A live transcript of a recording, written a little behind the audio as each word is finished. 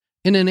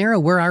In an era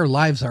where our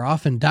lives are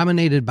often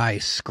dominated by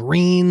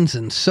screens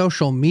and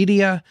social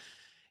media,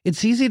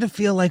 it's easy to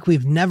feel like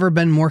we've never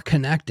been more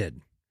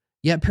connected,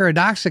 yet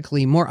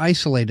paradoxically more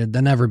isolated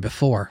than ever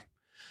before.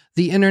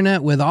 The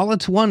internet, with all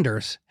its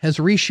wonders, has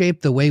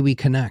reshaped the way we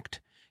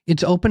connect.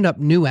 It's opened up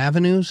new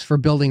avenues for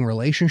building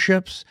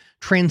relationships,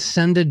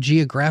 transcended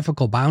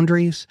geographical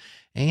boundaries,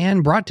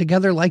 and brought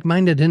together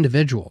like-minded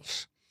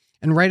individuals.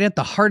 And right at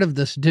the heart of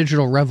this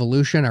digital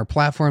revolution are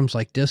platforms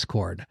like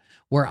Discord,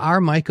 where our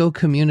Myco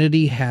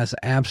community has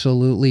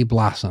absolutely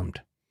blossomed.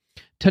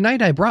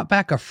 Tonight, I brought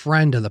back a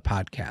friend of the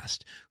podcast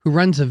who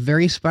runs a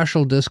very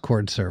special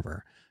Discord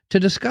server to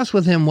discuss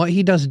with him what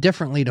he does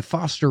differently to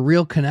foster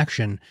real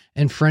connection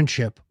and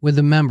friendship with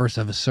the members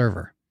of his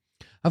server.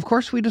 Of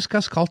course, we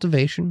discuss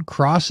cultivation,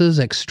 crosses,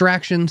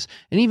 extractions,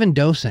 and even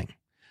dosing.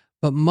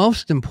 But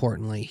most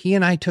importantly, he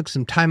and I took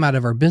some time out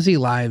of our busy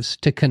lives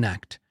to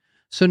connect.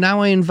 So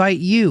now I invite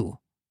you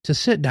to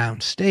sit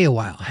down, stay a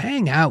while,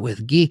 hang out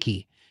with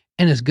Geeky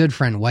and his good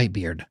friend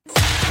Whitebeard.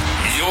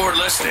 You're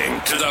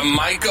listening to the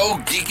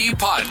MycoGeeky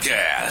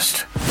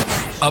podcast,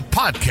 a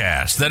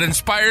podcast that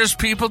inspires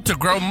people to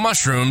grow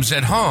mushrooms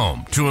at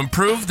home to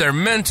improve their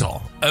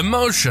mental,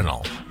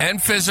 emotional, and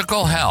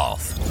physical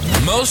health.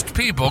 Most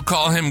people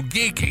call him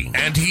geeky,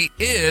 and he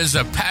is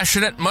a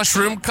passionate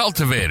mushroom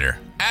cultivator,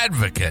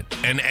 advocate,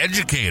 and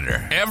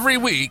educator. Every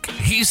week,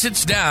 he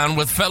sits down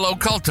with fellow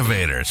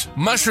cultivators,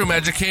 mushroom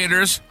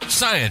educators,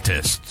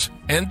 scientists,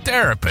 and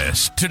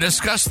therapists to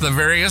discuss the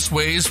various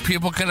ways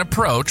people can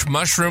approach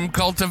mushroom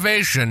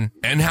cultivation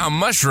and how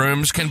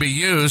mushrooms can be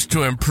used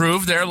to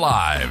improve their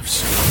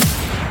lives.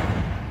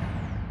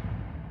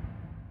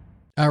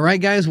 All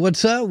right, guys,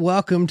 what's up?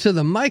 Welcome to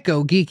the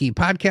MycoGeeky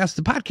podcast,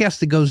 the podcast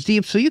that goes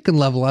deep so you can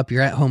level up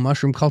your at-home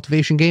mushroom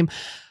cultivation game.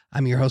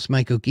 I'm your host,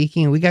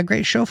 MycoGeeky, and we got a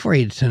great show for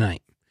you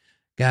tonight.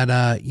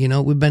 Got,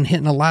 we've been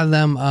hitting a lot of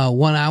them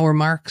 1 hour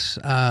marks,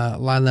 a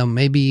lot of them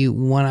maybe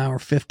 1 hour,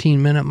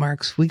 15-minute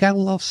marks. We got a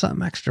little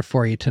something extra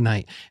for you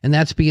tonight. And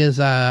that's because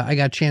I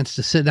got a chance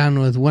to sit down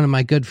with one of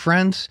my good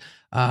friends,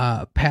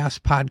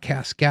 past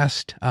podcast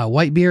guest,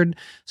 Whitebeard.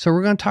 So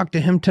we're going to talk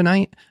to him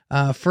tonight.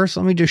 First,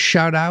 let me just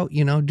shout out,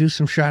 do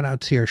some shout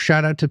outs here.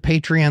 Shout out to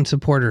Patreon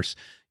supporters.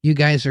 You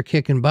guys are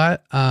kicking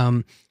butt.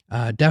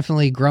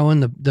 Definitely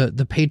growing.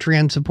 The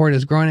Patreon support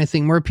is growing. I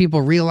think more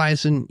people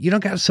realizing you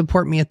don't got to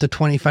support me at the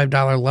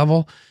 $25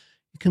 level.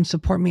 You can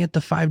support me at the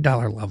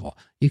 $5 level.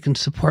 You can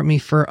support me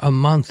for a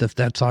month if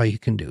that's all you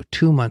can do.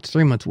 2 months,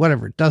 3 months,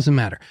 whatever. It doesn't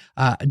matter.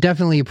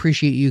 Definitely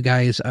appreciate you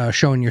guys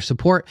showing your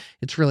support.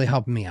 It's really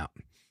helping me out.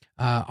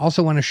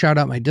 Also want to shout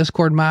out my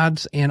Discord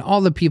mods and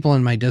all the people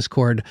in my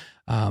Discord.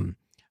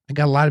 I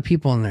got a lot of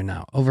people in there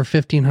now, over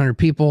 1,500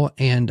 people,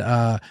 and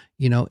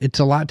it's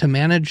a lot to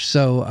manage.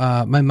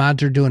 So my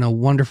mods are doing a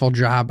wonderful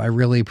job. I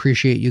really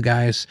appreciate you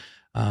guys.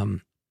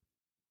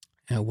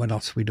 What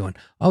else are we doing?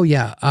 Oh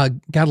yeah,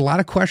 got a lot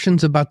of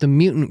questions about the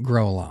mutant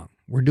grow along.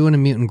 We're doing a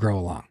mutant grow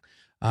along.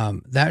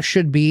 That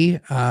should be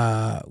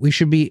we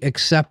should be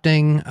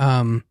accepting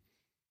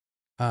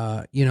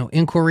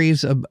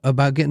inquiries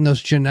about getting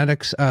those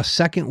genetics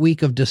second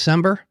week of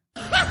December.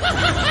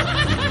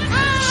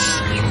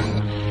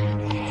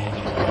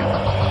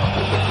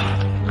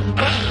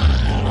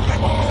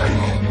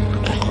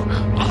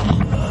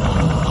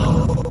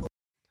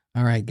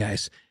 All right,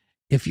 guys,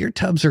 if your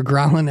tubs are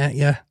growling at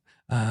you,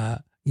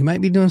 you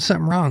might be doing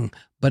something wrong.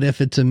 But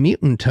if it's a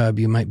mutant tub,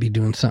 you might be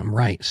doing something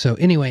right. So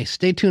anyway,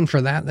 stay tuned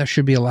for that. That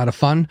should be a lot of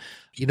fun.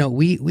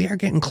 We are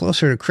getting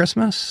closer to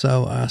Christmas,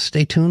 so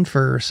stay tuned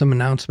for some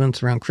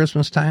announcements around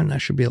Christmas time.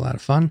 That should be a lot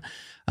of fun.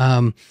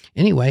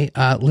 Anyway,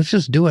 let's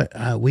just do it.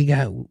 We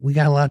got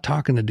a lot of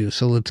talking to do.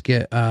 So let's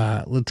get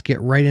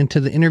right into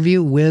the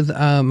interview with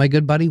my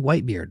good buddy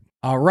Whitebeard.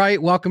 All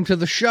right, welcome to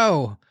the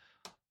show.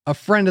 A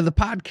friend of the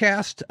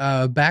podcast,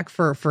 back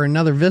for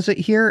another visit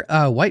here.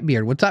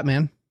 Whitebeard, what's up,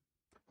 man?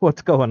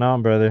 What's going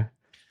on, brother?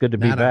 Good to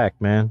be back,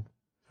 man.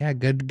 Yeah,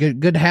 good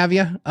to have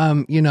you.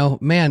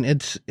 Man,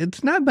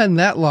 it's not been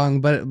that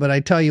long, but I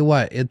tell you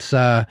what, it's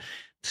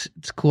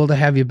cool to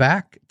have you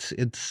back.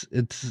 It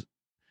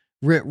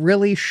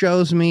really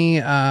shows me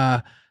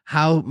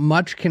how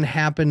much can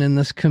happen in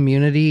this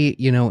community,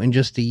 in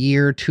just a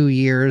year, 2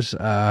 years.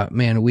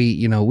 Man,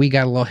 we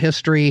got a little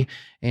history,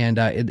 and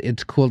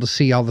it's cool to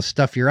see all the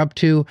stuff you're up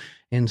to.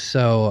 And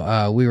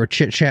so we were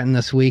chit-chatting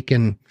this week,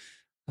 and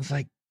I was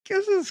like,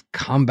 just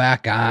come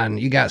back on.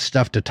 You got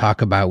stuff to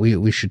talk about.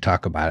 We should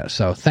talk about it.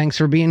 So thanks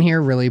for being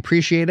here. Really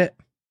appreciate it.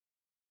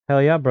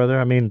 Hell yeah,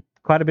 brother. I mean,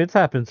 quite a bit's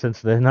happened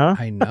since then, huh?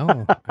 I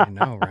know,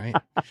 right?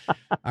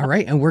 All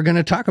right, and we're going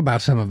to talk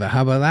about some of it.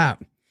 How about that?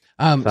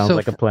 Sounds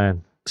like a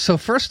plan. So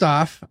first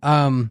off,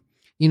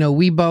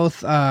 we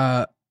both,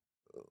 I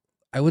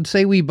would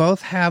say we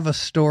both have a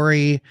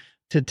story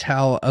to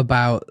tell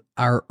about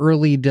our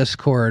early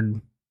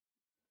Discord.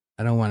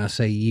 I don't want to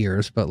say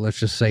years, but let's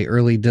just say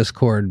early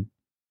Discord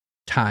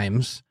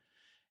times.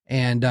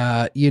 And,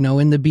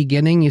 in the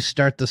beginning, you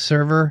start the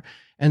server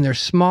and they're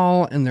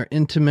small and they're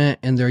intimate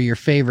and they're your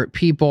favorite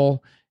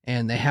people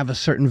and they have a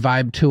certain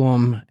vibe to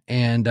them.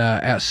 And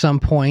at some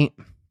point,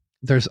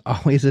 there's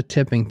always a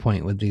tipping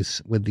point with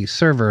these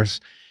servers,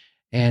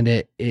 and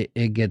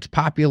it gets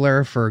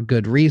popular for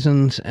good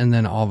reasons, and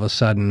then all of a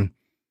sudden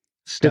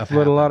stuff Gets a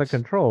little out of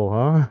happens. control,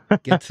 huh?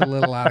 Gets a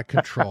little out of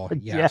control.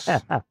 Yes,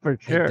 Yeah, for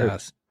it sure.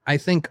 does. I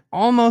think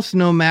almost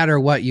no matter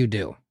what you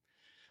do,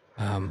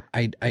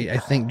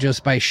 I think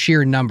just by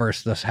sheer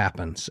numbers this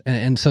happens,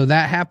 and so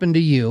that happened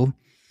to you,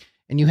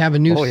 and you have a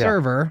new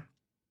server.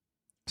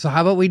 So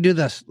how about we do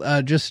this?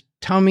 Just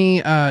tell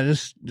me,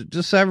 just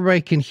so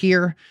everybody can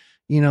hear.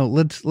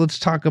 Let's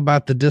talk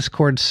about the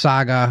Discord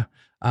saga.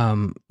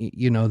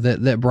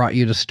 That brought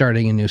you to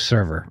starting a new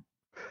server.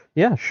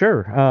 Yeah,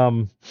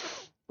 sure.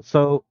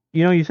 So,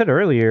 you said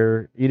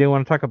earlier you didn't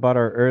want to talk about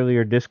our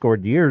earlier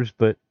Discord years,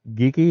 but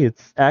Geeky,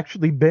 it's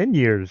actually been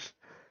years.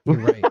 You're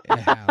right. It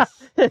has.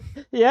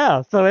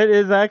 Yeah, so it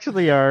is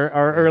actually our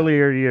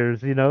earlier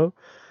years,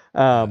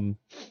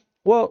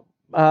 Well,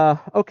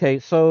 okay,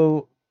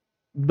 so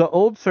the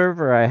old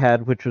server I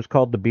had, which was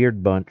called the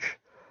Beard Bunch,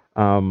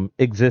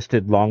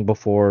 existed long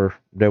before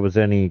there was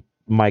any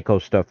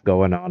Myco stuff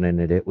going on in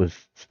it. It was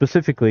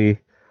specifically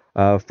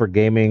for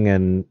gaming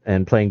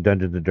and playing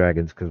Dungeons and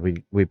Dragons, because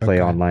we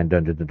play online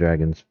Dungeons and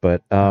Dragons.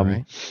 But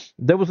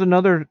there was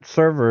another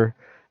server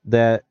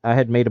that I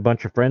had made a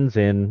bunch of friends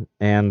in,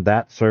 and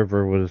that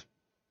server was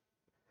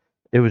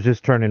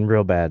just turning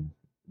real bad.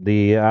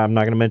 I'm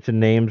not going to mention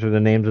names or the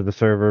names of the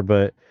server,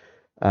 but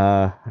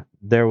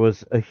there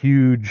was a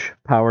huge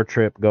power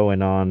trip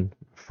going on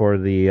for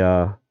the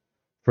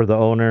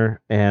owner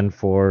and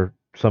for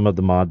some of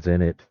the mods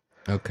in it.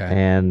 Okay.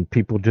 And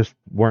people just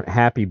weren't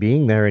happy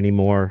being there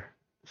anymore.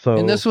 So,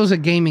 and this was a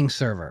gaming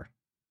server.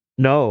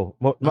 No.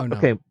 Well, no.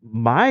 Okay.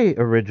 My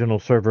original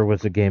server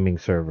was a gaming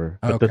server,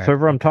 but the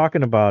server I'm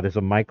talking about is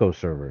a Myco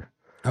server.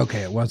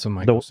 Okay, it was a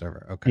Myco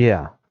server. Okay.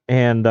 Yeah.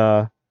 And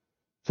so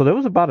there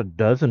was about a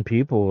dozen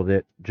people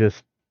that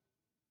just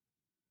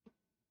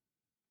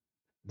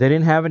they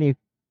didn't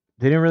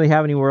really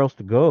have anywhere else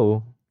to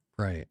go.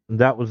 Right.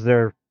 That was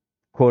their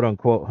quote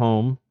unquote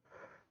home.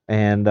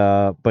 And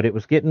but it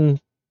was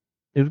getting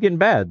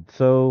bad.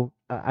 So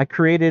I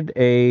created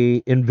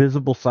a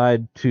invisible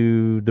side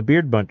to the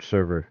Beard Bunch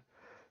server,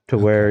 to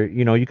where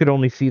you could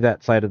only see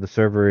that side of the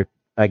server if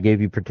I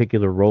gave you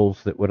particular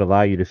roles that would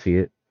allow you to see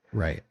it.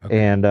 Right. Okay.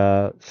 And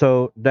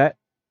so that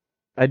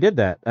I did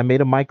that. I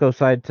made a Myco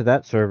side to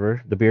that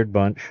server, the Beard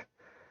Bunch,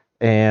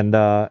 and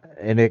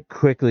it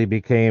quickly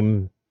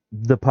became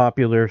the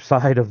popular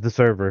side of the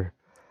server,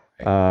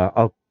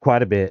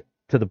 quite a bit,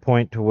 to the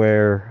point to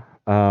where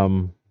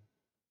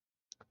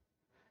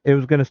it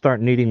was going to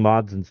start needing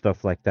mods and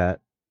stuff like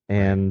that.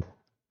 And,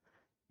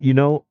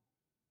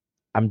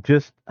 I'm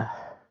just,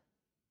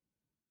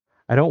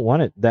 I don't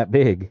want it that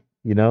big,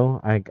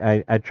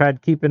 I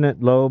tried keeping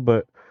it low,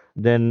 but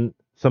then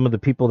some of the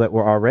people that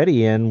were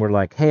already in were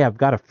like, hey, I've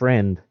got a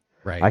friend.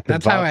 Right.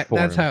 That's how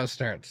it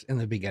starts in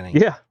the beginning.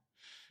 Yeah.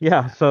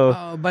 Yeah.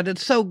 So, but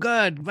it's so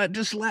good. But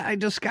I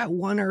just got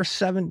 1 or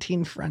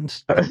 17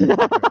 friends.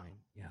 Yes.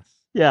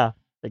 Yeah,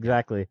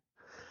 exactly.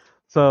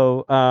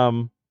 So,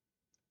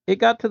 it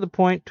got to the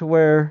point to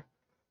where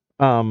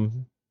I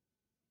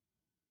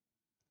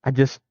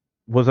just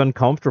was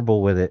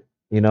uncomfortable with it,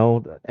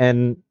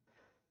 and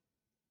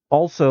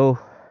also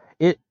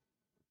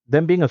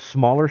them being a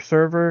smaller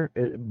server,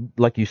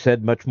 like you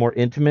said, much more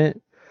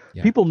intimate.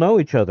 Yeah. People know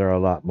each other a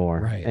lot more,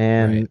 right?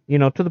 And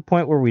to the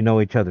point where we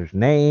know each other's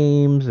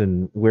names,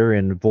 and we're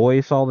in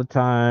voice all the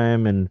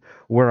time, and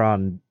we're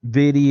on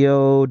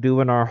video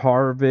doing our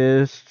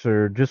harvests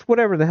or just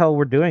whatever the hell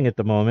we're doing at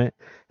the moment.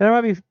 And there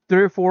might be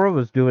 3 or 4 of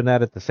us doing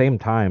that at the same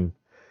time,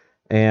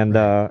 and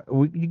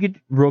you get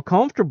real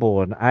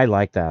comfortable, and I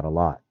like that a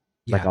lot,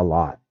 like a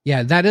lot.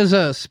 Yeah, that is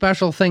a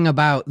special thing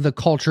about the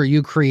culture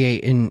you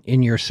create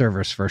in your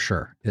servers, for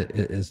sure.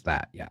 Is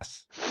that,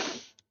 yes.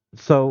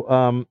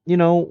 So,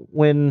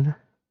 when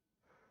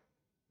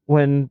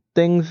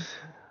things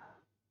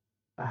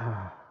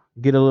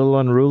get a little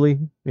unruly,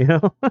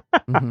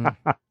 mm-hmm.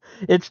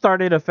 It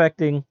started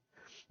affecting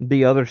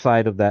the other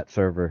side of that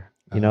server.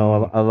 A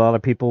lot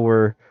of people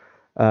were,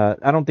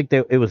 I don't think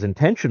it was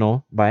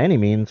intentional by any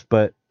means,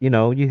 but,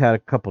 you had a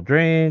couple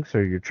drinks,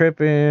 or you're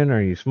tripping,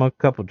 or you smoke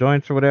a couple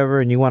joints or whatever,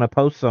 and you want to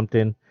post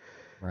something,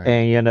 right,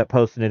 and you end up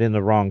posting it in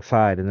the wrong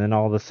side. And then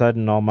all of a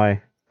sudden, all my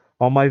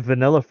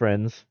vanilla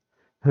friends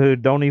who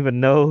don't even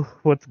know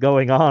what's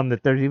going on,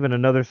 that there's even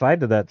another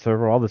side to that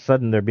server, all of a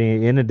sudden they're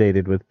being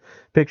inundated with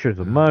pictures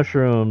of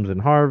mushrooms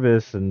and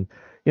harvests and,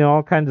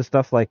 all kinds of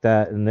stuff like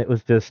that. And it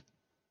was just,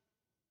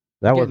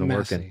 that wasn't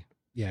messy. Working.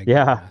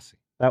 Yeah, messy.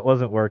 That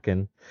wasn't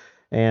working.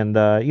 And,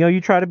 you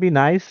try to be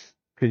nice,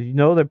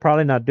 because they're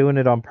probably not doing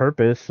it on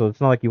purpose, so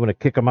it's not like you want to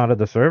kick them out of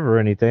the server or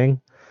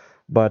anything.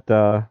 But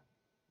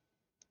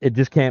it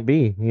just can't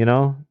be,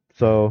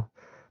 So,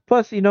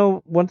 plus,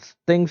 once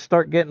things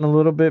start getting a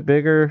little bit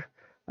bigger,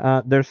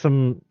 there's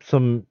some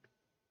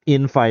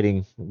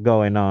infighting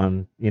going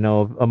on,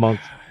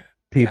 amongst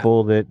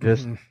people that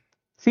just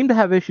seem to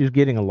have issues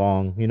getting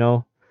along,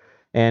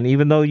 And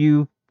even though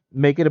you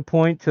make it a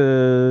point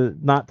to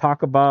not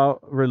talk about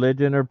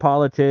religion or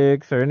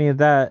politics or any of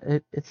that,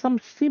 it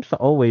seems to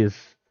always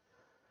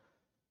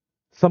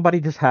somebody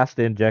just has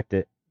to inject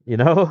it, you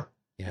know?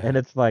 Yeah. And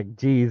it's like,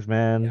 geez,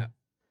 man, Yeah.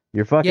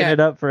 you're fucking it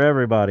up for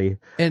everybody.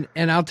 And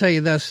I'll tell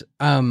you this,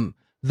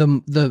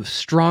 the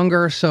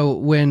stronger. So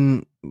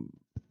when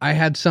I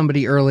had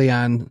somebody early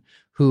on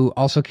who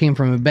also came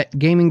from a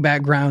gaming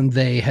background,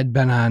 they had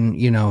been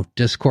on,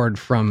 Discord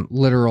from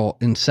literal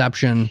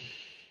inception.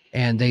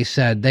 And they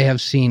said they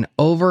have seen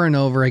over and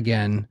over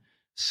again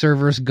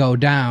servers go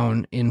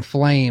down in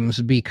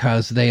flames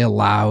because they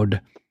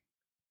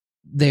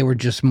were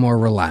just more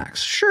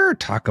relaxed. Sure,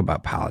 talk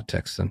about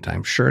politics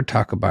sometimes. Sure,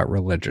 talk about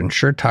religion.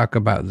 Sure, talk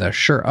about this.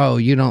 Sure, oh,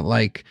 you don't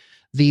like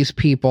these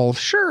people.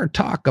 Sure,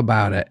 talk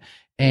about it.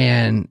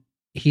 And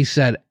he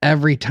said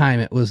every time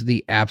it was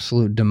the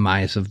absolute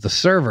demise of the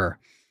server.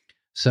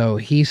 So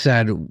he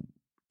said,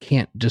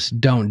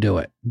 don't do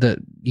it.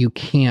 You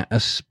can't,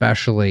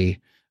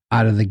 especially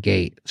out of the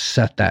gate,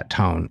 set that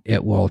tone.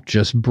 It will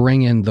just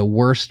bring in the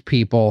worst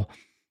people.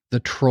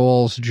 The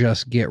trolls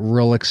just get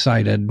real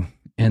excited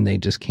and they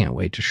just can't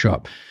wait to show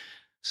up.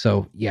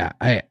 So yeah,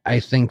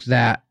 I think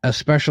that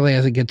especially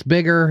as it gets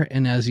bigger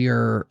and as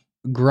you're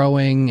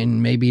growing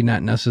and maybe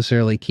not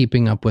necessarily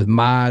keeping up with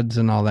mods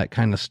and all that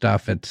kind of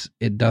stuff,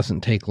 it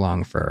doesn't take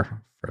long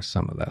for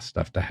some of that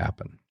stuff to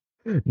happen.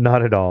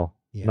 Not at all.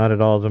 Yeah. Not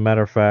at all. As a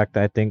matter of fact,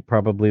 I think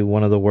probably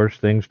one of the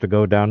worst things to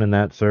go down in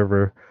that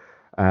server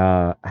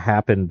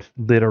happened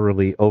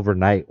literally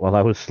overnight while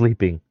I was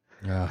sleeping.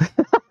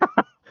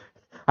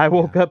 I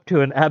woke up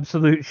to an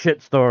absolute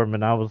shitstorm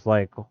and I was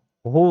like,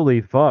 holy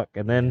fuck.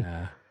 And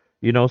then,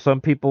 some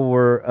people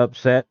were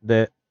upset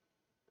that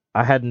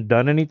I hadn't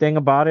done anything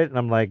about it. And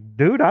I'm like,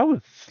 dude, I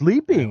was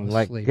sleeping.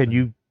 Can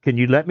you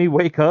let me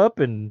wake up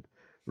and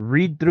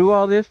read through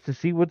all this to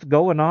see what's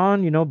going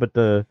on? But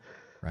the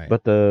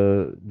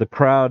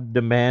crowd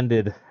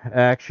demanded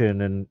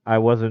action and I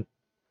wasn't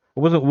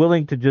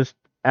willing to just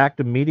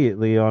act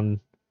immediately on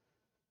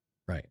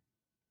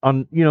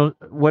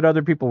what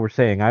other people were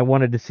saying. I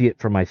wanted to see it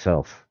for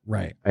myself,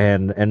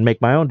 and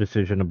make my own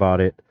decision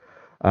about it.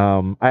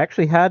 I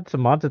actually had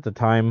some mods at the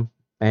time,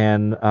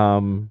 and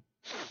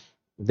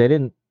they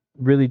didn't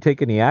really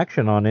take any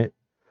action on it,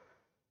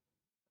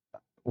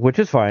 which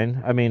is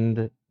fine. I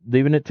mean,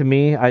 leaving it to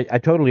me, I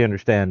totally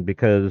understand,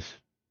 because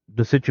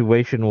the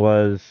situation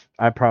was,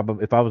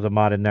 if I was a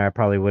mod in there, I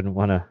probably wouldn't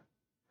want to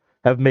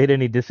have made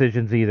any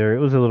decisions either. It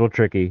was a little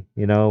tricky,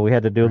 we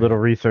had to do a little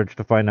research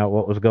to find out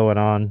what was going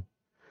on.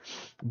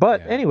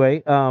 But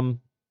anyway,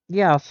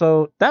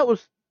 so that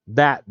was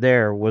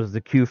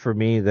the cue for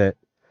me that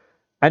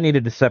I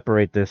needed to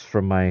separate this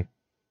from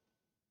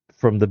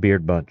the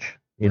Beard Bunch.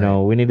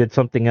 We needed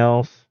something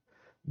else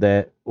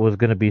that was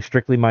going to be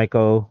strictly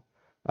Myco.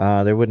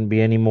 There wouldn't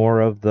be any more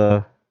of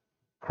the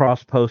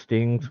cross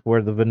postings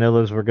where the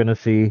vanillas were going to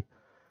see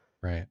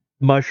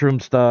mushroom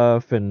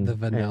stuff and the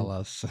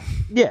vanillas.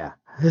 Yeah.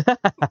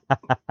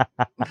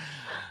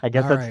 I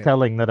guess that's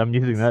telling that I'm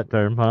using that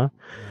term, huh?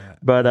 Yeah,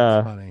 but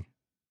funny.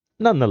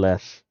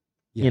 Nonetheless,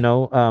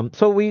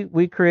 so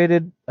we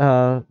created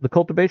the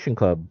Cultivation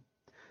Club.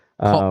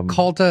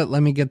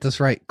 Let me get this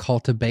right.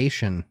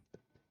 Cultivation.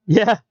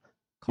 Yeah.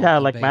 Yeah,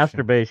 like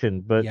masturbation,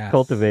 but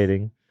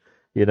cultivating.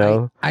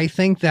 I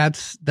think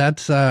that's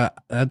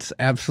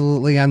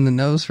absolutely on the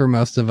nose for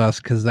most of us,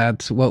 because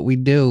that's what we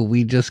do.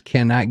 We just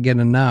cannot get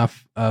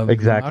enough of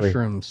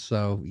mushrooms.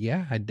 So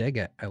yeah, I dig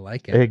it. I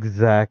like it.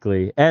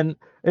 Exactly. And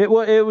it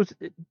was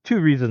two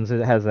reasons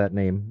it has that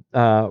name.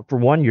 For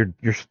one,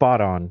 you're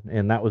spot on,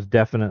 and that was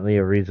definitely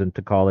a reason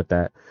to call it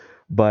that.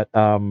 But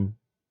I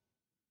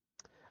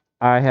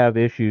have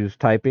issues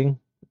typing,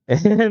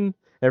 and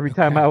every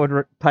time I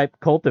would type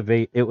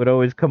cultivate, it would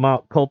always come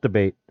out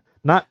cultivate.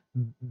 Not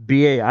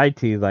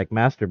BAIT like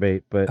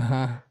masturbate, but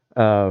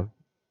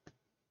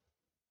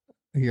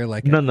you're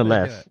like,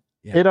 nonetheless,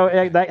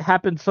 that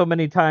happened so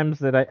many times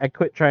that I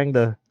quit trying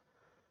to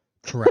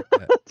correct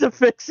it. to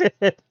fix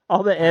it.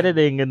 All the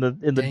editing in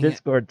the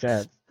Discord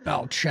chat.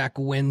 Spell check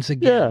wins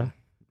again.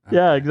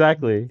 Yeah,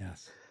 exactly.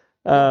 Yes.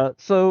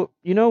 So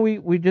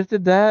we just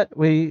did that.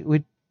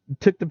 We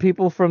took the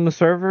people from the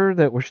server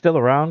that were still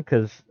around,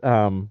 because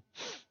some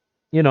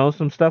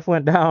stuff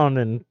went down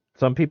and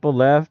some people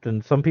left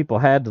and some people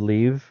had to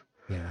leave.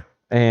 Yeah.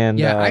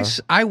 And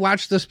I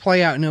watched this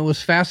play out, and it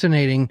was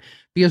fascinating,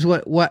 because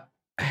what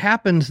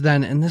happens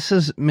then, and this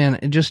is, man,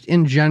 just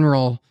in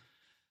general,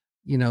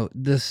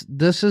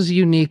 this is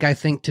unique, I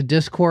think, to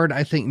Discord.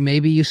 I think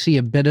maybe you see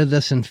a bit of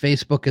this in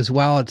Facebook as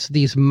well. It's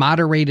these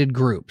moderated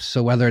groups.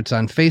 So whether it's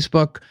on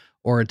Facebook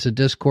or it's a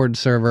Discord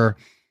server,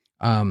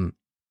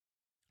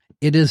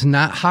 it is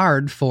not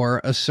hard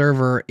for a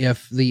server,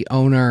 if the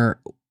owner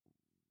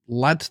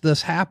lets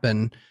this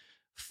happen,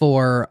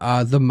 for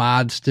the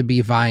mods to be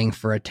vying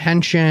for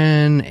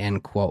attention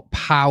and quote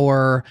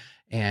power,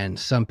 and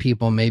some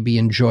people maybe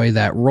enjoy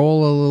that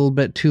role a little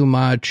bit too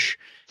much.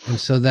 And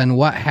so then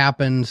what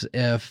happens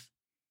if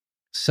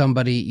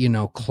somebody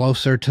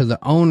closer to the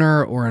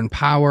owner or in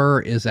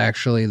power is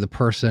actually the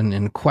person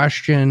in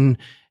question,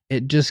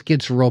 it just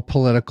gets real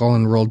political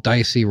and real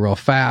dicey real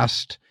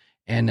fast,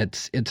 and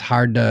it's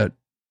hard to.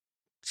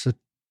 It's a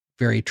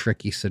very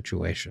tricky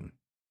situation.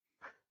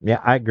 Yeah,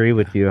 I agree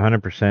with you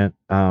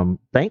 100%.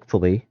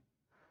 Thankfully,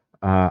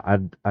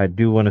 I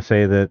do want to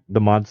say that the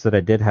mods that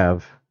I did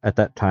have at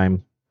that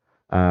time,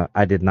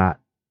 I did not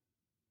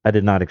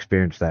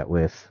experience that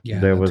with. Yeah,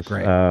 there that's was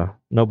great.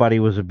 Nobody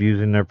was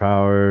abusing their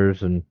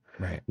powers, and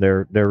Right.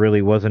 there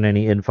really wasn't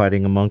any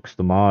infighting amongst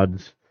the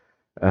mods,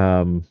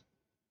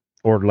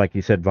 or like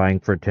you said, vying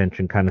for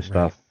attention kind of Right.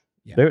 stuff.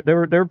 Yeah. They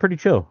were pretty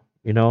chill.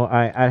 You know,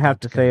 I have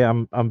That's to say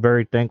good. I'm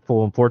very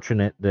thankful and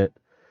fortunate that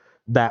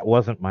that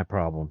wasn't my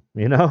problem.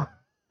 You know.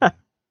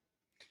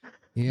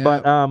 Yeah.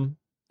 But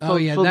Oh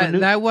yeah,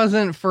 that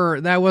wasn't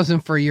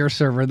for your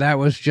server. That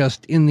was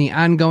just in the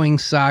ongoing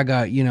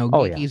saga. You know,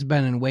 Oh, yeah. Geeky's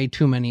been in way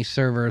too many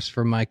servers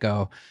for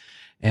Myco,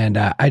 and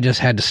I just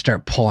had to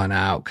start pulling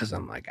out because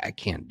I'm like, I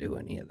can't do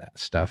any of that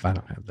stuff. I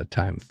don't have the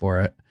time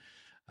for it.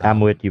 I'm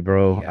with you,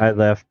 bro. Yeah. I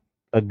left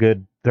a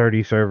good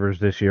 30 servers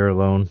this year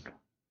alone.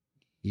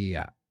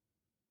 Yeah.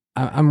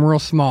 I'm real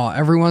small.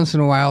 Every once in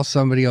a while,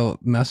 somebody will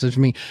message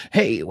me,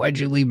 "Hey, why'd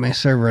you leave my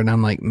server?" And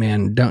I'm like,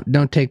 "Man,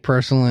 don't take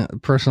personal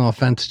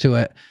offense to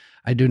it.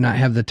 I do not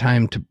have the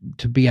time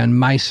to be on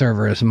my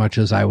server as much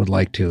as I would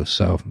like to.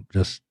 So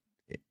just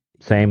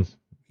Same.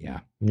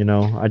 yeah. You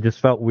know, I just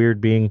felt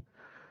weird being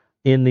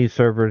in these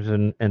servers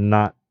and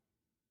not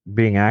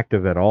being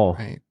active at all.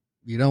 Right.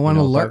 You don't want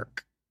to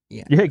lurk.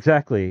 Yeah,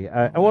 exactly.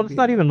 Well, it's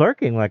not even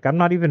lurking. Like, I'm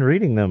not even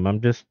reading them.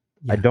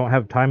 I don't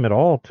have time at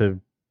all to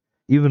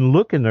even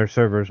look in their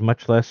servers,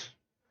 much less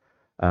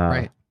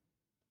right.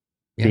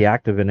 be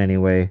active in any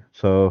way.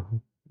 So,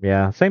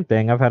 yeah, same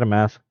thing. I've had them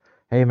ask,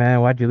 "Hey,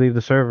 man, why'd you leave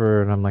the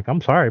server?" And I'm like,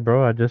 "I'm sorry,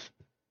 bro.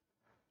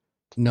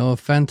 No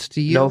offense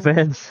to you. No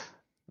offense.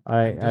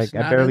 I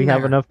barely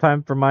have enough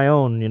time for my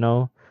own, you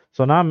know."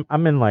 So now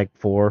I'm in like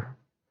 4.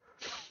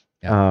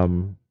 Yeah.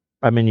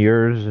 I'm in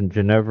yours and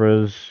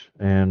Ginevra's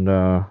and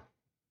the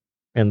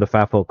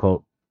Fafo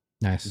cult.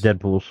 Nice.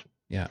 Deadpool's.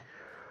 Yeah.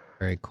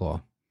 Very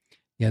cool.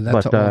 Yeah,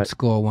 that's an old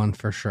school one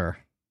for sure.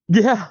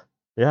 Yeah.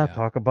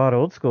 Talk about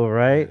old school,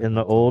 right? In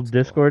the old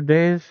Discord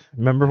days.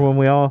 Remember when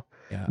we all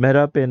met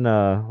up in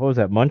what was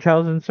that,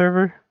 Munchausen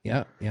server?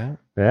 Yeah.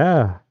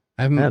 Matter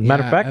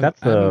of fact, I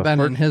haven't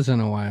been in his in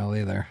a while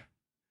either.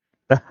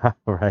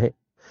 Right.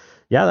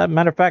 Yeah, that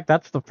matter of fact,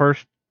 that's the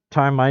first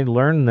time I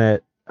learned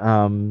that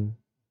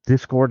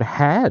Discord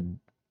had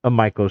a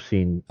Myco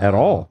scene at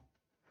all.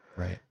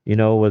 Right. You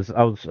know,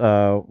 I was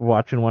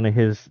watching one of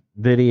his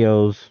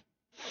videos,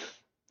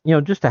 you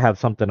know, just to have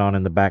something on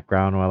in the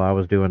background while I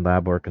was doing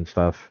lab work and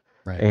stuff.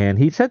 Right. And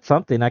he said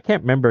something, I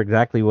can't remember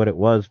exactly what it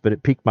was, but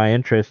it piqued my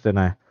interest, and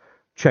I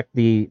checked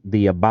the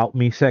about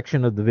me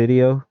section of the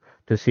video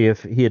to see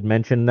if he had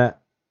mentioned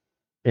that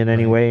in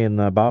any way in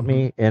the about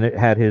me, and it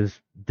had his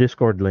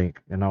Discord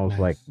link, and I was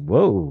like,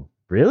 "Whoa,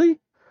 really?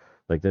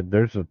 Like that?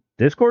 There's a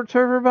Discord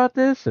server about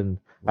this?" And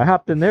I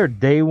hopped in there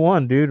day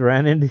one, dude.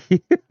 Ran into you.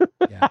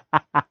 Yeah,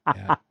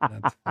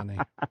 that's funny.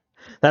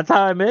 That's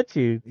how I met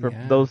you. For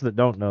those that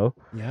don't know,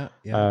 yeah.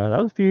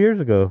 That was a few years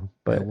ago.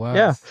 But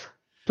yeah.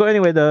 So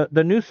anyway,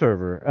 the new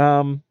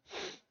server,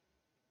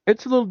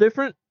 it's a little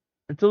different.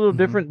 It's a little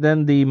different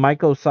than the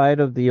Myco side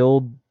of the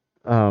old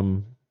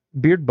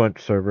Beard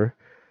Bunch server.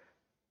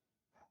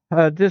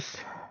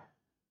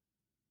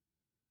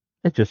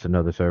 It's just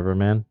another server,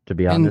 man, to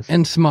be honest.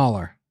 And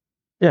smaller.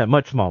 Yeah,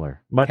 much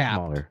smaller. Much capped.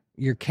 Smaller.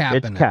 You're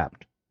capping It's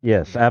capped.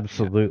 Yes,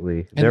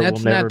 absolutely. And there that's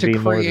will never not to be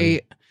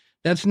create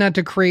that's not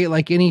to create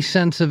like any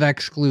sense of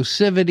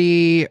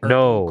exclusivity or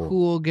No.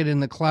 cool, get in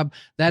the club.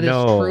 That is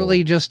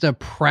truly just a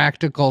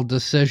practical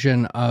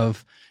decision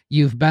of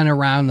you've been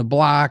around the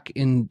block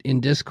in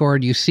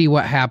Discord, you see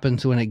what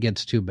happens when it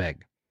gets too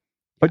big.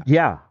 But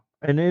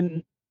and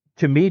then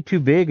to me, too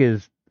big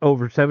is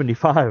over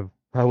 75,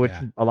 which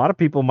a lot of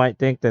people might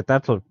think that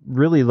that's a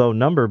really low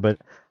number, but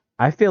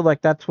I feel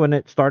like that's when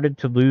it started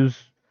to lose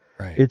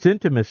its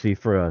intimacy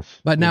for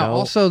us. But now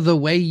also the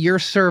way your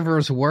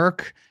servers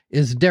work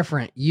is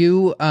different.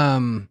 You,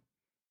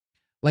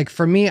 like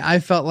for me, I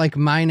felt like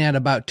mine at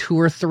about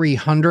 200 or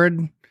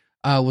 300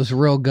 was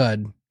real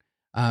good.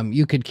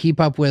 You could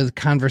keep up with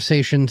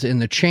conversations in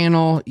the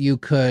channel. You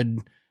could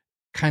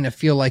kind of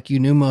feel like you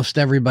knew most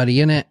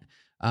everybody in it.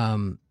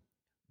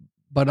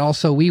 But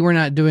also we were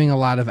not doing a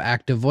lot of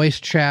active voice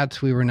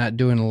chats. We were not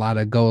doing a lot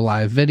of go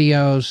live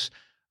videos.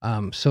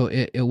 So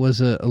it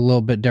was a little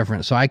bit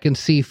different. So I can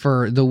see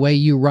for the way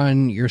you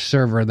run your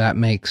server,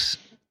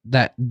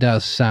 that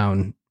does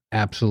sound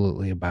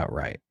absolutely about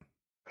right.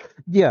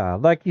 Yeah,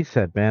 like you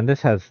said, man,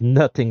 this has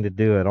nothing to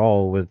do at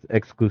all with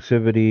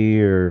exclusivity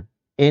or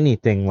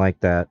anything like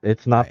that.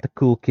 It's not the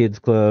cool kids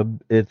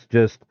club. It's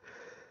just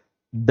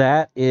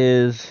that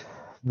is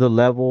the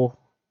level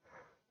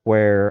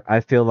where I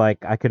feel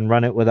like I can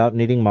run it without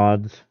needing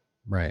mods.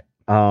 Right.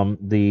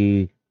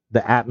 The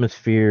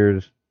atmosphere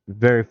is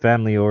very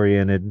family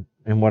oriented,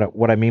 and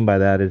what I mean by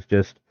that is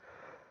just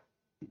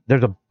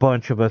there's a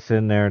bunch of us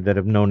in there that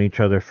have known each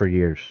other for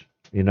years,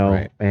 you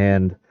know,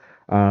 and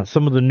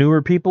some of the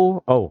newer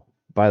people,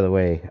 by the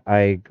way.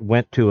 I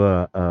went to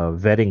a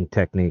vetting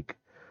technique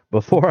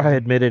before I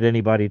admitted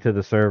anybody to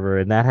the server,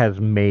 and that has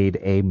made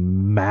a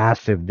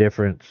massive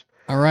difference.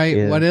 All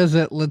right, what is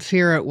it? Let's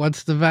hear it.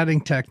 What's the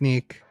vetting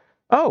technique?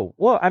 Oh,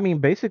 well, I mean,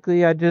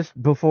 basically, if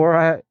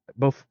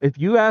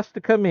you ask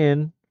to come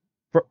in,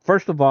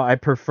 first of all, I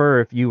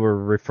prefer if you were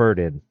referred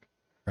in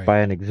by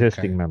an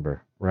existing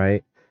member,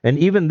 right? And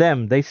even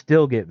them, they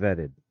still get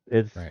vetted.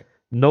 It's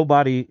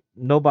nobody.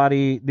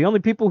 The only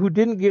people who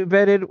didn't get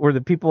vetted were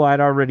the people I'd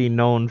already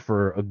known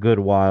for a good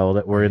while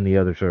that were in the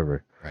other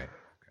server.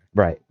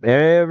 Right.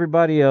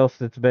 Everybody else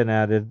that's been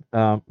added,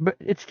 but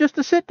it's just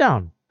a sit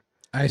down.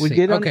 I see.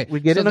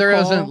 So there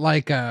isn't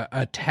like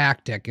a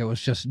tactic. It was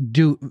just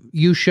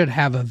you should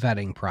have a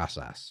vetting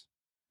process.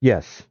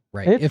 Yes.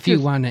 Right. If you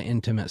want an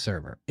intimate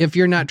server. If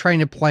you're not trying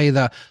to play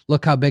the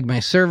look how big my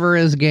server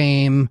is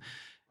game,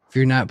 if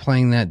you're not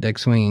playing that dick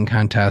swinging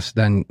contest,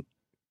 then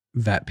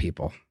vet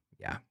people.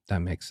 Yeah, that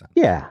makes sense.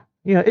 Yeah.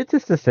 It's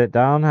just a sit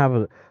down, have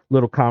a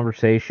little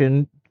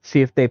conversation,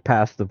 see if they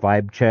pass the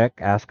vibe check,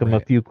 ask them a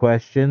few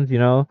questions,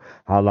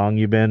 how long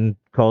you been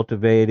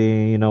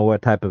cultivating,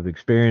 what type of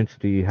experience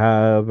do you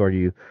have? Are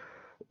you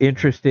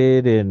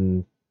interested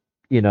in,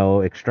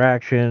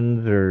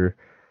 extractions or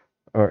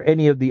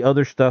any of the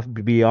other stuff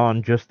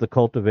beyond just the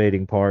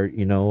cultivating part,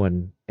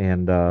 and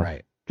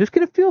just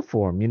get a feel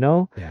for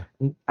them, Yeah.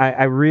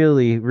 I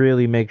really,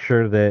 really make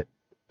sure that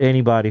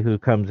anybody who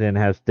comes in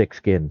has thick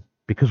skin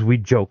because we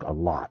joke a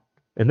lot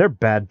and they're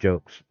bad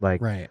jokes.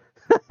 Like,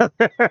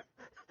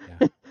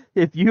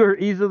 if you are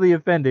easily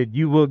offended,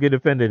 you will get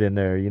offended in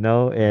there,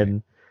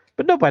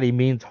 but nobody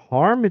means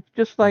harm. It's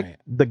just like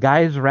the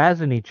guys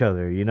razzing each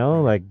other,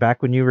 like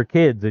back when you were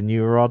kids and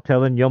you were all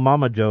telling your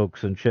mama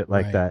jokes and shit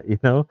like that,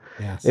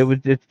 Yes.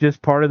 It's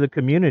just part of the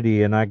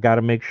community. And I got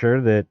to make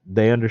sure that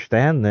they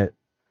understand that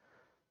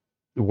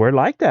we're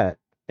like that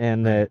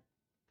and that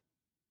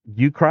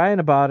you crying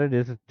about it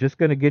is just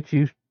going to get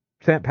you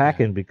sent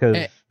packing because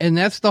and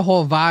that's the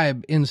whole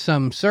vibe in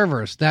some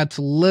servers. That's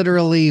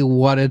literally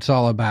what it's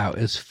all about,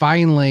 is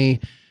finally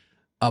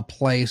a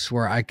place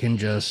where I can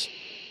just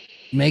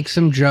make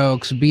some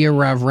jokes, be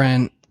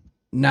irreverent,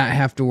 not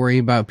have to worry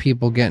about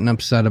people getting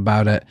upset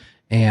about it.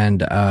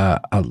 And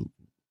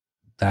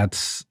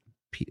that's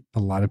a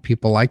lot of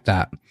people like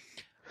that.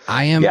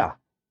 I am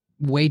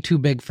way too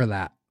big for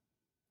that.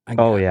 I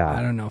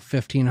don't know,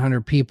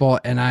 1,500 people,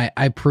 and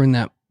I prune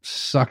that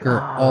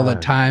sucker all the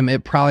time.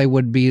 It probably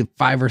would be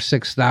 5,000 or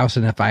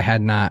 6,000 if I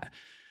had not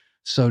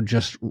so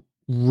just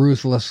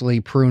ruthlessly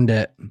pruned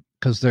it,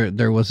 because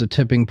there was a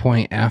tipping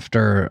point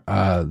after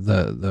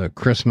the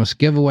Christmas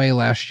giveaway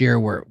last year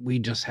where we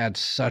just had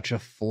such a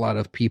flood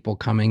of people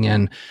coming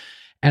in.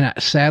 And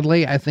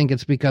sadly, I think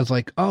it's because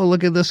like, oh,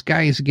 look at this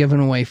guy, he's giving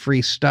away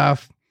free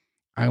stuff.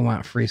 I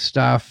want free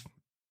stuff.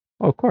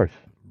 Oh, of course.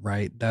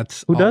 Right.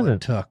 That's who all doesn't?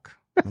 it took.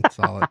 That's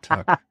all it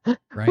took.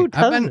 Right.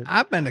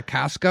 I've been to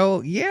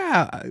Costco.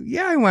 Yeah.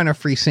 I want a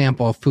free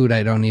sample of food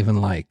I don't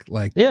even like.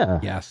 Like,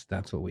 yes,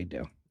 that's what we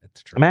do.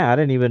 It's true.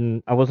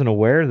 Man, I wasn't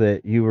aware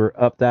that you were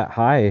up that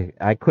high.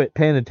 I quit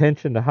paying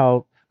attention to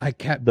how I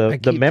keep the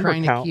member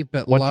trying count to keep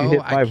it once low. you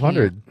hit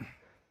 500.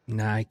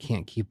 I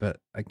can't keep it.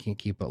 I can't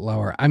keep it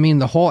lower. I mean,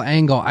 the whole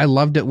angle, I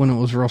loved it when it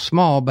was real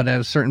small, but at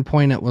a certain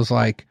point it was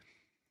like,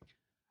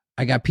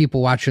 I got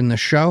people watching the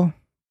show.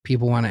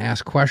 People want to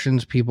ask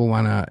questions. People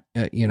want to,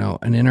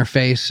 an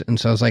interface. And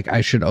so I was like,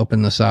 I should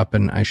open this up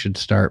and I should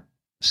start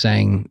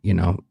saying,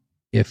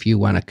 if you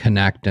want to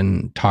connect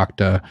and talk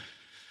to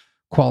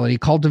quality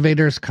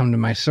cultivators, come to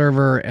my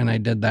server. And I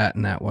did that.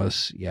 And that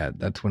was,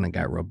 that's when it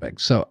got real big.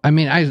 So, I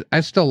mean, I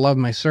still love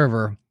my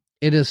server.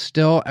 It is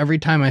still, every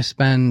time I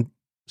spend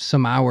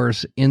some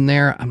hours in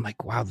there, I'm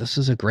like, wow, this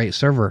is a great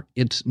server.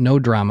 It's no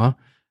drama.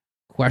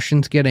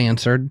 Questions get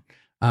answered.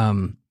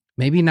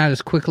 Maybe not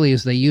as quickly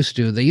as they used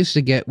to. They used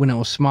to get, when it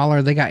was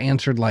smaller, they got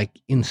answered like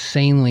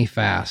insanely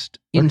fast,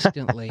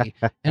 instantly,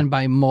 and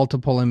by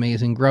multiple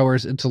amazing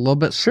growers. It's a little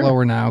bit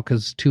slower now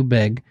because it's too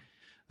big.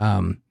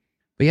 But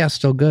yeah,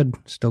 still good,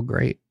 still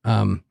great.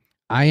 I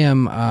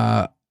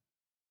am,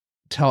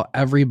 tell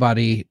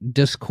everybody,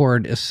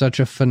 Discord is such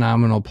a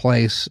phenomenal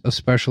place,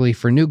 especially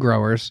for new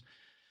growers,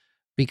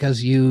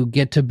 because you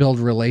get to build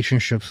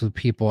relationships with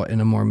people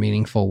in a more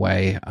meaningful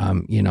way.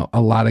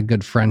 A lot of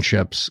good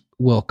friendships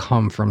will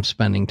come from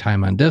spending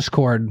time on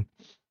Discord.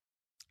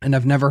 And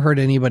I've never heard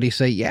anybody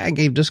say, yeah, I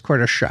gave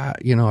Discord a shot,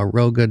 a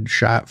real good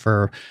shot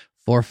for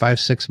 4, 5,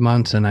 6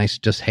 months, and I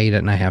just hate it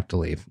and I have to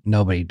leave.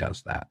 Nobody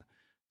does that.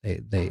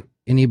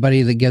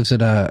 Anybody that gives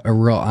it a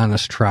real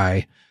honest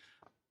try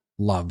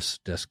loves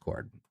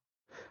Discord.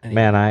 Anyway,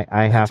 man,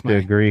 I have to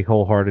agree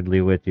wholeheartedly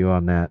with you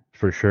on that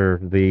for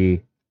sure.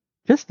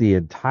 Just the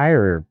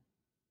entire,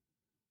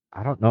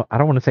 I don't know, I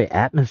don't want to say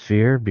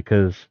atmosphere,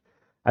 because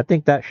I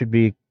think that should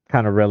be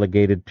kind of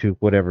relegated to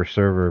whatever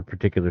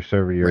particular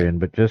server you're in,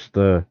 but just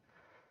I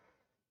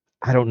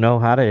don't know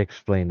how to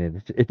explain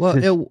it.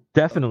 It's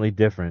definitely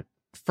different.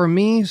 For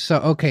me,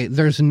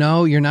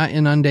 you're not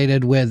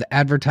inundated with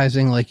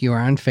advertising like you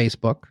are on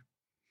Facebook.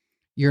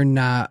 You're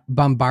not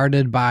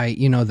bombarded by,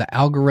 the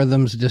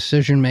algorithms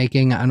decision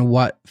making on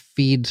what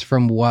feeds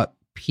from what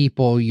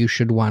people you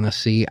should want to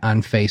see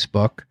on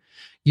Facebook.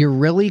 You're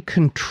really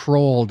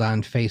controlled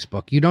on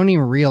Facebook. You don't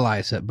even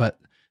realize it, but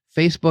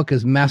Facebook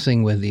is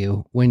messing with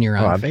you when you're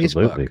on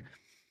absolutely. Facebook.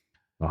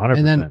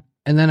 100%.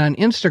 And then on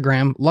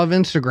Instagram, love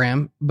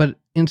Instagram, but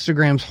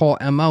Instagram's whole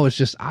MO is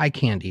just eye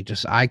candy,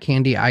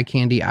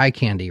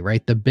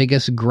 right? The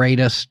biggest,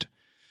 greatest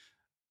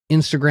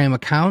Instagram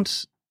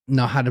accounts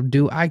know how to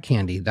do eye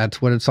candy.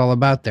 That's what it's all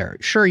about there.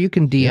 Sure, you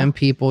can DM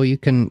people, you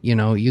can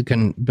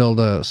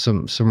build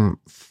some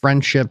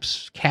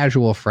friendships,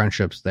 casual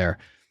friendships there.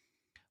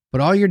 But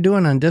all you're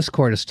doing on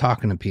Discord is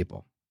talking to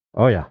people.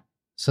 Oh yeah.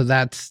 So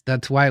that's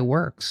why it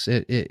works.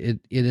 It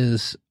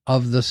is,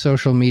 of the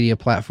social media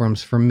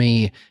platforms for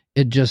me,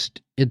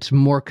 it's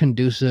more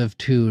conducive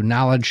to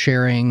knowledge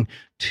sharing,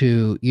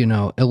 to,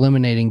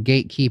 eliminating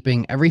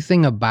gatekeeping.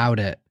 Everything about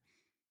it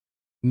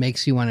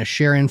makes you want to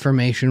share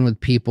information with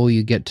people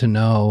you get to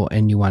know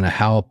and you want to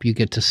help. You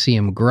get to see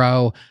them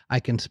grow. I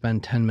can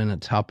spend 10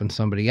 minutes helping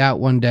somebody out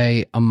one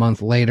day. A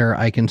month later,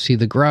 I can see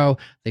the grow.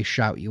 They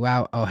shout you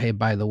out. Oh, hey,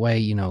 by the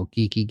way,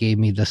 Geeky gave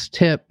me this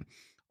tip.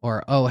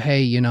 Or, oh,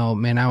 hey,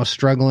 man, I was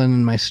struggling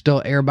in my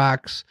still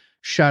airbox.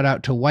 Shout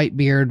out to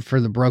Whitebeard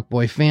for the Broke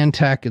Boy Fan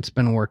Tech. It's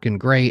been working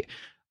great.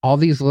 All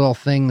these little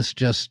things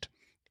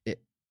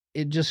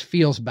it just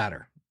feels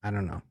better. I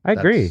don't know. I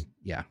agree.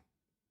 Yeah.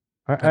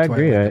 I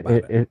agree. I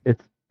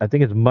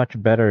think it's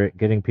much better at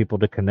getting people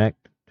to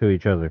connect to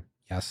each other.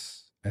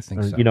 Yes, I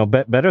think so.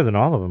 Better than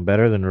all of them.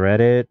 Better than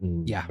Reddit,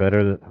 and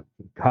better than,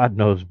 God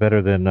knows,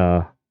 better than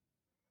the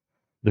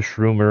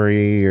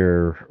Shroomery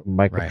or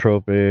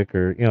Microtropic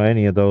or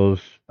any of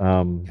those.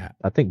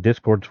 I think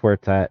Discord's where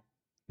it's at.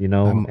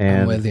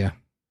 I'm with you.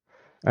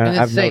 And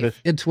I've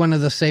noticed it's one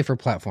of the safer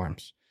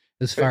platforms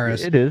as far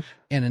as it is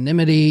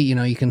anonymity.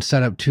 You can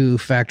set up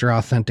 2-factor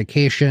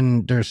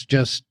authentication. There's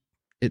just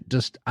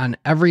on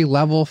every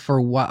level for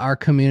what our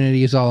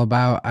community is all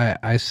about.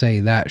 I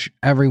say that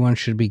everyone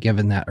should be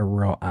given that a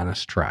real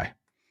honest try.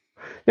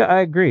 Yeah,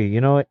 I agree.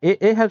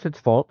 It has its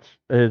faults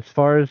as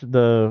far as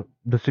the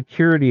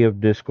security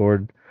of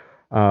Discord.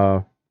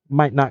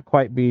 Might not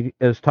quite be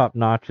as top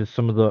notch as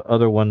some of the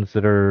other ones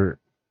that are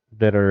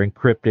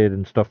encrypted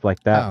and stuff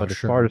like that. But as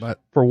far as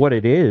for what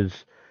it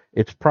is,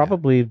 it's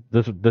probably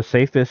the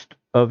safest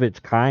of its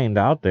kind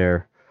out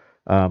there.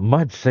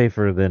 Much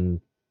safer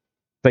than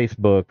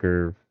Facebook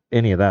or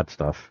any of that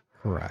stuff.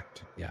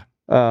 Correct. Yeah.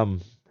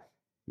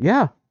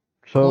 Yeah.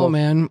 So, cool,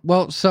 man.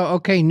 Well,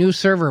 okay, new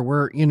server.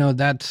 We're,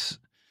 that's,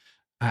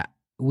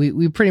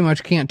 we pretty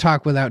much can't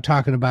talk without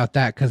talking about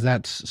that, because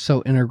that's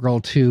so integral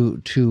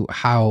to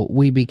how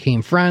we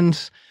became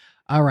friends.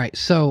 All right.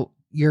 So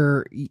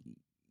you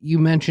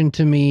mentioned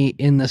to me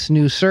in this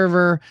new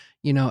server,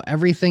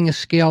 everything is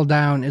scaled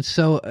down. It's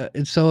so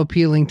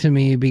appealing to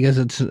me because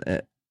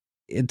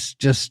it's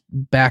just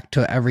back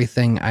to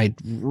everything I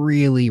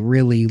really,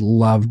 really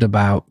loved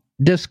about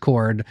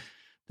Discord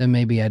that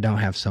maybe I don't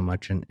have so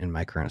much in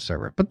my current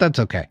server, but that's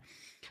okay.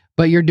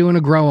 But you're doing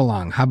a grow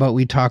along. How about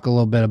we talk a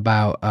little bit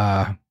about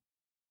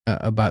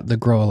the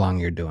grow along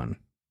you're doing?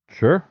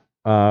 Sure.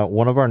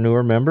 One of our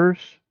newer members,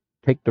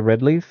 Take the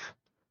Red Leaf.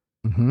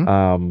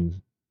 Mm-hmm.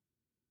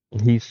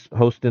 He's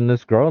hosting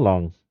this grow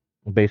along.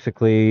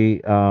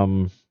 Basically,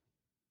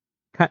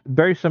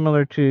 very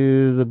similar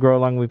to the grow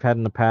along we've had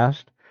in the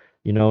past.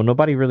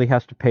 Nobody really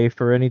has to pay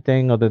for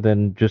anything other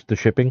than just the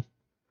shipping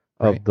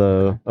of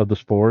the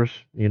spores.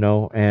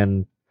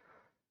 And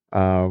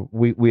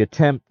we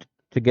attempt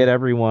to get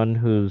everyone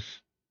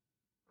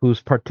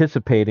who's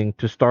participating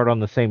to start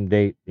on the same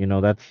date.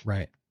 That's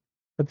right.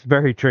 That's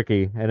very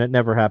tricky, and it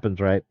never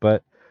happens right.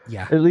 But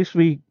at least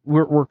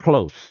we're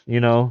close.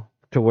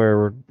 To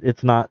where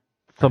it's not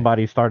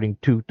somebody starting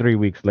 2-3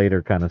 weeks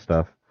later kind of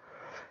stuff.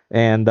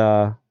 And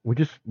we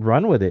just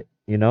run with it.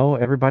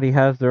 Everybody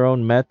has their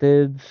own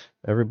methods.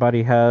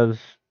 Everybody has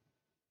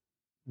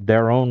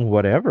their own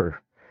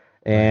whatever.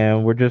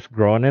 And we're just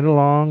growing it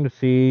along to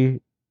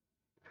see.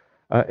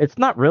 It's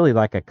not really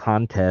like a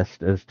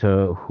contest as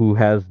to who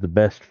has the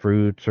best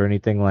fruits or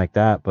anything like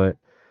that. But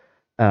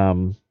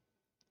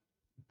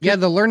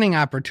the learning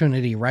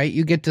opportunity, right?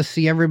 You get to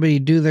see everybody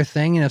do their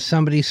thing. And if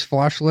somebody's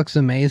flush looks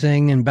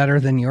amazing and better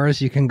than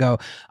yours, you can go,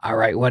 all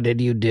right, what did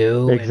you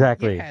do?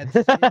 Exactly.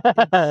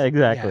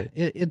 Exactly.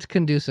 It's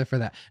conducive for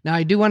that. Now,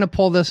 I do want to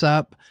pull this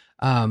up.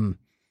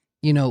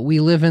 We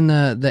live in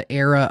the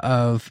era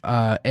of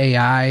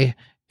AI,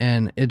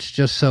 and it's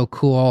just so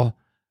cool,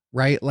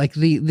 right? Like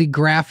the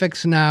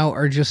graphics now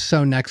are just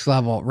so next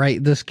level,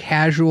 right? This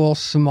casual,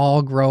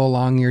 small grow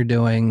along you're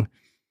doing.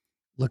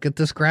 Look at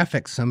this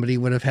graphic. Somebody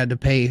would have had to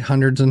pay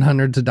hundreds and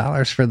hundreds of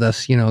dollars for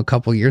this, a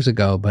couple years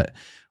ago, but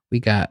we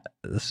got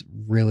this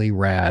really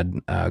rad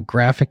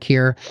graphic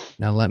here.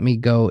 Now let me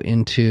go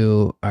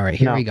into, all right,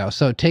 here we go.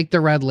 So Take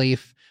the Red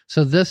Leaf.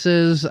 So this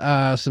is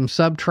some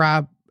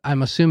subtrop.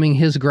 I'm assuming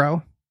his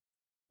grow.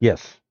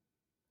 Yes.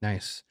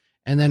 Nice.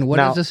 And then what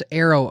is this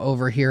arrow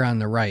over here on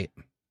the right?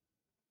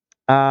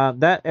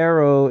 That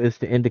arrow is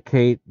to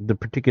indicate the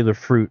particular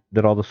fruit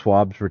that all the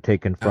swabs were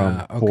taken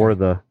from for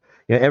the.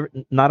 Yeah,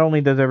 not only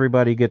does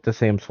everybody get the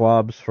same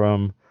swabs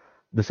from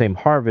the same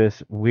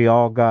harvest, we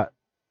all got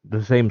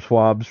the same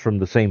swabs from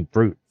the same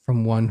fruit.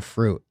 From one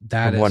fruit.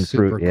 That From is one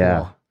super fruit, cool.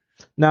 yeah.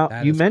 Now,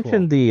 That you is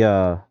mentioned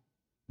cool.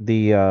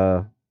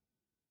 the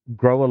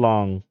grow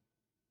along,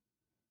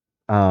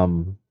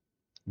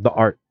 the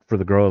art for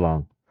the grow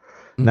along.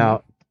 Mhm.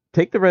 Now,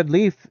 Take the Red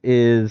Leaf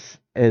is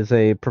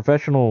a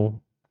professional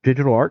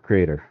digital art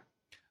creator.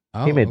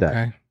 Oh, He made okay.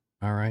 that.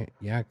 All right.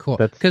 Yeah, cool.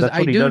 That's Because what I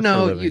he do does for a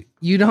know living.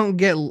 you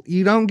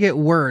don't get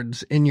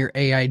words in your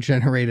AI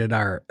generated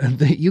art.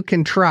 You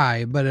can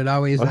try, but it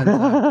always ends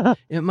up.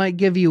 It might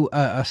give you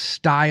a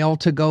style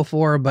to go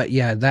for, but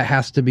yeah, that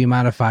has to be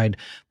modified.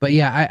 But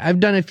yeah, I've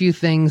done a few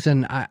things,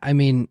 and I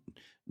mean,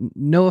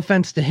 no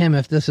offense to him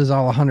if this is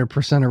all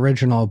 100%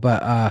 original,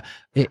 but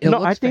it No,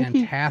 looks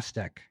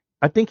fantastic.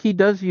 I think he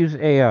does use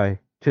AI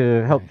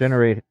to help Nice.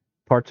 generate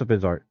parts of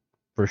his art,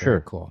 for Very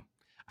sure. cool.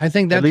 I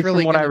think that's At least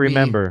really from what I gonna be.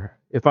 remember.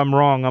 If I'm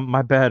wrong,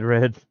 my bad,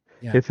 Red.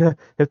 Yeah.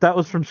 If that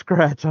was from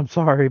scratch, I'm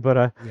sorry,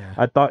 but Yeah.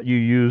 I thought you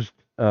used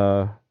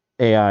AI.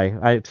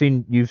 I've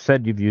seen you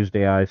said you've used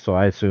AI, so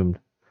I assumed.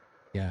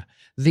 Yeah.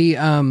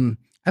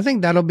 I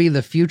think that'll be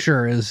the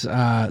future is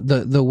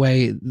the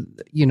way,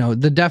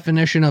 the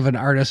definition of an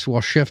artist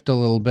will shift a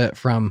little bit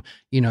from,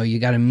 you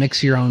got to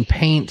mix your own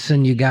paints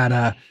and you got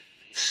to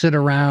sit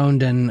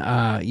around and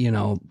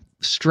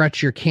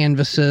stretch your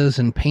canvases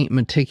and paint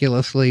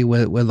meticulously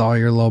with all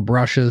your little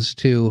brushes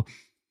to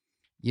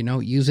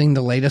using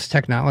the latest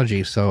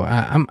technology. So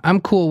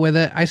I'm cool with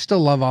it. I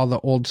still love all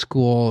the old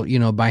school,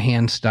 by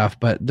hand stuff,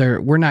 but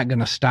we're not going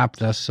to stop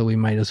this. So we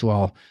might as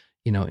well,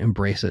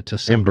 embrace it to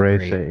some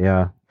degree. It.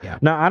 Yeah. Yeah.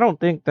 Now, I don't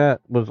think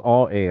that was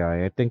all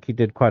AI. I think he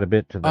did quite a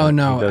bit to that. Oh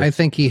no, I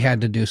think he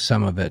had to do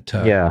some of it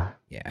too. Yeah.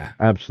 Yeah.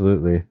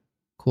 Absolutely.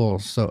 Cool.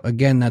 So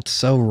again, that's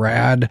so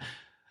rad.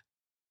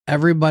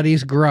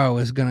 Everybody's grow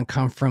is going to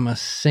come from the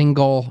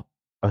spores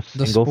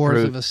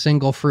fruit. of a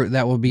single fruit.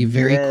 That will be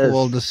very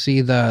cool to see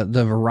the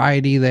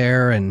variety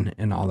there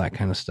and all that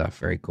kind of stuff.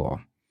 Very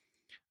cool.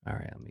 All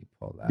right, let me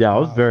pull that. Yeah, I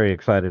was very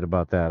excited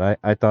about that.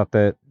 I thought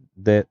that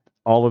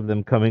all of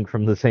them coming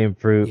from the same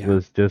fruit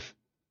was just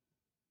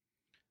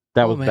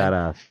was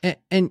badass.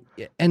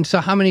 And so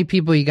how many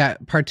people you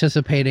got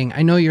participating?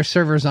 I know your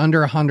server's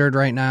under 100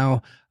 right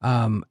now.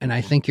 And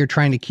I think you're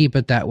trying to keep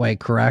it that way,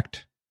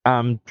 correct?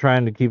 I'm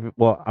trying to keep it.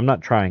 Well, I'm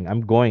not trying.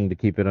 I'm going to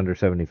keep it under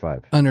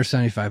 75. Under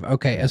 75.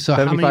 Okay. And so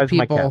how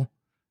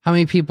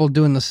many people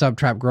doing the sub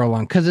trap grow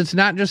along? Because it's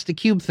not just a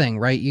cube thing,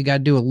 right? You got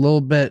to do a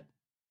little bit.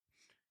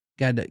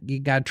 You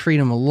got to treat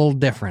them a little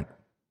different.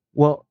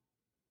 Well,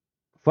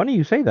 funny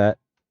you say that.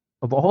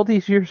 Of all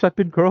these years I've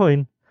been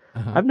growing,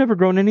 I've never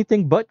grown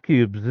anything but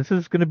cubes. This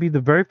is going to be the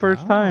very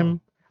first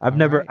time. I've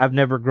never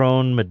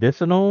grown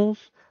medicinals.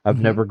 I've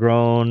never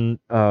grown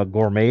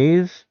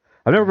gourmets.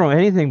 I've never grown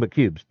anything but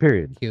cubes,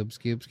 period. Cubes.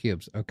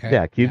 Okay.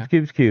 Yeah,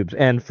 cubes.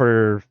 And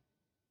for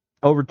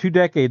over 2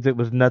 decades, it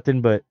was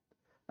nothing but,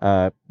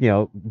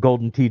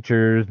 golden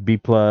teachers, B+.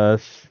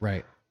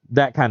 Right.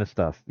 That kind of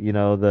stuff.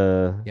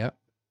 Yep.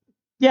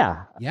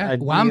 Yeah. Yeah.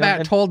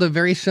 Wombat told a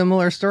very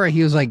similar story.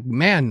 He was like,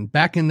 man,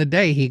 back in the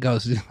day, he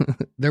goes,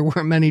 there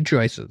weren't many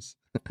choices.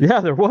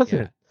 Yeah, there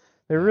wasn't.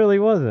 There really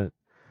wasn't.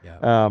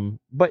 Yeah.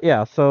 But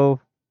yeah,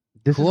 so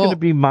this is going to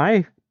be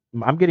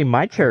I'm getting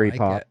my cherry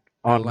pop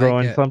on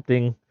growing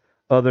something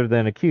other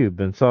than a cube.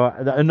 And so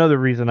another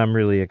reason I'm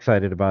really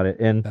excited about it.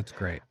 And that's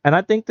great. And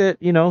I think that,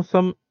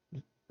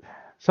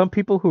 some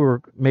people who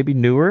are maybe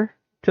newer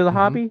to the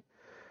hobby,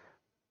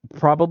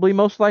 probably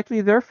most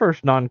likely their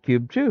first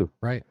non-cube too.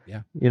 Right.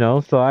 Yeah.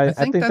 So I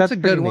think that's a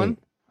good one.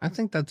 I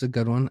think that's a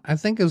good one. I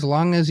think as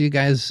long as you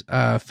guys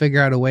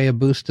figure out a way of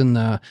boosting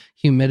the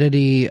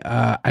humidity,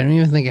 I don't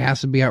even think it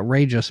has to be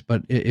outrageous,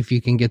 but if you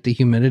can get the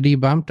humidity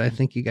bumped, I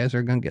think you guys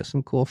are going to get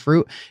some cool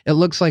fruit. It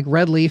looks like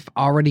Red Leaf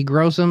already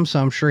grows them, so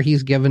I'm sure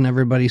he's given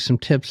everybody some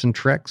tips and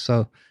tricks.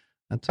 So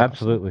that's awesome.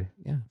 Absolutely.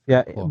 Yeah.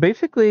 Yeah. Cool.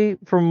 Basically,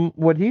 from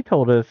what he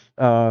told us,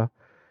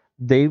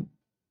 they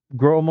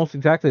grow almost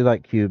exactly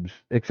like cubes,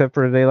 except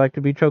for they like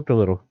to be choked a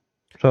little.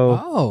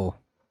 So.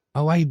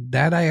 I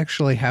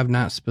actually have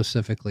not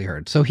specifically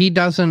heard. So he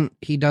doesn't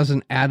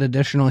add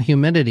additional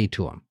humidity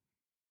to them.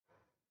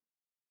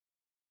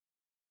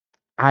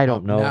 I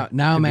don't know.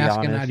 Now I'm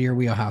asking out of your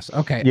wheelhouse.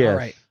 Okay. Yes. All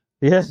right.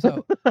 Yeah.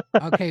 So,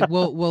 okay.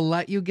 We'll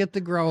let you get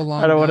the grow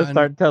along. I don't want to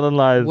start telling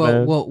lies,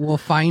 man. We'll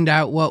find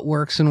out what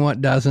works and what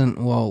doesn't.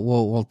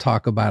 We'll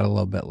talk about it a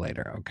little bit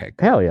later. Okay.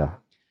 Cool. Hell yeah.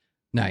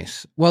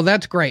 Nice. Well,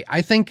 that's great.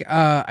 I think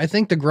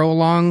the grow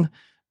along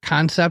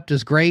concept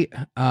is great.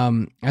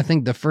 I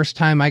think the first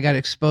time I got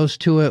exposed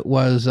to it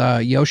was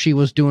Yoshi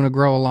was doing a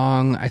grow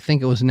along. I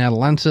think it was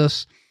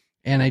Natalensis,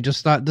 and I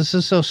just thought this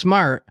is so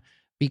smart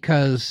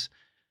because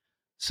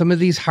some of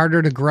these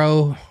harder to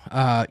grow,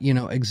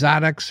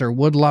 exotics or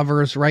wood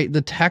lovers, right?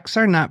 The techs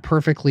are not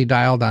perfectly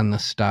dialed on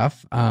this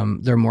stuff.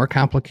 They're more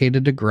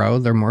complicated to grow.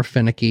 They're more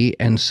finicky,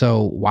 and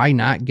so why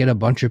not get a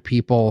bunch of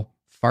people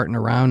farting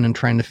around and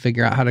trying to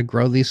figure out how to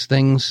grow these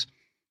things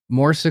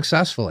more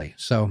successfully.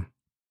 So,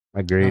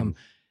 Agreed.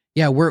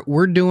 yeah,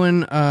 we're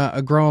doing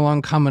a grow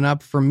along coming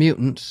up for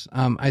mutants.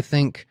 I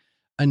think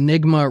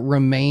Enigma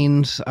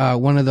remains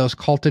one of those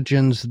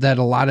cultigens that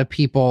a lot of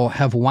people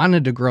have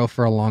wanted to grow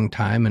for a long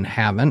time and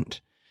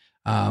haven't.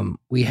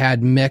 We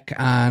had Mick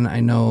on. I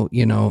know,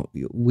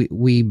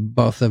 we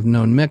both have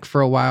known Mick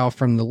for a while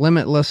from the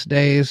Limitless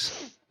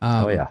days.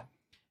 Oh yeah.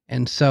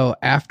 And so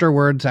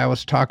afterwards I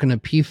was talking to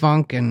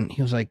P-Funk and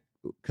he was like,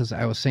 because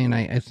I was saying,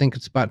 I think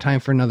it's about time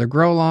for another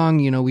grow along.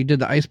 We did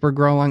the iceberg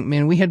grow along.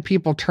 Man, we had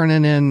people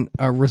turning in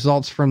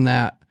results from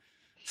that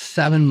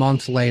 7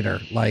 months later,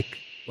 like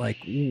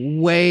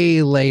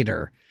way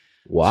later.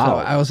 Wow. So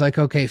I was like,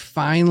 okay,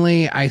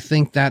 finally, I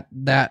think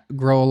that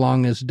grow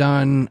along is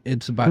done.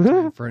 It's about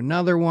time for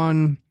another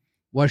one.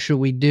 What should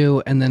we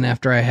do? And then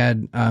after I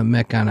had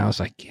Mick on, I was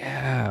like,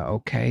 yeah,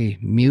 okay,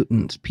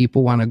 mutants.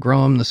 People want to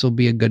grow them. This will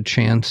be a good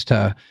chance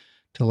to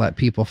let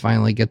people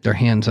finally get their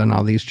hands on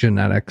all these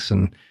genetics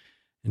and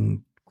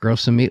grow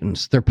some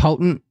mutants. They're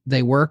potent.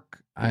 They work.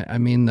 I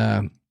mean,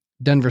 the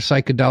Denver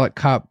Psychedelic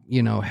Cup,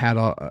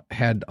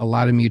 had a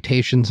lot of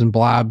mutations and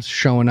blobs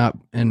showing up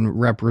and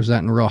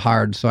representing real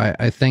hard. So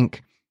I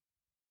think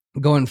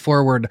going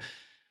forward,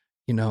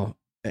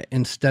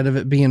 instead of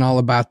it being all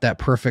about that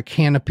perfect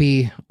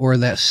canopy or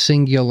that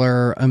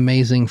singular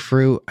amazing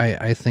fruit,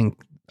 I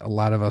think a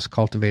lot of us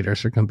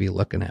cultivators are going to be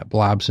looking at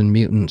blobs and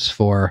mutants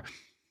for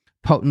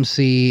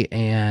potency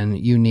and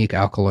unique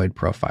alkaloid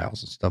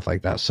profiles and stuff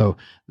like that. So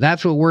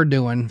that's what we're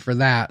doing for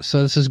that.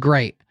 So this is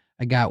great.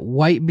 I got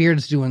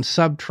Whitebeards doing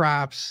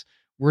subtrops.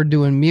 We're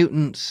doing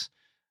mutants.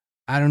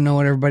 I don't know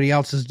what everybody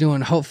else is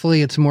doing.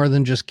 Hopefully it's more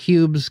than just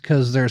cubes,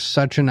 because there's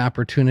such an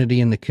opportunity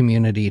in the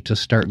community to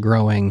start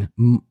growing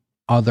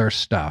other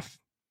stuff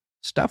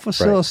with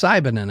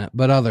psilocybin in it,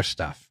 but other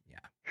stuff. Yeah.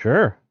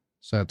 Sure.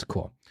 So that's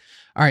cool.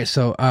 All right.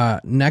 So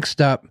next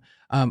up,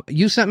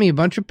 you sent me a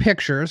bunch of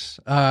pictures.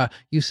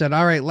 You said,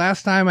 all right,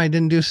 last time I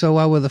didn't do so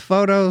well with the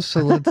photos.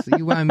 So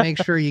you want to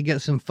make sure you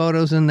get some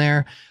photos in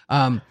there.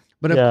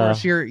 But of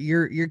course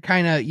you're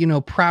kind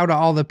of, proud of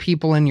all the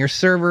people in your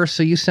server.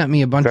 So you sent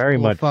me a bunch of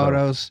cool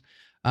photos.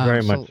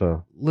 Very much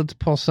so. Let's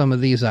pull some of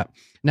these up.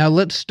 Now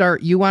let's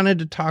start. You wanted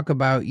to talk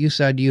about, you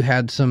said you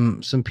had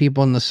some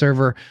people in the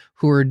server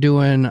who are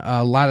doing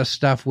a lot of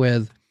stuff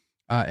with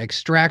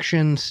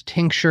extractions,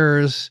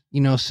 tinctures,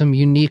 some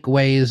unique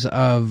ways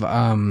of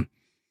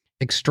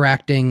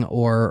extracting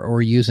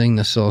or using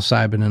the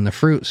psilocybin in the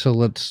fruit. So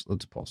let's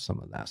pull some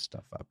of that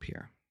stuff up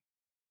here.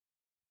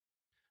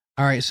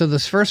 All right. So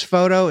this first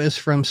photo is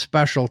from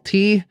Special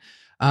T.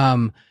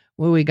 What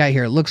do we got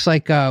here? It looks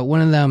like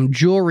one of them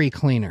jewelry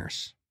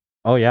cleaners.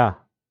 Oh yeah.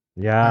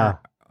 Yeah.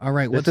 All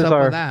right. What's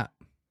up with that?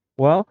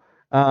 Well,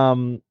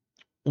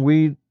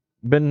 we've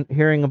been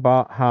hearing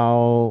about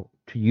how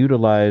to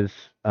utilize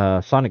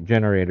sonic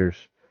generators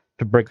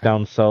to break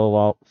down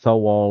cell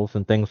walls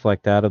and things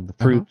like that of the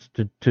fruits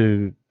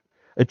to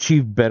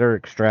achieve better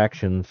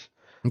extractions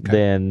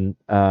than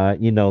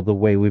the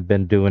way we've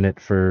been doing it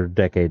for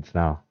decades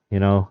now.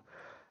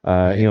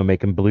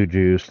 Making blue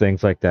juice,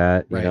 things like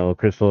that.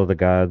 Crystal of the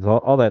Gods,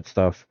 all that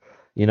stuff.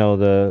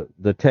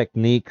 The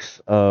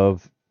techniques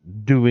of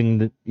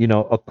doing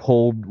a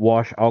cold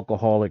wash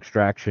alcohol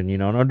extraction.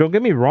 Now don't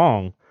get me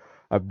wrong,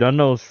 I've done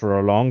those for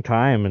a long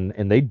time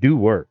and they do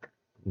work.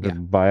 Yeah.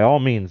 By all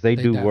means, they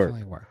do work.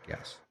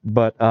 Yes.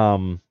 But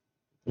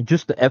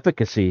just the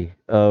efficacy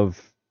of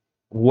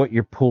what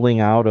you're pulling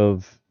out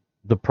of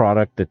the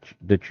product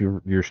that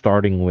you're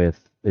starting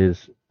with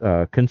is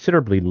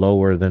considerably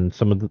lower than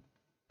some of the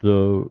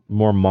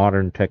more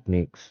modern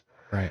techniques.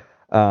 Right.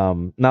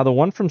 Now the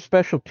one from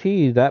Special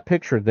T, that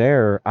picture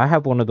there, I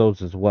have one of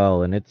those as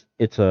well, and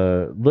it's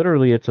a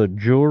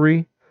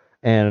jewelry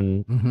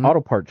and auto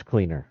parts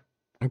cleaner.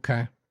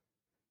 Okay.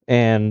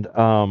 And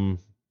what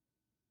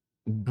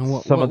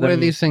do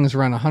these things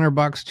run? $100,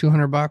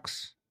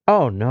 $200?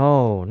 Oh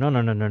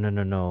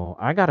no!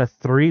 I got a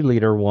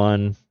 3-liter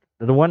one.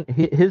 The one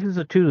his is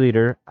a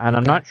 2-liter, and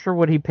I'm not sure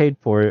what he paid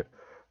for it,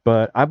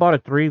 but I bought a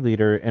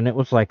 3-liter and it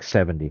was like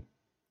 $70.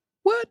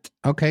 What?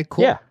 Okay,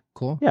 cool. Yeah,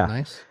 cool. Yeah,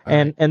 nice.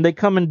 And they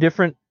come in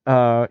different.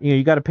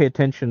 You got to pay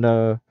attention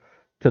to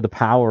the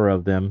power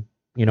of them.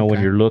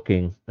 When you're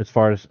looking, as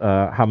far as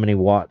how many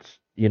watts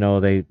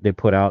they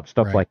put out,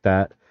 stuff like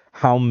that.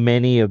 How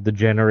many of the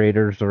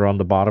generators are on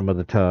the bottom of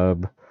the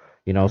tub?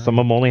 Some of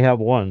them only have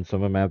one,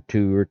 some of them have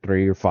 2 or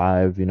 3 or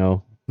 5.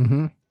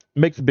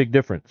 Makes a big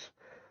difference.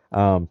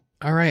 All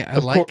right, I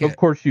like it. Of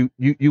course, you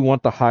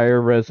want the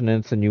higher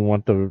resonance and you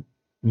want the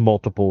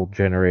multiple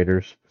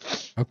generators.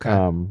 Okay.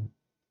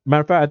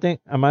 Matter of fact, I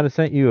think I might have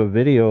sent you a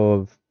video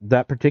of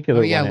that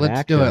particular one. Yeah,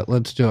 let's do it.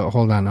 Let's do it.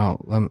 Hold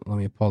on. Let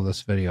me pull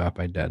this video up.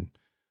 I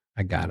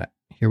got it.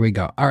 Here we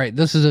go. All right.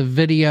 This is a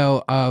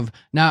video of,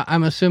 now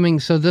I'm assuming,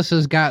 so this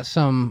has got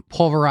some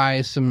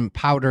pulverized, some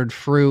powdered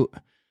fruit.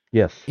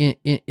 Yes.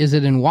 Is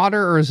it in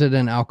water or is it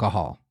in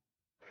alcohol?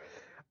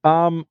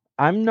 I'm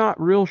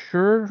not real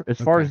sure as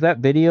far as that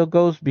video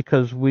goes,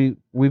 because we've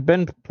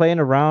been playing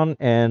around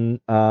and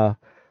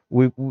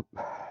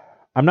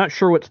I'm not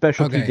sure what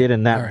specialty Okay. did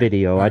in that All right.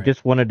 video. All I right.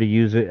 just wanted to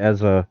use it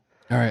as a.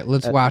 All right,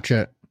 let's watch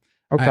it.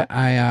 Okay.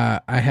 I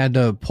had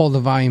to pull the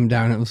volume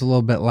down. It was a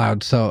little bit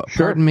loud. So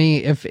Sure. pardon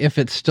me if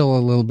it's still a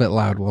little bit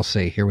loud. We'll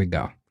see. Here we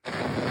go.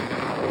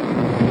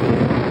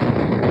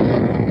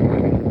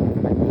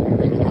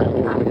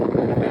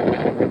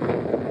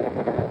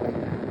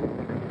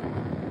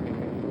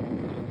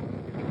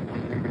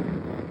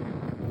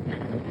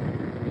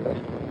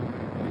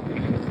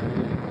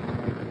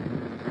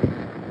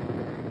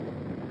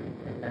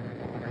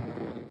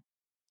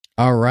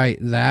 All right,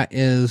 that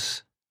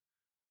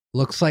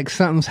looks like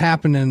something's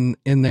happening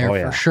in there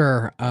for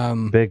sure.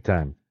 Big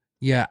time.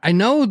 Yeah, I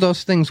know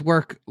those things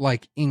work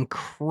like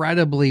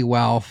incredibly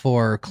well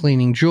for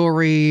cleaning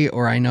jewelry,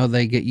 or I know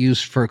they get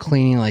used for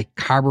cleaning like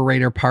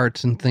carburetor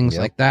parts and things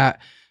like that.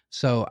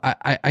 So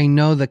I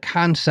know the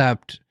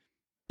concept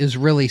is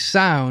really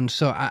sound.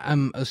 So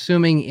I'm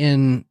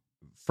assuming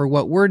for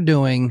what we're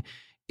doing,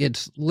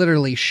 it's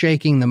literally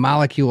shaking the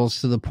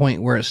molecules to the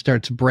point where it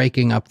starts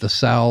breaking up the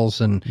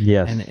cells and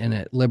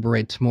it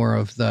liberates more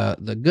of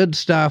the good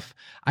stuff.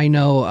 I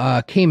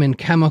know Cayman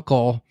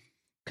Chemical,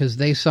 because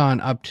they saw an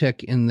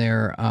uptick in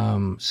their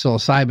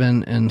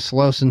psilocybin and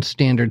psilocin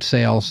standard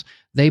sales.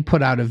 They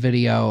put out a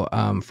video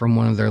from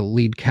one of their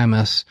lead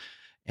chemists,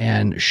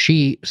 and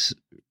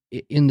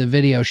in the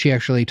video, she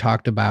actually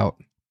talked about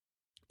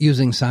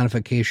using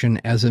sonification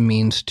as a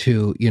means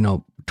to,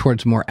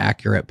 towards more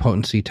accurate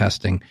potency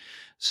testing.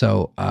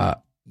 So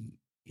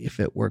if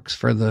it works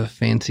for the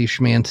fancy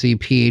schmancy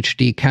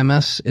PhD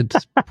chemists,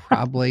 it's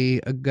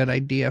probably a good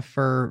idea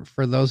for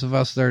those of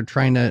us that are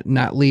trying to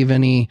not leave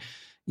any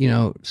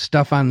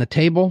stuff on the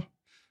table.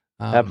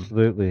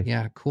 Absolutely.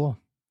 Yeah, cool.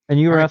 And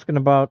you were asking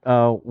about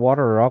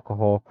water or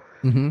alcohol.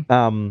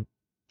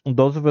 Mm-hmm.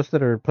 Those of us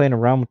that are playing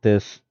around with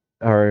this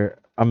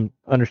I'm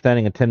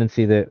understanding a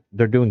tendency that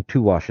they're doing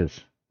 2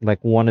 washes.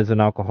 Like one is an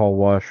alcohol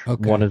wash,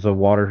 one is a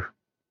water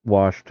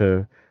wash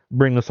to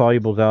bring the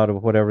solubles out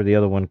of whatever the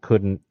other one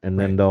couldn't, and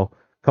then they'll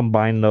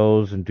combine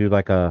those and do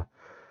like a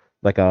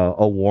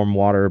warm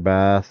water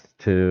bath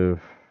to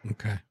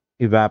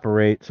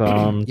evaporate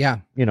some.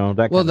 That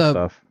kind of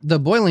stuff. The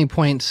boiling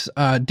point's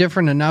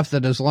different enough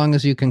that as long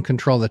as you can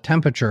control the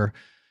temperature,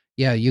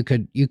 you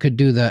could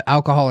do the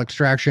alcohol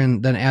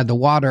extraction, then add the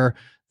water,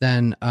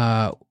 then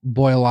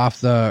boil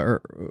off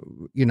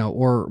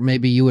or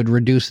maybe you would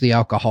reduce the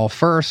alcohol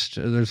first.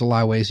 There's a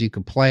lot of ways you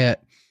could play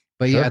it,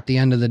 but at the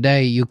end of the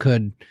day, you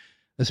could,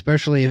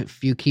 especially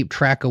if you keep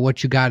track of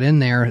what you got in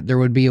there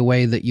would be a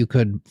way that you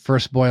could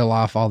first boil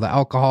off all the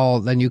alcohol,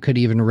 then you could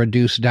even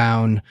reduce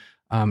down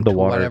to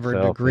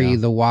whatever degree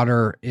the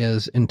water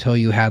is until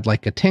you had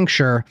like a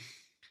tincture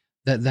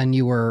that then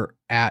you were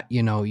at,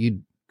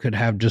 you could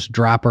have just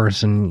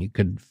droppers and you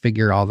could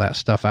figure all that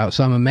stuff out.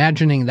 So I'm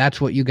imagining that's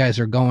what you guys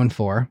are going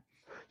for.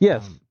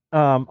 Yes.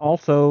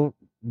 Also,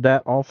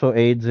 that also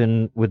aids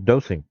in with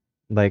dosing.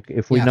 Like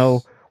if we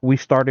know we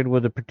started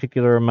with a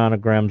particular amount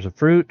of grams of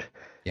fruit,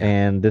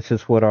 and this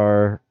is what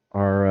our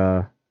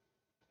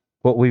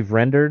what we've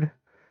rendered.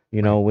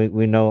 We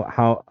know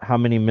how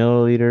many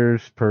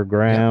milliliters per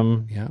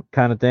gram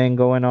kind of thing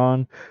going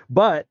on.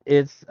 But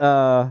it's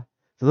a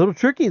little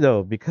tricky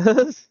though,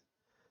 because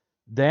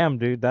damn,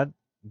 dude, that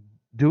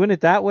doing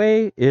it that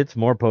way, it's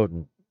more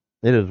potent.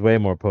 It is way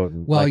more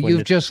potent. Well,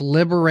 you've just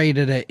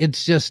liberated it.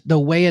 It's just the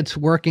way it's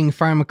working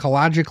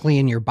pharmacologically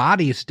in your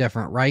body is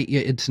different, right?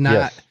 It's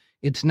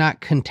not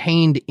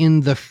contained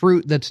in the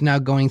fruit that's now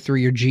going through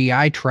your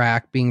GI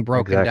tract, being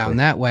broken down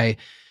that way.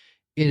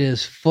 It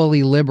is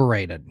fully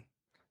liberated.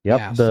 Yep.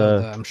 Yeah,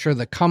 so I'm sure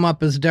the come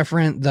up is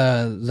different.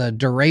 The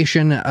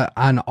duration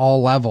on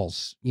all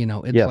levels,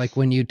 it's like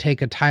when you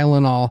take a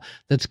Tylenol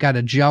that's got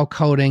a gel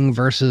coating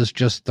versus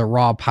just the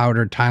raw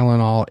powdered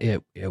Tylenol,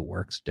 it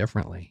works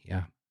differently.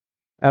 Yeah,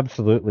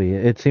 absolutely.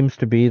 It seems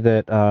to be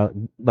that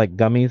like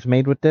gummies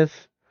made with this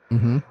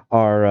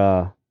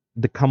are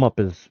the come up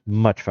is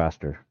much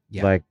faster.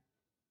 Yeah. Like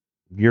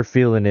you're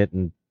feeling it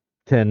in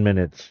 10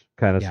 minutes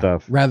kind of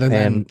stuff rather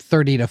than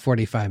 30 to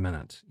 45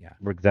 minutes. Yeah,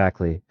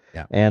 exactly.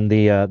 Yeah. And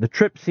the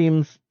trip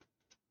seems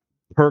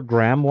per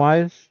gram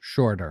wise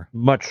shorter,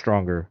 much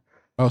stronger.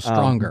 Oh,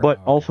 stronger, but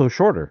also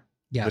shorter.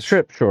 Yeah, the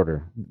trip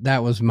shorter.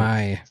 That was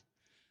my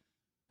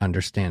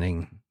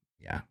understanding.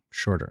 Yeah,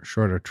 shorter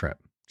trip.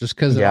 Just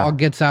because it all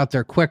gets out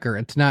there quicker.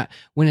 It's not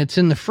when it's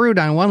in the fruit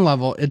on one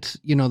level. It's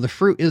the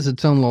fruit is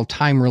its own little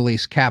time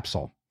release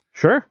capsule.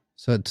 Sure.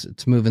 So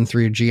it's moving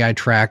through your GI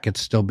tract.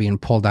 It's still being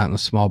pulled out in a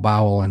small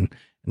bowel and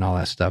all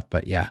that stuff.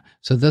 But yeah,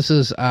 so this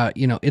is,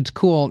 it's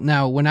cool.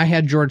 Now, when I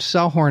had George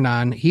Selhorn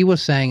on, he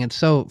was saying it's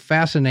so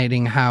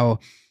fascinating how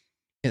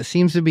it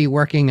seems to be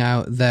working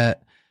out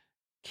that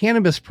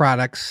cannabis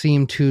products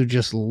seem to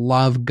just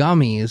love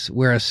gummies,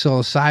 whereas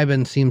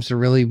psilocybin seems to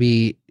really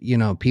be,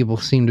 people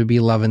seem to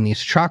be loving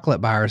these chocolate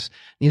bars.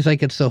 And he's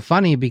like, it's so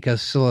funny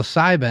because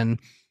psilocybin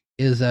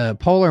is a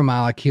polar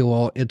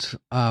molecule. It's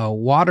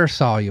water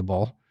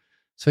soluble.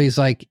 So he's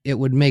like, it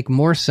would make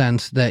more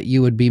sense that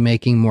you would be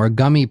making more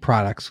gummy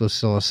products with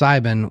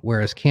psilocybin,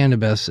 whereas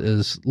cannabis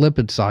is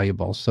lipid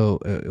soluble. So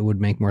it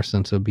would make more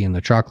sense it would be in the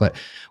chocolate.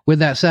 With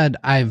that said,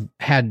 I've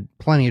had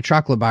plenty of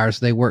chocolate bars.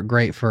 They work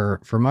great for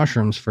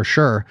mushrooms for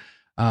sure.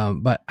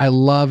 But I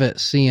love it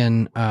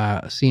seeing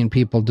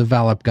people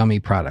develop gummy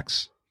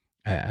products.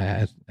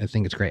 I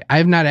think it's great. I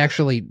have not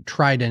actually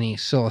tried any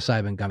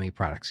psilocybin gummy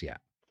products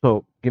yet.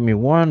 So give me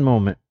one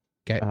moment.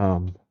 Okay.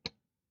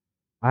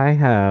 I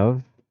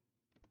have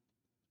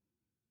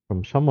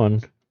from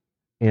someone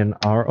in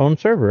our own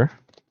server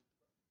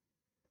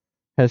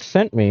has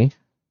sent me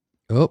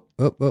some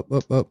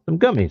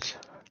gummies.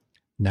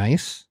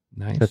 Nice.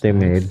 That they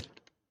made.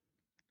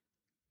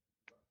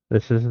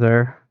 This is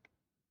their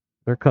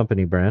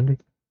company brand.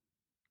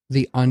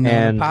 The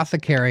Unknown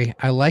Apothecary.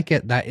 I like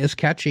it. That is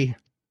catchy.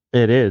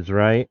 It is,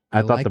 right?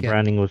 I thought like the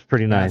branding was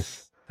pretty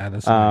nice. That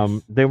is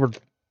nice. They were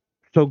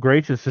so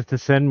gracious as to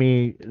send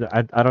me,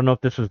 I don't know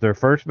if this was their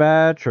first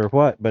batch or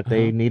what, but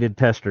they needed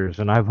testers,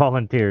 and I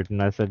volunteered,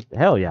 and I said,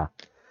 hell yeah.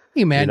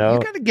 Hey, man, you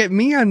got to get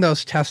me on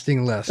those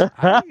testing lists.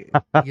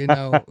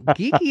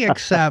 Geeky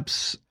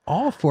accepts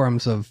all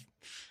forms of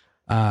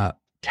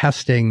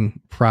testing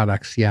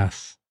products,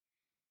 yes.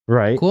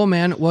 Right. Cool,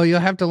 man. Well, you'll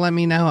have to let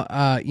me know,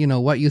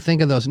 what you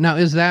think of those. Now,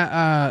 is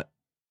that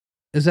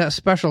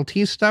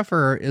specialty stuff,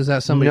 or is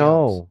that somebody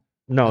else?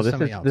 No,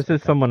 this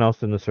is someone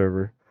else in the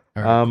server.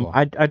 All right, cool.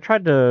 I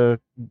tried to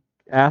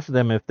ask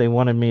them if they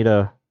wanted me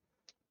to,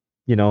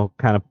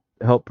 kind of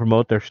help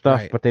promote their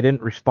stuff, but they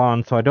didn't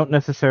respond. So I don't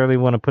necessarily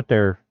want to put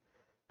their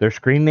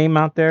screen name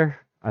out there.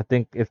 I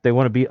think if they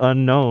want to be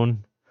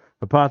Unknown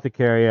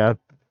Apothecary,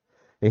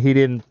 he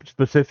didn't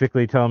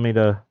specifically tell me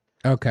to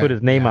put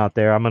his name out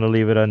there. I'm going to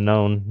leave it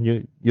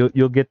unknown.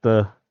 You'll get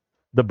the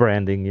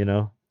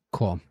branding,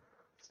 Cool.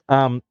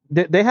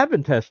 They have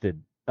been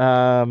tested.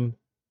 My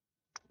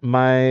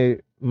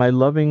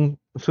loving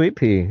Sweet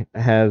Pea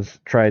has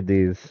tried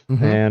these,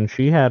 and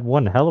she had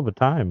one hell of a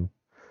time.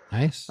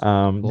 Nice.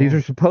 Cool. These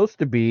are supposed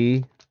to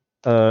be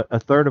a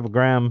third of a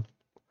gram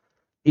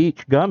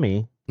each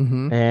gummy,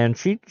 and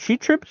she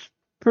trips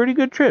pretty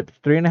good trips,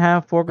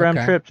 3.5, 4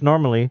 gram trips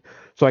normally.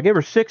 So I gave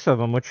her 6 of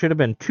them, which should have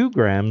been 2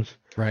 grams.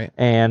 Right.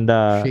 And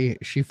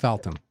she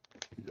felt them.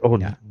 Oh,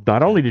 yeah.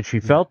 Not only did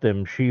she felt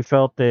them, she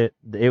felt that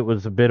it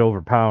was a bit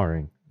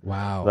overpowering.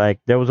 Wow.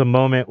 Like, there was a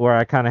moment where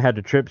I kind of had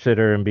to trip sit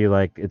her and be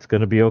like, it's going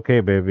to be okay,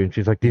 baby. And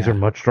she's like, these are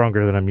much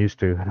stronger than I'm used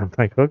to. And I'm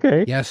like,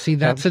 okay. Yeah, see,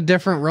 that's a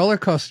different roller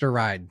coaster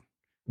ride.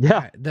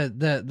 Yeah.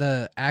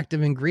 The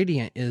active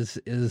ingredient is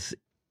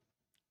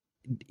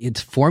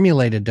it's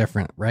formulated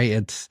different, right?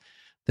 It's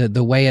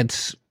the way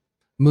it's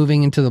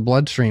moving into the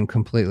bloodstream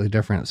completely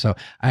different. So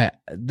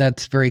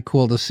that's very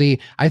cool to see.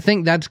 I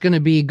think that's going to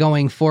be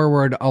going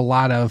forward a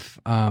lot of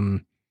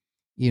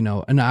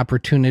an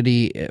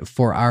opportunity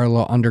for our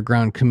little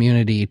underground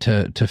community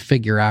to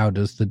figure out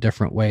is the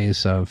different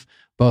ways of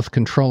both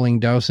controlling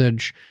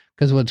dosage.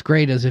 Because what's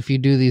great is if you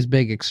do these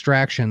big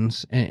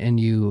extractions and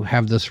you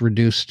have this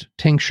reduced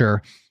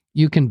tincture,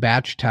 you can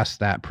batch test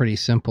that pretty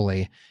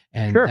simply.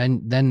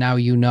 And then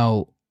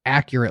now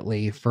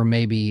accurately for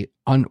maybe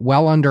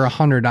well under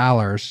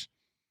 $100,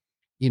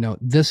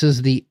 this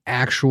is the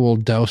actual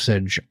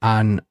dosage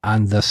on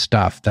this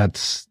stuff.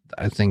 That's,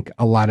 I think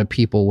a lot of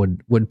people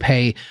would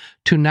pay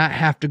to not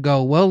have to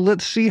go, well,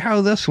 let's see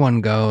how this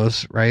one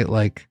goes, right?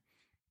 Like,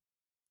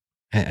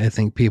 I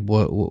think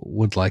people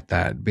would like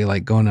that. It'd be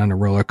like going on a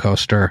roller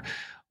coaster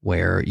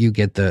where you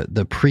get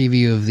the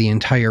preview of the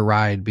entire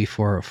ride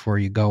before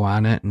you go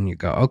on it, and you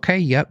go, okay,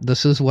 yep,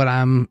 this is what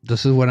I'm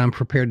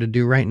prepared to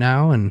do right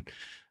now, and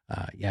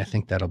I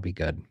think that'll be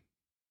good.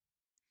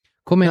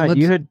 Cool, man.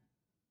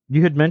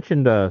 You had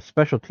mentioned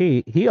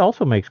Specialty. He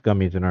also makes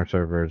gummies in our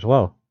server as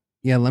well.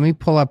 Yeah, let me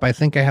pull up. I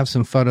think I have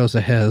some photos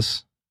of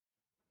his.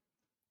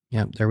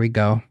 Yep, there we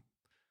go.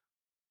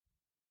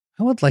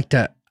 I would like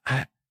to.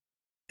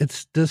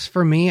 It's this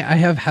for me. I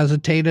have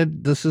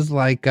hesitated. This is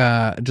like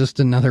just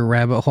another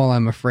rabbit hole.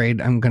 I'm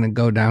afraid I'm going to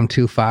go down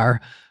too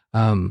far.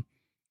 So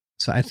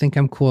I think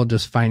I'm cool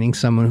just finding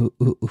someone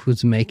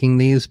who's making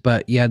these.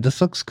 But yeah,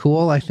 this looks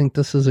cool. I think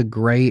this is a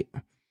great.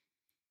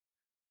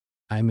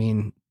 I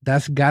mean,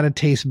 that's got to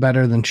taste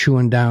better than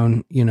chewing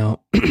down,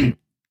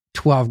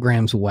 12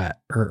 grams wet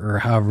or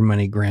however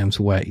many grams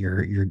wet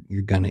you're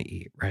gonna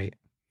eat, right?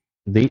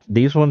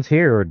 These ones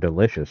here are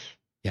delicious.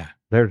 Yeah,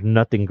 there's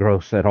nothing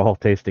gross at all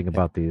tasting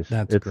about these.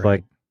 It's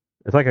great.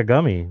 It's like a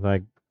gummy.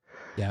 Like,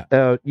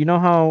 yeah. You know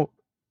how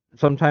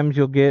sometimes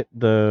you'll get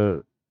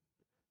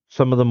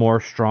some of the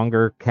more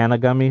stronger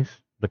cannabis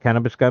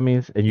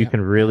gummies, and you can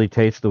really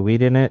taste the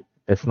weed in it.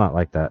 It's not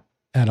like that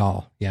at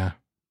all. Yeah,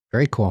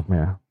 very cool.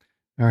 Yeah.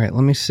 All right,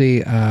 let me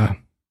see.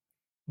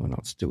 What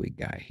else do we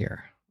got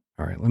here?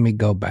 All right, let me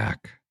go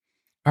back.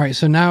 All right,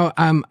 so now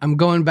I'm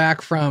going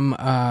back from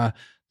that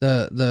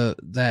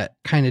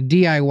kind of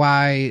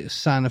DIY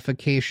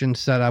sonification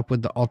setup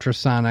with the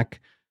ultrasonic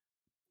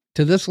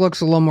to this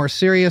looks a little more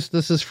serious.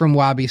 This is from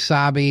Wabi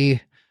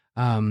Sabi,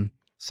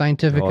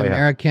 Scientific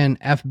American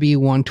FB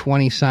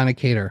 120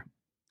 Sonicator.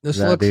 This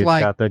that looks dude's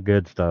like got the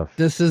good stuff.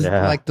 this is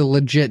like the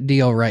legit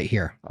deal right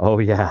here. Oh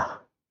yeah.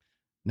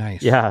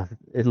 Nice. Yeah,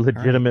 it's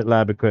legitimate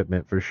lab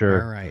equipment for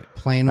sure. All right.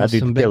 Playing with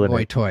some big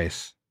boy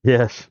toys.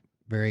 Yes.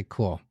 Very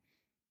cool.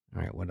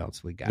 All right, what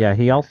else we got? Yeah,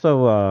 he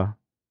also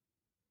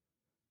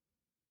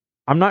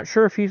I'm not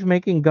sure if he's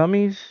making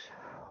gummies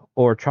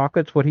or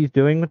chocolates, what he's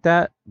doing with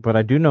that, but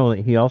I do know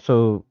that he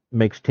also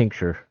makes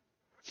tincture.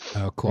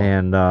 Oh, cool.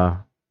 And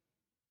all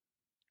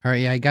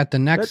right, yeah, I got the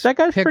next that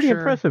guy's picture. Pretty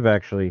impressive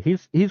actually.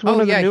 He's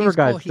one of the newer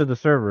guys to the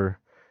server.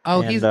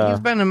 Oh, and, he's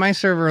been in my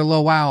server a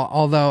little while,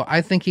 although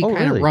I think he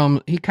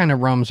kind of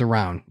roams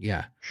around.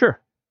 Yeah. Sure.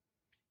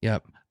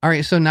 Yep. All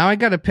right, so now I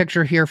got a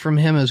picture here from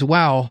him as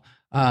well.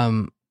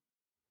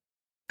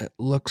 It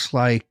looks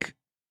like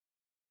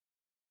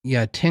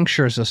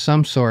tinctures of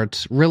some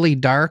sorts, really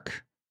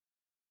dark.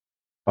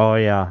 Oh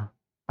yeah.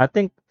 I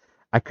think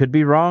I could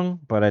be wrong,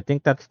 but I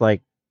think that's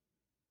like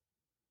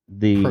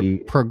the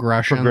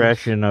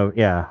progression of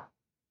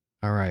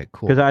All right,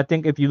 cool. Because I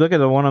think if you look at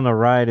the one on the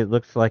right, it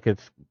looks like it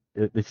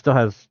still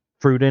has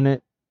fruit in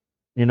it,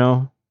 you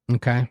know?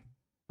 Okay.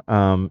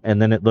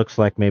 And then it looks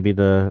like maybe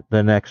the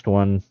next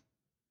one,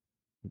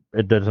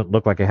 it doesn't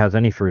look like it has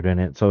any fruit in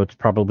it, so it's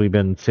probably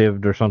been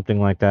sieved or something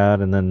like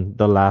that. And then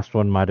the last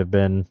one might have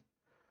been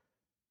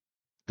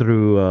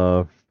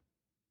through,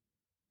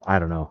 I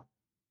don't know.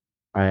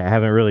 I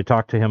haven't really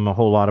talked to him a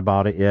whole lot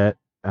about it yet.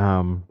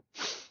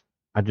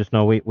 I just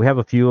know we have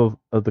a few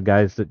of the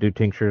guys that do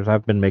tinctures.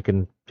 I've been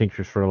making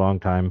tinctures for a long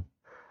time.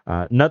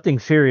 Nothing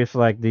serious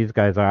like these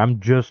guys are. I'm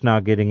just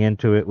now getting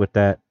into it with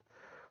that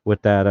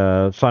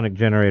sonic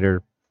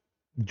generator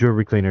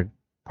jewelry cleaner,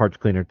 parts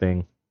cleaner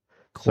thing.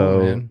 Cool, so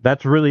man.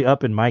 That's really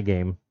up in my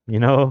game,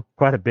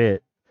 quite a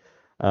bit.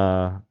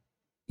 I'm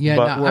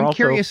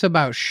curious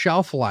about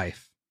shelf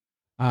life.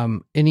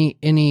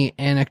 Any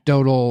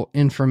anecdotal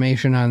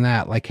information on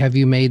that? Like, have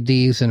you made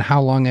these and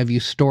how long have you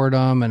stored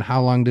them and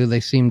how long do they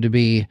seem to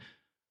be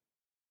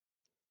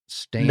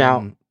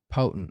staying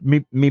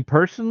potent? Me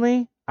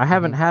personally, I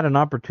haven't had an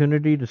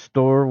opportunity to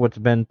store what's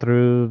been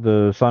through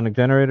the sonic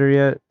generator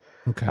yet.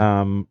 Okay.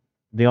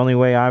 The only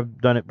way I've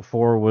done it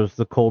before was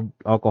the cold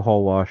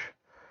alcohol wash,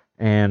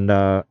 and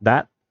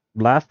that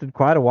lasted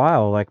quite a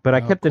while. But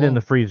I kept it in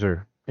the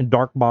freezer, in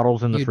dark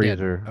bottles in the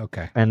freezer.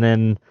 Okay. And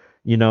then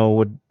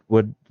would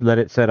let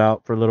it set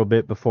out for a little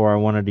bit before I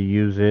wanted to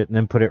use it, and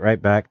then put it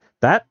right back.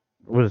 That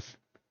was,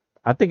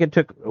 I think it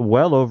took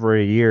well over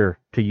a year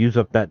to use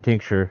up that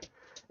tincture,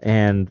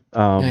 and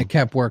it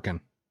kept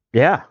working.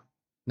 Yeah.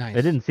 Nice.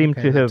 It didn't seem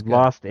to have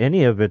lost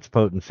any of its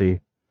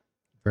potency.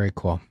 Very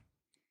cool.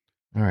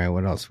 All right,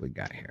 what else we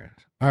got here?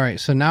 All right,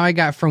 so now I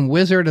got from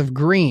Wizard of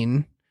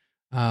Green.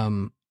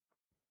 Now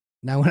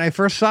when I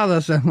first saw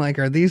this, I'm like,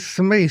 are these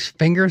somebody's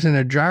fingers in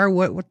a jar?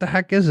 What the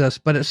heck is this?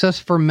 But it says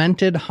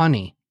fermented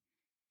honey.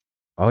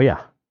 Oh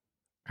yeah.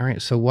 All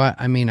right, so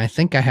I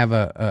think I have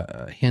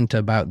a hint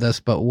about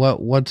this, but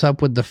what's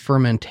up with the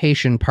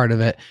fermentation part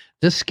of it?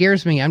 This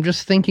scares me. I'm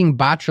just thinking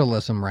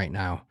botulism right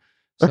now.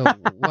 So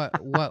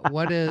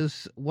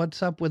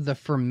what's up with the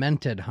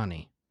fermented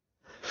honey?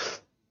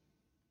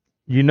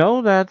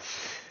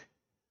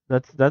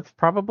 That's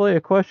probably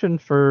a question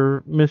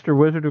for Mr.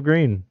 Wizard of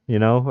Green,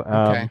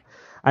 Okay.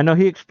 I know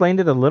he explained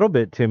it a little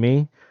bit to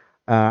me.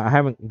 I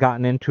haven't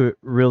gotten into it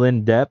real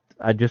in depth.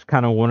 I just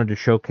kind of wanted to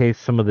showcase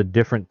some of the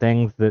different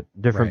things that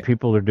different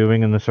people are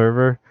doing in the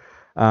server.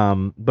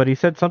 But he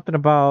said something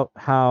about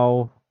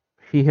how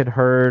he had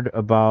heard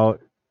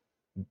about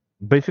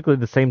basically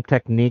the same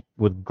technique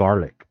with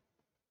garlic.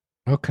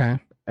 Okay.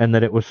 And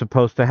that it was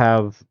supposed to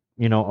have,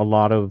 a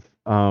lot of,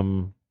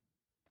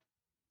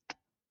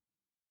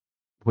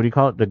 what do you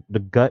call it? The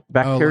gut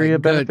bacteria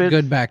benefits?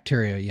 Good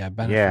bacteria. Yeah.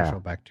 Beneficial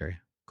bacteria.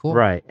 Cool.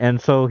 Right.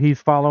 And so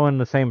he's following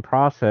the same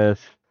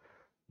process,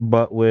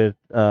 but with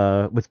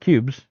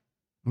cubes.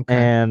 Okay.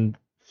 And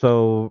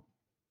so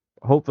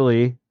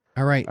hopefully.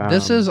 All right.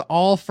 This is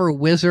all for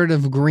Wizard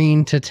of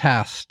Green to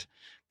test.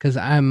 Cause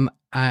I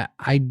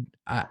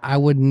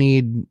would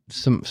need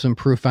some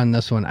proof on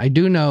this one. I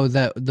do know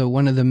that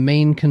one of the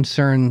main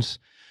concerns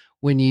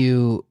when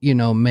you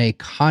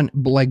make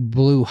like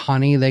blue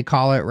honey, they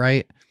call it,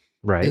 right?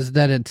 Right. Is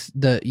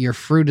that your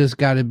fruit has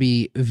got to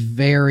be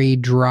very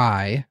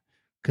dry.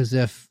 Cause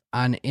if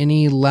on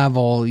any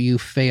level you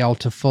fail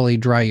to fully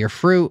dry your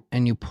fruit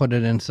and you put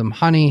it in some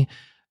honey,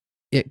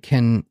 it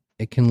can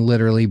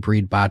literally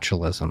breed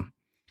botulism.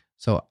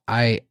 So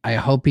I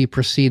hope he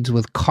proceeds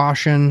with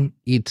caution,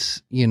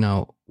 eats,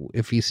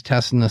 if he's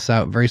testing this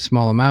out, very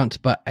small amounts,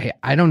 but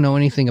I don't know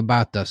anything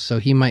about this, so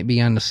he might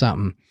be onto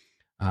something.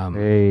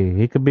 Hey,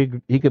 he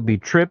could be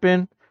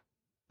tripping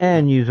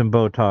and using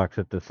Botox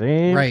at the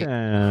same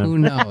time. Who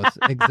knows?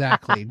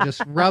 Exactly.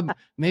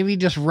 Maybe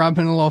just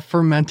rubbing a little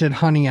fermented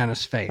honey on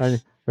his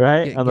face.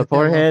 Right? On the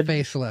forehead.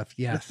 Facelift,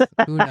 yes.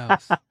 Who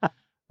knows?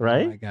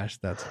 Right? Oh my gosh,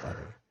 that's funny.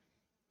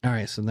 All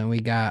right, so then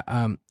we got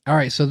all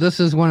right, so this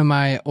is one of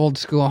my old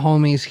school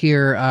homies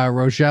here,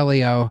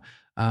 Rogelio.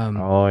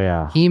 Oh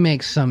yeah. He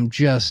makes some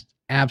just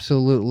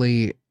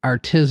absolutely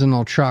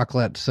artisanal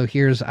chocolate. So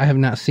I have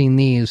not seen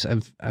these.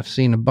 I've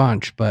seen a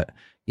bunch, but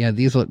Yeah,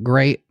 these look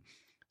great.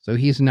 So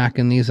he's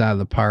knocking these out of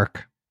the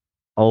park.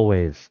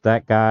 Always.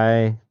 That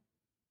guy,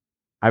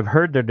 I've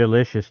heard they're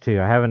delicious too.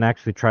 I haven't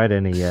actually tried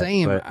any yet.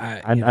 Same. But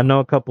I know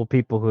a couple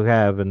people who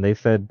have, and they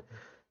said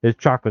his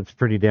chocolate's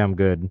pretty damn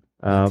good.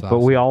 That's But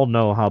we awesome. all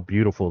know how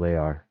beautiful they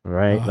are,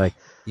 right? Like,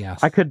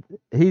 yes.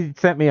 he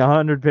sent me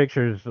 100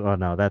 pictures. Oh,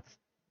 no,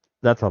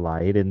 that's a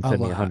lie. He didn't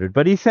send me 100.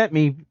 But he sent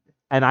me,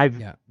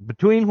 and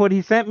between what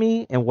he sent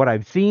me and what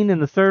I've seen in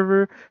the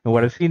server and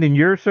what I've seen in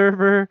your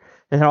server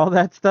and all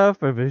that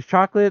stuff of his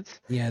chocolates.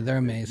 Yeah, they're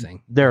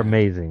amazing. They're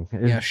amazing.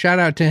 Yeah, shout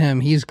out to him.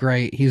 He's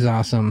great. He's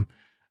awesome.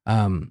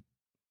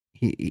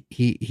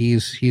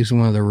 He's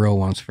one of the real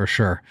ones for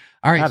sure.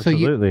 All right,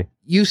 absolutely. So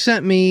you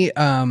sent me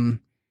where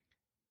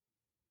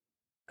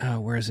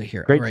is it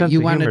here? Great sense of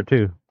humor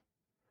too.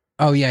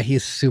 Oh yeah,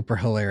 he's super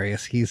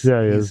hilarious.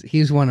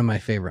 He's one of my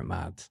favorite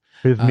mods.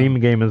 His meme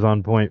game is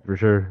on point for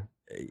sure.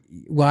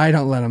 Well, I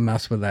don't let him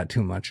mess with that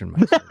too much in my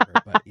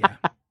server, but yeah.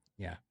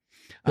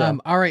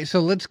 All right, so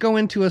let's go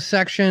into a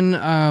section,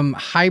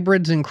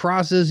 hybrids and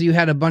crosses. You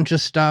had a bunch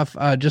of stuff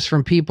just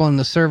from people in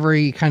the server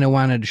you kind of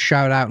wanted to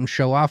shout out and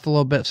show off a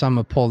little bit, so I'm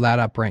going to pull that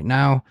up right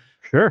now.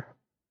 Sure.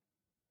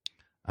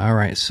 All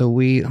right, so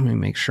let me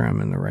make sure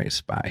I'm in the right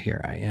spot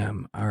here. I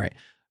am. All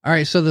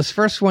right, so this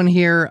first one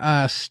here,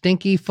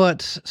 Stinky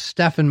Foot's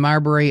Stefan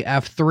Marbury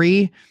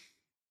F3.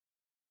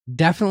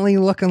 Definitely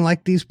looking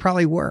like these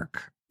probably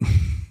work.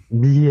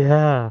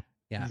 Yeah,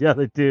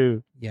 they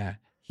do. Yeah.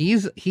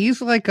 He's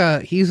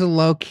a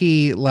low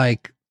key,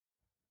 like,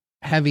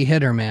 heavy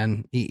hitter,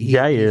 man.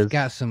 He's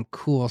got some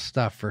cool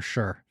stuff for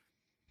sure.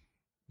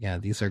 Yeah,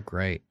 these are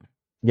great.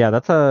 Yeah,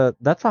 that's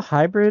a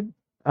hybrid.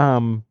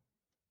 I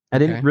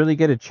didn't really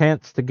get a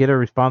chance to get a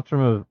response from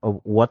him of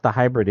what the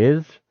hybrid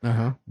is.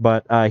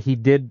 But he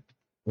did,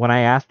 when I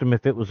asked him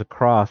if it was a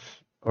cross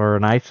or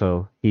an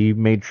ISO, he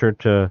made sure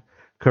to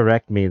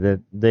correct me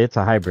that it's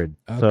a hybrid.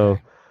 So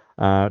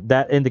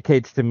that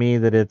indicates to me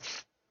that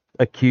it's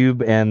a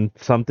cube and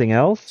something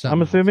else.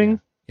 I'm assuming.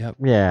 Yep.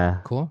 Yeah.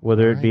 Cool.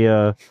 Whether it be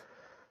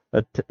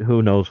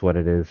who knows what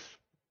it is.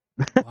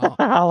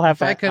 Well,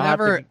 if I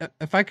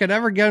could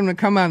ever get him to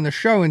come on the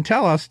show and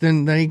tell us,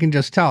 then he can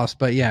just tell us.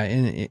 But yeah,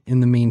 in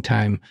the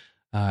meantime,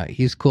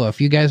 he's cool.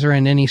 If you guys are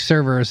in any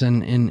servers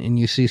and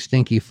you see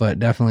Stinky Foot,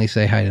 definitely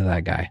say hi to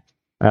that guy.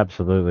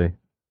 Absolutely.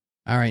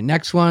 All right,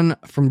 next one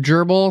from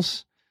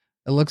Gerbils.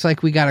 It looks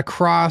like we got a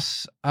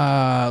cross,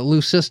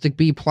 Leucistic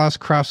B+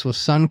 cross with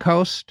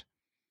Suncoast.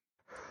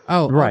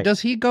 Oh, right. Does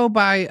he go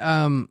by?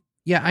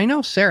 Yeah, I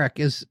know Sarek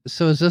is.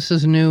 So is this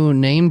his new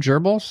name,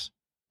 Gerbils?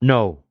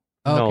 No,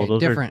 okay, no,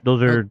 different.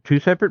 Those are two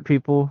separate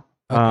people.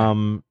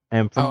 Okay.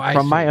 And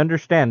from my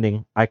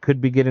understanding, I could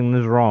be getting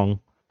this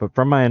wrong, but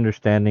from my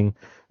understanding,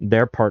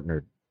 they're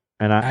partnered,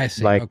 and I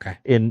see. Like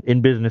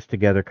in business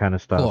together, kind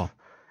of stuff. Cool.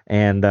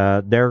 And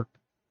they're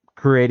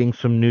creating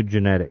some new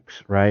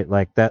genetics, right?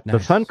 Like that.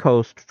 Nice. The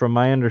Suncoast, from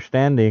my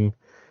understanding,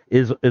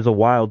 is a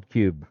wild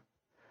cube.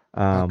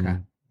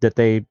 That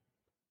they.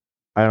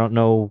 I don't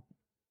know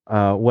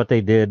what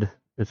they did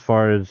as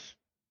far as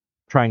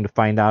trying to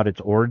find out its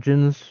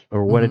origins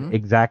or what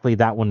exactly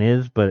that one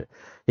is, but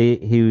he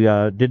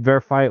did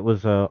verify it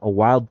was a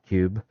wild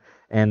cube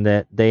and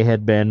that they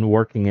had been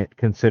working it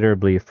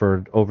considerably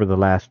for over the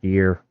last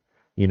year,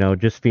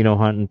 just pheno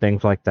hunting,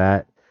 things like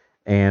that.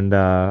 And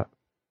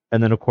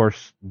then of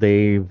course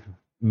they've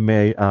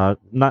made,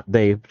 not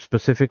they,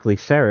 specifically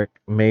Sarek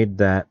made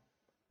that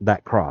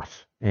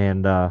cross.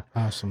 And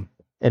awesome.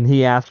 And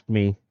he asked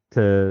me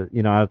to,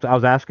 I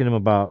was asking him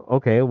about,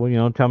 okay,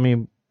 well, tell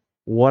me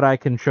what I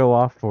can show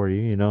off for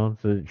you,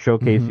 to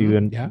showcase you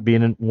and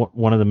being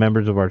one of the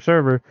members of our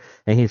server.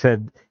 And he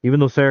said, even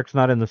though Sarek's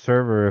not in the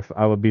server, if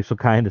I would be so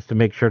kind as to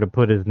make sure to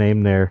put his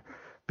name there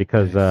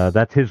because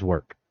that's his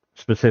work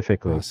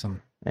specifically.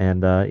 Awesome.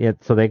 And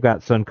so they've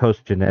got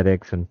Suncoast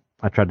Genetics, and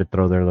I tried to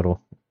throw their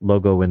little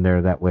logo in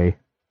there that way.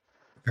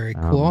 Very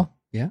cool.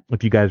 Yeah.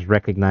 If you guys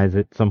recognize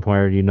it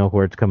somewhere, you know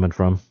where it's coming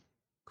from.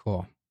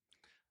 Cool.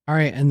 All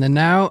right, and then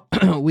now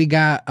we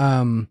got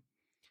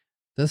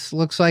this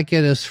looks like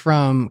it is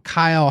from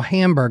Kyle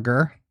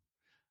Hamburger.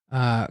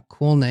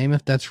 Cool name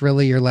if that's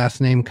really your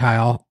last name,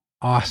 Kyle.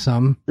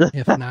 Awesome.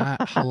 If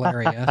not,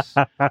 hilarious.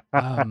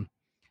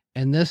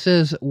 And this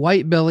is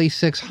White Billy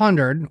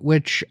 600,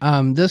 which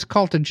this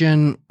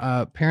cultigen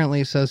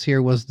apparently says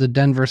here was the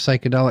Denver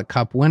Psychedelic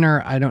Cup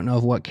winner. I don't know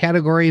of what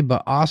category,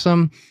 but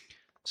awesome.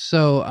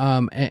 So,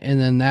 and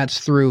then that's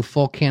through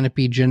Full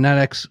Canopy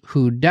Genetics,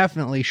 who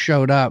definitely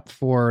showed up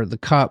for the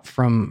cup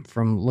from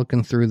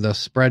looking through the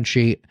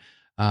spreadsheet.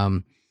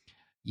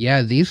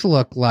 Yeah, these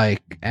look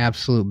like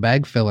absolute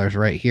bag fillers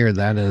right here.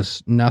 That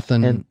is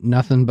nothing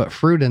but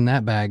fruit in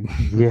that bag.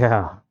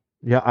 Yeah.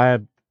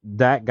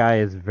 That guy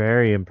is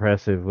very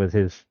impressive with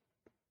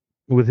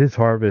his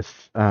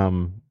harvests.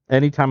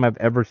 Anytime I've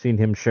ever seen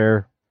him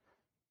share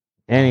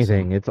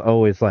anything, awesome. It's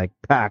always like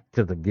packed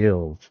to the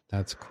gills.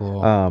 That's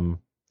cool.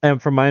 And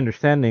from my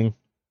understanding,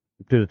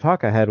 through the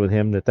talk I had with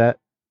him, that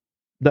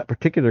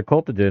particular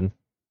cultigen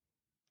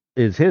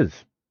is his.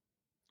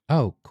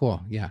 Oh,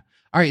 cool. Yeah.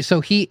 All right,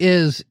 so he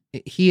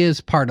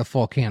is part of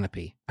Full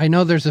Canopy. I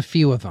know there's a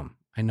few of them.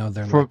 I know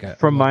they're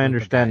from my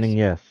understanding,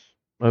 yes.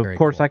 Of Very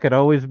course, cool. I could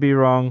always be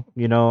wrong.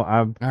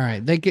 I'm all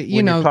right. They get,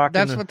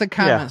 that's what the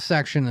comment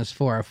section is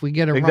for. If we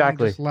get it wrong,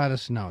 just let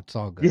us know. It's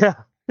all good.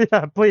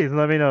 Yeah. Please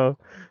let me know.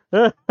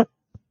 All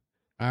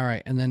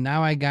right, and then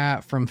now I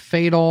got from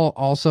Fatal,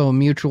 also a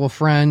mutual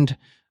friend.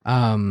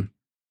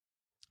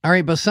 All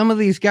right, but some of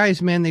these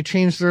guys, man, they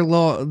change their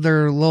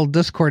little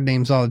Discord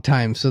names all the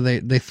time, so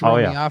they throw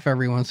me off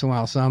every once in a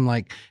while. So I'm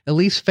like, at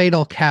least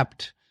Fatal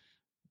kept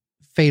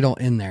Fatal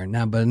in there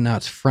now, but now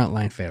it's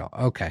Frontline Fatal.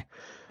 Okay.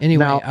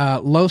 Anyway,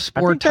 Low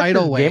Sport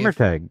Tidal Wave. Gamer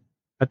tag.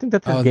 I think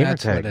that's his gamer tag.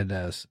 That's what it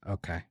is.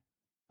 Okay.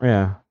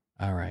 Yeah.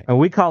 All right. And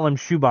we call him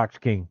Shoebox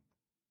King.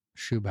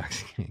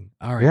 Shoebox King.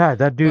 All right. Yeah,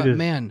 that dude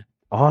is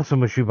awesome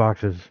with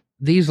shoeboxes.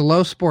 These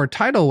Low Sport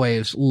Tidal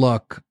Waves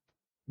look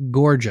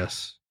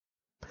gorgeous.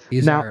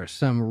 These are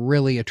some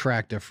really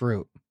attractive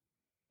fruit.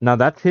 Now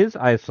that's his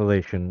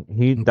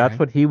isolation. That's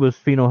what he was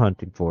pheno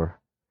hunting for,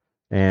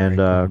 and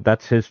cool.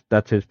 that's his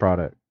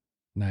product.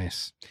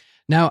 Nice.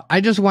 Now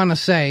I just want to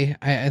say,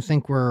 I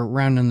think we're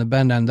rounding the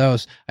bend on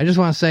those. I just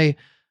want to say,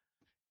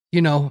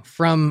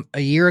 from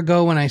a year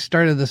ago when I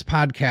started this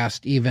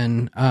podcast,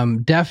 even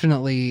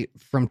definitely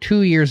from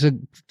 2 years, a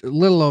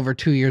little over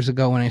 2 years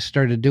ago when I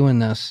started doing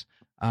this,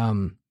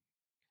 the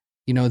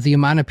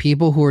amount of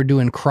people who are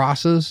doing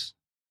crosses.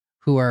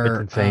 Who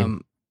are,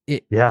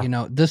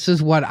 this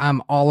is what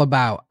I'm all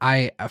about.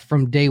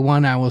 From day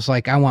one, I was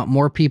like, I want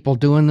more people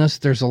doing this.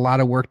 There's a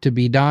lot of work to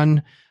be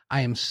done.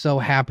 I am so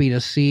happy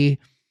to see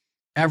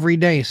every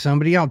day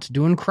somebody else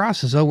doing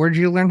crosses. Oh, where'd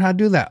you learn how to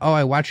do that? Oh,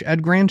 I watch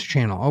Ed Grant's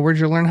channel. Oh, where'd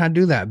you learn how to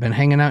do that? Been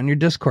hanging out in your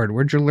Discord.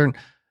 Where'd you learn?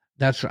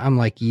 I'm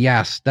like,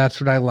 yes, that's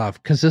what I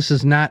love. Cause this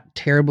is not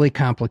terribly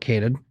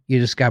complicated.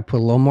 You just got to put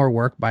a little more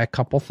work, buy a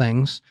couple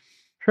things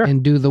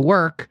and do the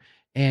work.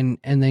 And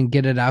then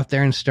get it out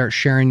there and start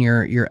sharing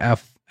your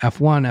F1, F2,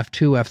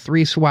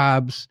 F3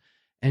 swabs,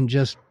 and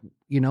just,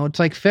 it's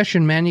like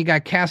fishing, man. You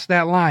got to cast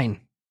that line.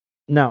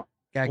 Now,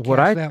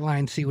 that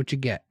line, see what you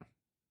get.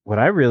 What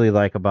I really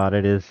like about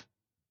it is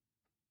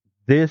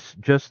this,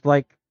 just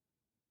like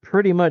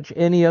pretty much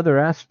any other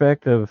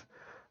aspect of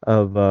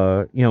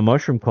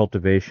mushroom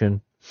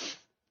cultivation,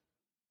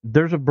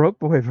 there's a broke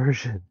boy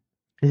version.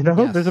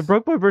 There's a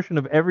broke boy version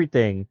of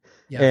everything.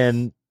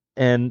 Yes.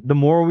 And the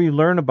more we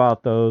learn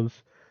about those,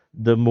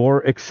 the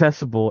more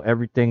accessible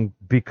everything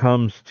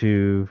becomes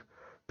to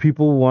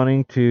people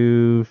wanting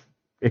to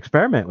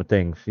experiment with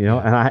things, and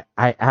I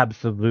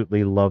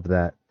absolutely love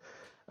that.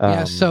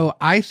 So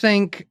I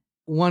think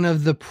one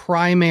of the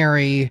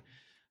primary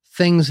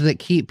things that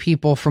keep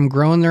people from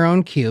growing their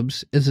own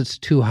cubes is it's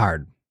too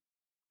hard.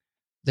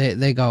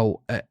 They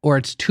go, or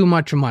it's too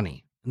much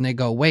money. And they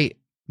go, wait,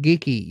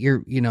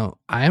 Geeky,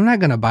 I'm not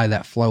going to buy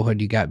that flow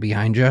hood you got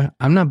behind you.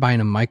 I'm not buying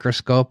a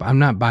microscope. I'm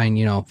not buying,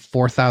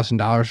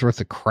 $4,000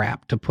 worth of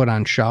crap to put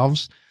on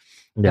shelves.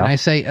 Yeah. And I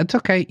say, it's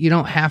okay. You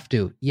don't have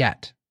to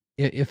yet.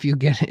 If you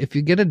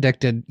get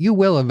addicted, you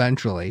will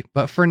eventually,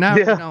 but for now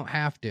you don't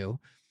have to.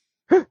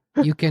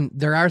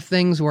 There are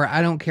things where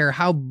I don't care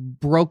how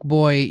broke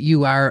boy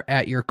you are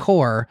at your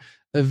core.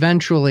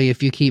 Eventually,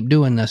 if you keep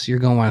doing this, you're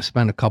going to want to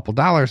spend a couple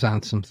dollars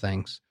on some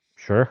things.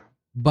 Sure.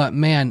 But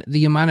man,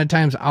 the amount of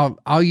times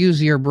I'll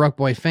use your Broke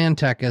Boy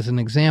Fantech as an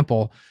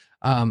example.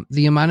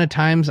 The amount of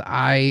times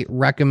I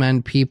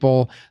recommend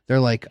people, they're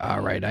like, all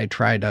right, I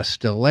tried a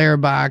still air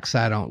box.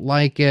 I don't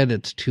like it.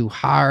 It's too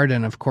hard.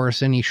 And of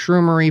course, any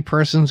shroomery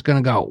person's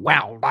going to go,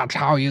 well, that's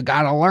how you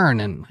got to learn.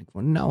 And like,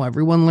 well, no,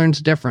 everyone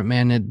learns different,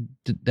 man.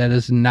 That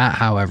is not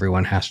how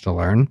everyone has to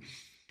learn.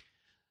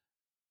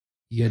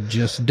 You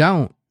just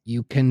don't.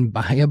 You can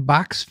buy a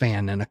box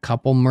fan and a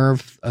couple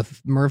Merv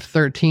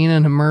 13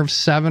 and a Merv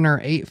 7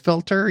 or 8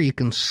 filter. You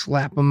can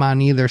slap them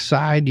on either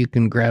side. You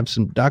can grab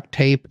some duct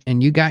tape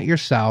and you got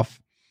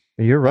yourself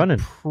running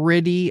a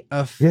pretty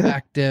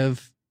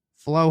effective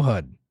flow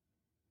hood.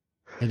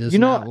 It is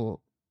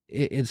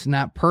it's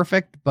not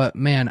perfect, but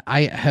man,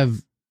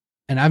 I've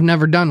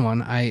never done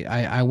one.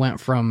 I went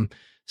from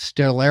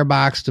still air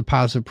box to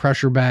positive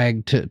pressure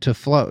bag to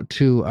flow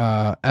to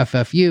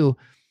FFU.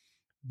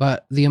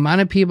 But the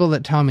amount of people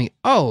that tell me,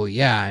 oh,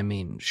 yeah, I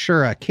mean,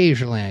 sure,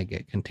 occasionally I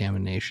get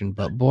contamination,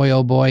 but boy,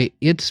 oh boy,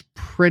 it's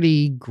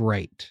pretty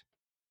great.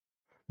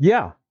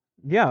 Yeah.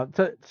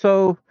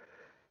 So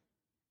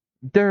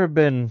there have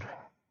been,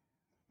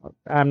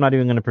 I'm not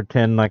even going to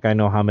pretend like I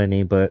know how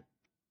many, but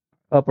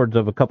upwards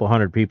of a couple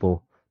hundred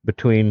people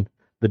between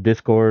the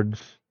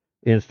Discords,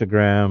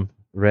 Instagram,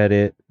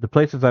 Reddit, the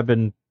places I've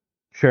been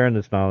sharing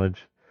this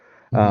knowledge,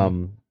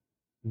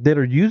 that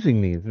are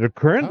using these. They're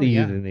currently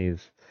using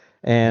these.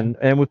 And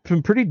with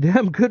some pretty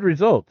damn good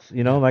results,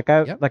 like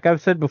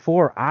I've said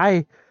before,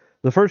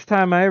 the first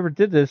time I ever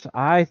did this,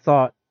 I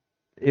thought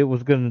it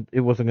wasn't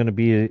gonna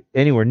be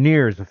anywhere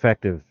near as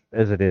effective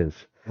as it is.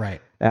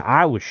 Right. And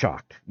I was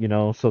shocked,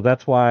 so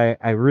that's why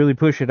I really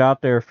push it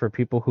out there for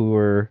people who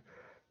are,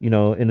 in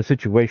a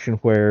situation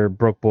where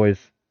Broke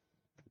Boy's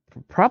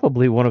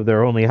probably one of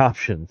their only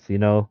options,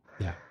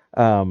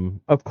 Yeah.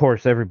 Of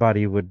course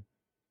everybody would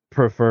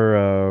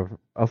prefer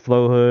a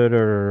flow hood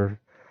or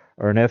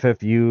an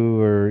FFU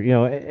or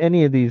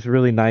any of these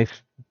really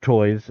nice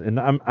toys. And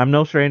I'm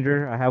no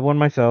stranger. I have one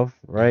myself,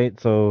 right?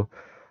 So,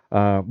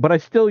 but I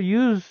still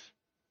use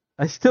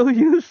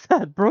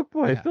that Broke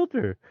Boy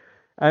filter.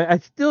 I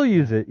still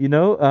use it.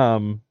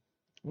 Different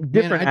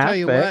Man, I tell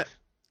you what. aspects.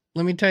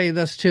 Let me tell you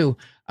this too.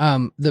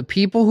 The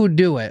people who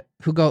do it,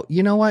 who go,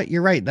 you know what,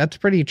 you're right, that's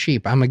pretty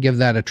cheap, I'm gonna give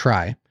that a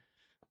try.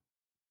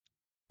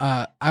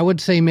 I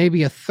would say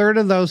maybe a third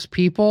of those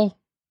people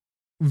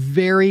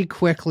very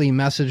quickly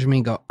message me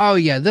and go, oh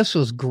yeah, this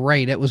was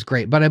great, it was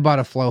great, but I bought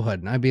a flow hood.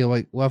 And I'd be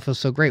like, well, if it was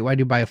so great, why'd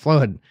you buy a flow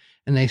hood?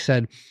 And they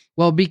said,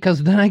 well,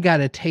 because then I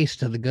got a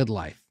taste of the good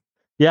life.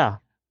 Yeah,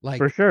 like,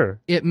 for sure.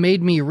 It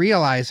made me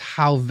realize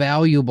how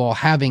valuable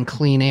having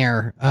clean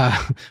air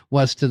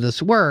was to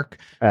this work.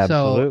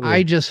 Absolutely. So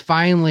I just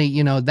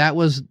finally, that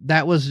was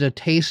the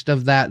taste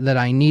of that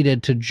I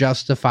needed to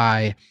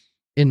justify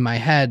in my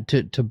head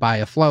to buy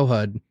a flow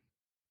hood.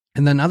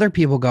 And then other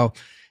people go,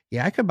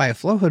 yeah, I could buy a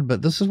flow hood,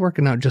 but this is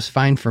working out just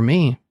fine for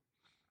me.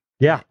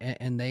 Yeah.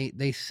 And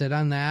they sit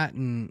on that,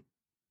 and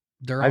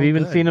I've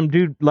even seen them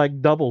do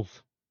like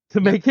doubles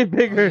to make it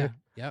bigger. Oh,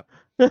 yeah.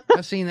 Yep.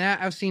 I've seen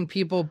that. I've seen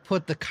people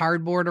put the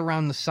cardboard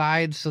around the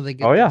sides so they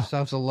get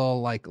themselves a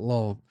little,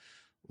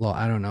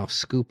 I don't know,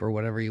 scoop or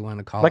whatever you want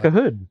to call it. Like a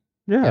hood.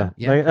 Yeah.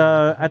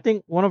 I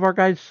think one of our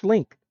guys,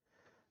 Slink,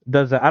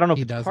 does that. I don't know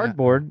if it's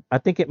cardboard. That? I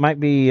think it might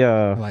be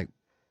like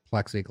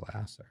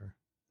plexiglass or.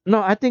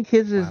 No, I think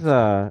his is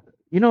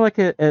like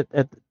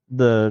at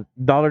the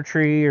Dollar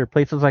Tree or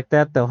places like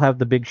that, they'll have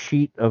the big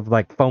sheet of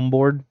like foam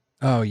board.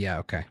 Oh yeah,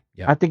 okay.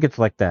 Yeah. I think it's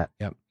like that.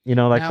 Yep.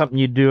 Like something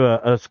you do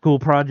a school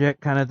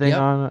project kind of thing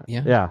on.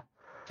 Yeah.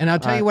 And I'll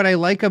tell you what I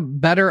like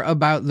better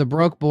about the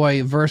Broke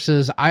Boy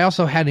versus I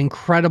also had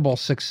incredible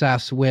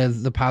success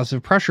with the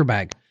Positive Pressure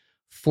Bag.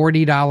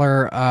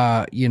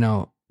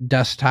 $40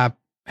 desktop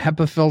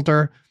HEPA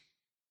filter,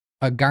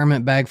 a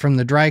garment bag from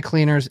the dry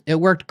cleaners. It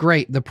worked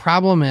great. The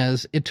problem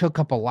is it took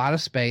up a lot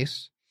of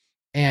space,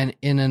 and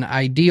in an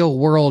ideal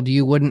world,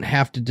 you wouldn't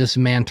have to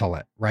dismantle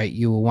it, right?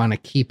 You want to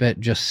keep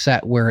it just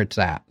set where it's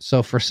at.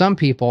 So for some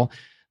people,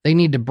 they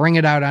need to bring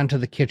it out onto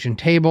the kitchen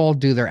table,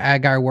 do their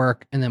agar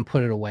work, and then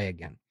put it away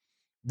again.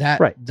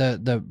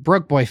 The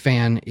Broke Boy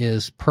fan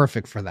is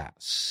perfect for that.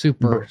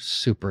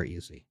 Super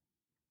easy.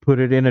 Put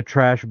it in a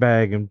trash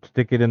bag and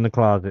stick it in the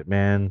closet,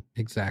 man.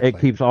 Exactly. It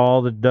keeps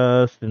all the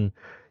dust and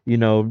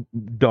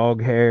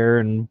dog hair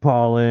and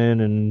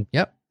pollen and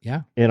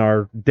in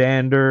our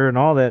dander and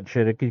all that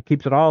shit. It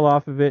keeps it all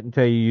off of it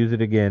until you use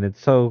it again. It's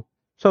so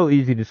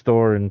easy to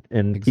store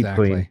and keep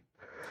clean.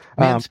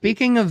 Man,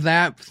 speaking of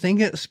that,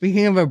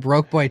 speaking of a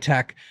Broke Boy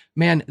tech,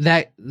 man,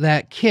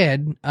 that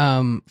kid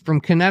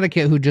from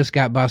Connecticut who just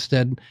got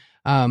busted,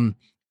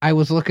 I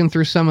was looking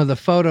through some of the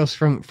photos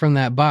from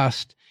that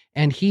bust,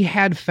 and he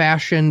had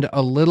fashioned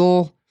a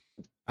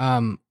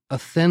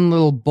thin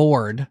little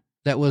board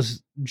that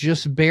was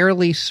just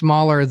barely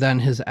smaller than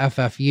his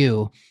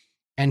FFU,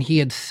 and he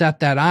had set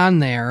that on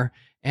there,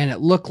 and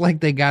it looked like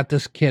they got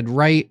this kid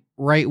right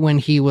when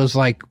he was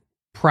like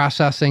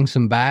processing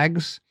some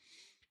bags.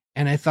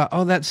 And I thought,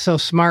 oh, that's so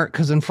smart,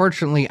 because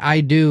unfortunately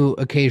I do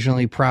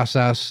occasionally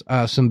process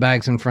some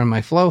bags in front of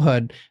my flow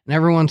hood, and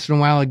every once in a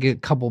while I get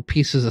a couple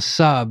pieces of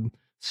sub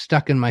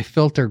stuck in my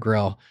filter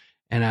grill,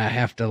 and I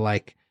have to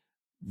like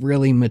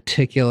really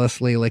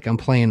meticulously, like I'm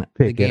playing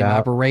the game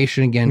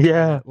Operation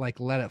again,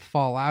 like let it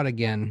fall out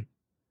again.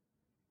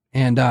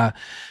 And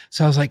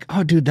so I was like,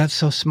 oh, dude, that's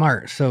so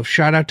smart. So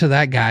shout out to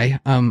that guy.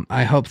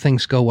 I hope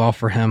things go well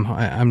for him.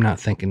 I'm not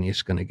thinking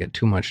he's going to get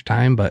too much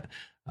time, but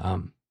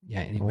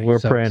yeah, anyway, we're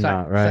praying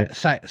not, right?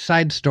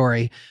 Side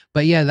story.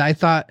 But yeah, I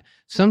thought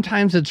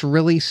sometimes it's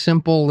really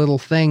simple little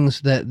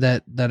things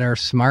that are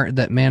smart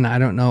that, man, I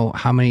don't know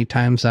how many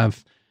times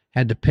I've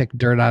had to pick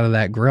dirt out of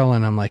that grill,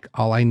 and I'm like,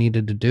 all I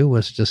needed to do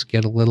was just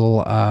get a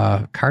little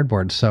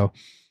cardboard. So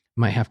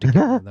might have to get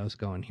one of those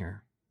going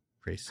here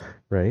pretty soon.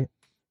 Right.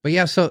 But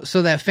yeah, so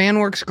that fan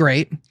works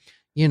great.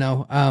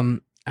 I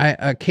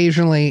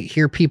occasionally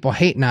hear people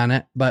hating on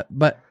it, but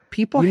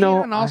people hate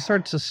on all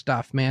sorts of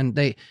stuff, man.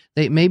 They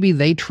maybe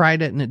they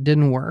tried it and it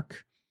didn't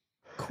work.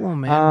 Cool,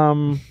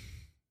 man.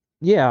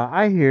 Yeah,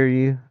 I hear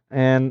you.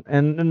 And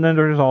then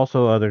there's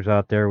also others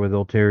out there with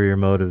ulterior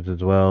motives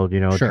as well,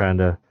 trying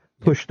to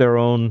push their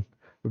own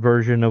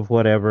version of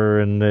whatever,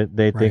 and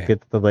they think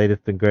it's the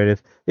latest and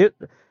greatest.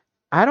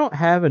 I don't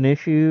have an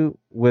issue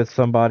with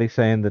somebody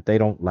saying that they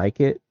don't like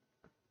it,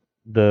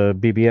 the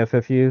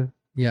BBFFU.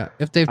 Yeah,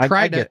 if they've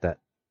tried I it. get that.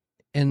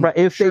 And right,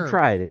 if they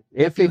tried it.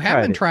 If you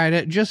haven't tried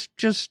it, just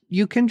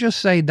you can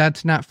just say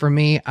that's not for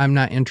me. I'm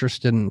not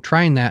interested in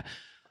trying that.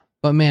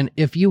 But man,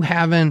 if you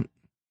haven't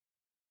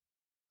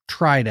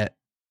tried it,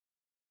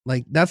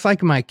 like that's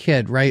like my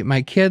kid, right?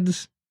 My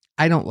kids,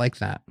 I don't like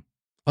that.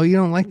 Oh, you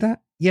don't like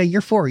that? Yeah, you're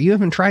 4. You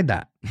haven't tried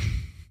that.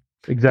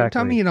 Exactly. Don't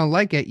tell me you don't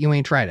like it. You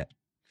ain't tried it.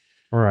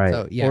 Right.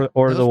 So yeah,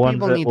 or the ones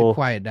people that need will to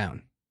quiet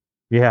down.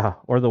 Yeah,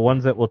 or the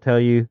ones that will tell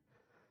you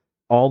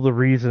all the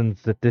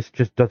reasons that this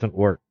just doesn't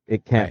work.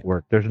 It can't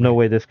work. There's no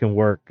way this can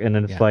work. And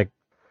then it's like,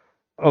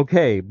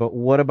 okay, but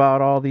what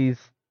about all these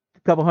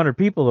couple hundred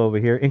people over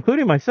here,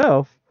 including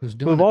myself, Who's who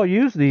doing have it? all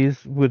used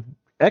these with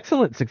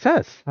excellent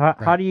success? How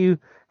Right.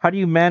 do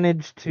you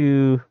manage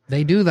to,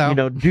 They do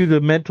though. do the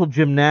mental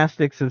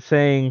gymnastics of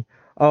saying,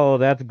 "Oh,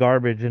 that's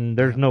garbage," and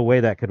there's Yep. no way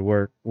that could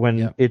work when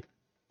Yep. it's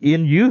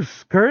in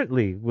use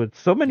currently with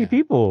so many Yeah.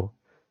 people?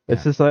 It's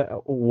Yeah. just like,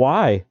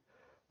 why?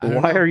 I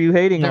don't Why know. are you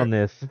hating on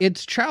this?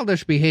 It's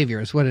childish behavior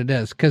is what it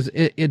is. Cause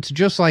it's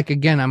just like,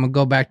 again, I'm gonna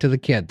go back to the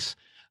kids.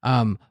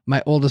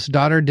 My oldest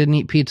daughter didn't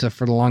eat pizza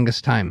for the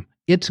longest time.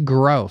 It's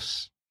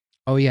gross.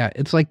 Oh yeah.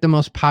 It's like the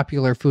most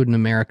popular food in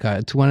America.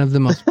 It's one of the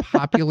most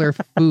popular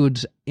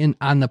foods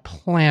on the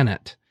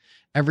planet.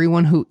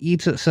 Everyone who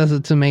eats it says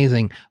it's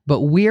amazing,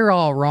 but we're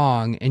all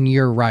wrong and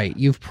you're right.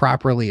 You've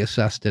properly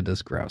assessed it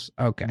as gross.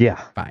 Okay. Yeah,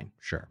 Fine.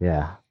 Sure.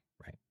 yeah.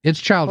 Right. It's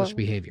childish Well,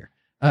 behavior.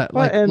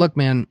 and Look,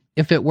 man,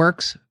 if it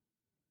works,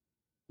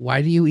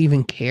 why do you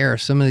even care?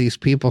 Some of these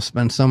people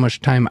spend so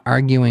much time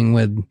arguing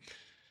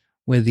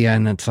with you,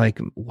 and it's like,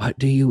 what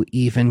do you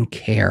even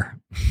care?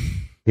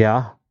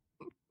 yeah.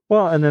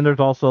 Well, and then there's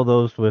also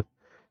those with,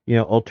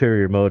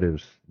 ulterior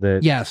motives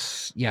that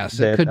Yes, it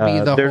that could be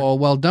the they're whole,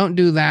 well, don't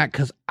do that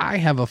because I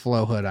have a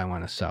flow hood I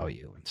want to sell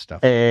you and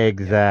stuff.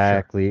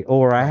 exactly,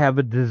 or I Right. have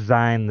a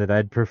design that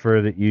I'd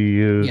prefer that you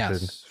use.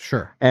 Yes,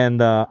 sure.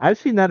 And I've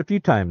seen that a few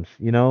times,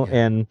 Yeah.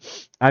 and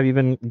I've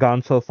even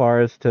gone so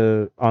far as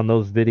to, on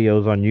those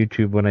videos on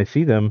YouTube when I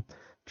see them,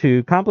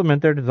 to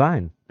compliment their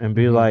design and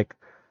be Mhm. like,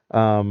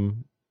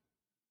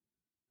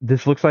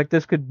 this looks like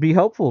this could be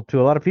helpful to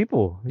a lot of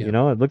people.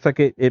 Yeah. It looks like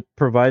it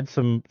provides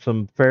some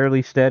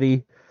fairly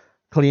steady,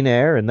 clean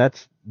air, and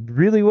that's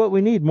really what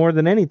we need more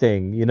than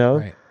anything.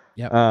 Right.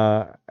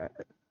 Yep.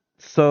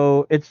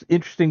 So it's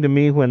interesting to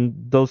me when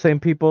those same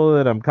people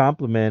that I'm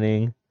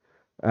complimenting,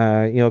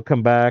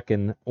 come back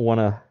and want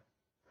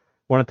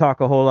to talk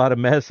a whole lot of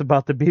mess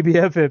about the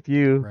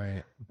BBFFU.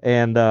 Right.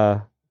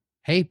 And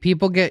Hey,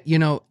 people get,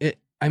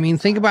 I mean,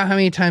 think about how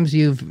many times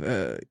you've,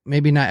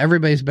 maybe not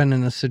everybody's been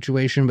in this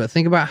situation, but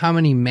think about how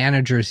many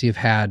managers you've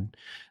had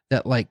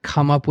that like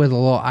come up with a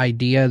little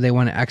idea. They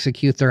want to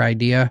execute their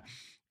idea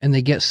and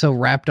they get so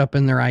wrapped up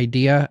in their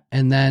idea.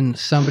 And then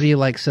somebody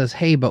like says,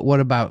 hey, but what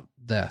about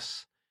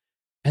this?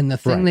 And the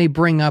thing Right. they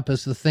bring up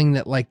is the thing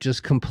that like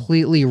just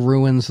completely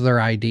ruins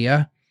their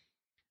idea.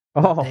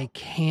 oh, They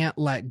can't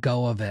let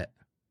go of it.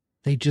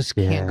 They just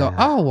can't go, Yeah.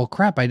 oh, well,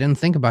 crap, I didn't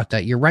think about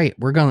that. You're right.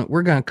 We're going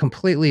to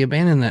completely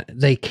abandon that.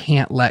 They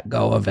can't let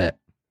go of it.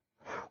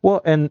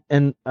 well, and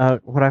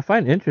what I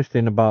find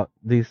interesting about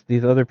these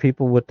other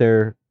people with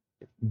their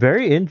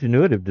very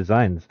ingenuitive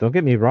designs. Don't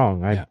get me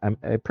wrong. Yeah.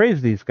 I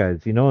praise these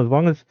guys. As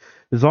long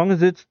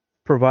as it's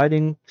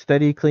providing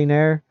steady, clean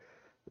air,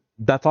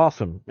 that's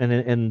awesome.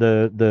 And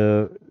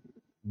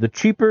the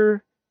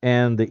cheaper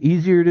and the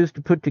easier it is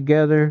to put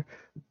together,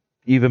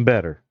 even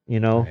better.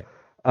 Right.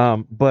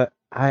 But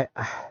I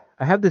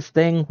have this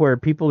thing where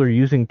people are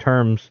using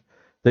terms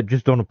that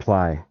just don't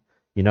apply.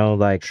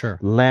 Like Sure.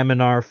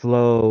 laminar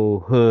flow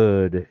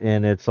hood,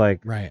 and it's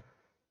like, Right.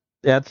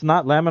 that's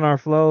not laminar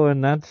flow,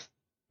 and that's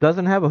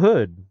doesn't have a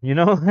hood.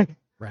 Like,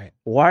 Right.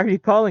 why are you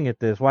calling it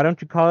this? Why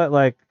don't you call it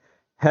like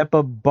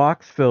HEPA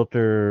box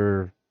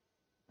filter?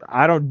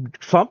 I don't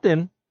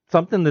something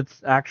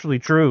that's actually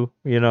true.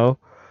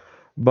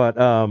 But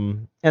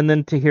and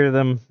then to hear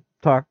them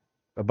talk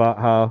about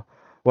how,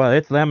 well,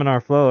 it's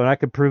laminar flow and I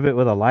could prove it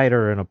with a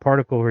lighter and a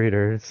particle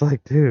reader. It's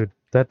like, dude,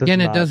 that does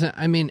And not. it doesn't,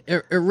 I mean,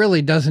 it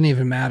really doesn't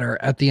even matter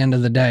at the end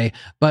of the day.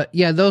 But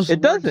yeah, those It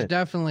words doesn't.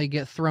 definitely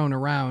get thrown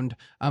around.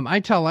 I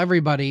tell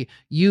everybody,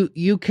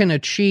 you can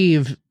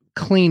achieve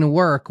clean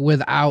work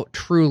without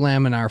true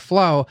laminar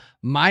flow.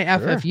 My Sure.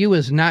 FFU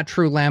is not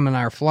true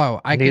laminar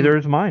flow. Neither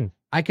is mine.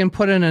 I can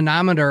put an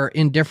anemometer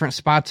in different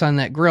spots on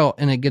that grill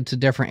and it gets a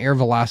different air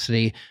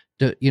velocity.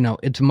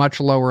 It's much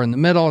lower in the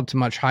middle. It's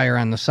much higher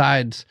on the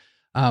sides.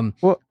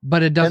 Well,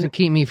 But it doesn't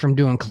keep me from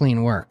doing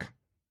clean work.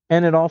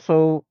 and it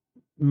also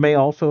may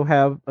also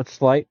have a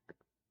slight,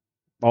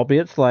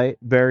 albeit slight,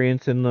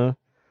 variance in the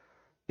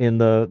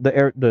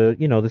air, the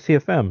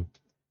CFM.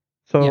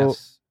 So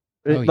Yes.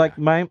 like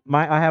my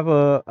I have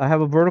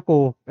a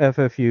vertical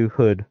FFU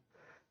hood,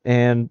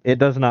 and it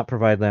does not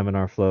provide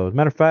laminar flow. As a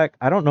matter of fact,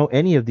 I don't know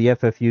any of the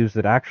FFUs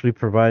that actually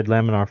provide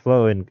laminar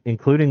flow,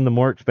 including the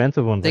more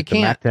expensive ones. They like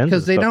can't the MAC 10s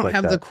because they and stuff don't like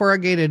have that. the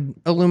corrugated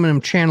aluminum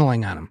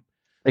channeling on them.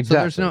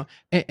 Exactly. So there's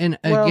no, and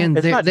Well, again,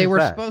 it's not they just were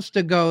that. supposed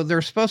to go,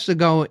 they're supposed to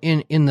go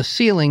in the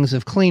ceilings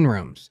of clean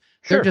rooms.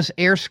 Sure. They're just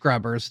air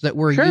scrubbers that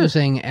we're Sure.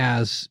 using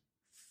as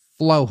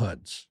flow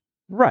hoods.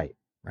 Right.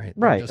 Right.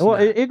 They're Right. just Well,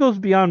 not. it goes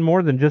beyond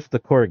more than just the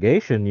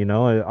corrugation. It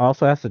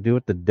also has to do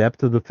with the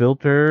depth of the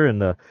filter and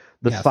the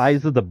Yes.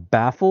 size of the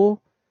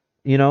baffle.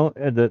 And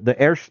the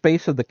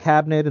airspace of the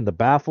cabinet and the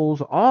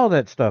baffles, all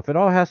that stuff. It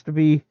all has to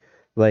be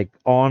like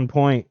on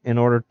point in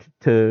order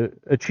to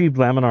achieve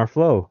laminar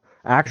flow,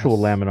 actual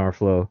Yes. laminar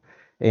flow.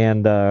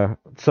 And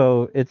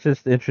so it's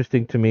just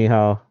interesting to me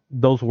how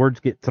those words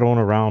get thrown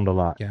around a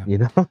lot. Yeah. You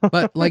know,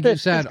 But like you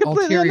said, it's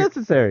completely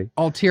unnecessary.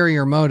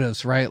 Ulterior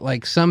motives, right?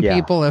 Like some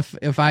people,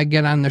 if I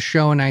get on the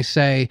show and I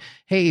say,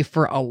 hey,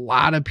 for a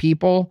lot of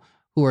people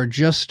who are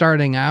just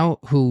starting out,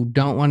 who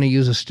don't want to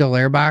use a still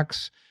air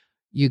box,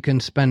 you can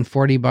spend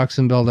 $40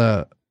 and build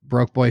a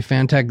Broke Boy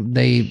Fantech.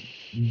 They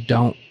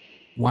don't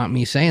want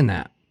me saying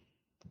that.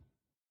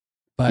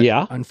 But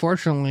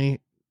unfortunately,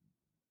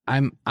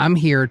 I'm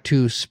here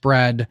to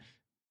spread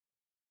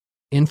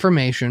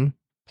information,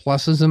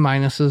 pluses and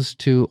minuses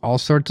to all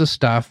sorts of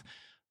stuff,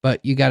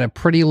 but you got a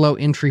pretty low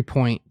entry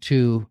point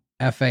to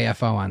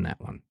FAFO on that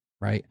one,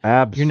 right?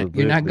 Absolutely.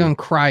 You're not going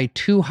to cry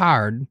too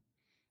hard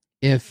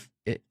if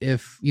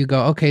you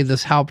go, okay,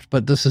 this helped,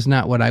 but this is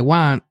not what I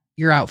want.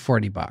 You're out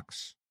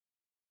 $40,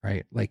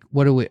 right? Like,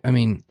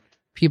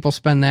 people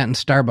spend that in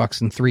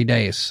Starbucks in 3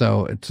 days.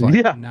 So it's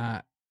like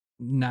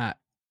not,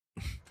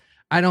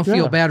 I don't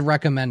feel bad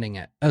recommending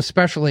it,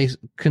 especially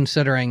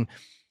considering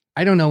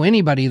I don't know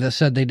anybody that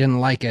said they didn't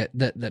like it,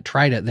 that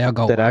tried it. They'll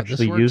go, that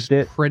actually used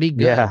it pretty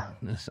good. Yeah.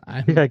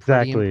 I'm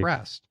pretty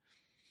impressed.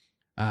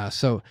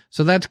 So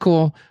that's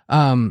cool.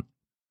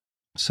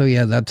 So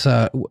yeah, that's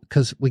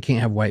because we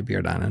can't have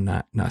Whitebeard on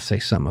and not say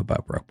something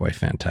about Broke Boy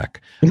Fantech.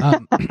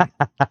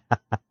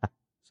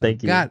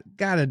 Thank you.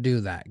 Gotta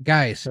do that,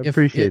 guys. I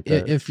appreciate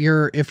that. If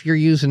you're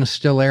using a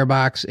still air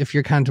box, if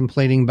you're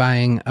contemplating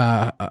buying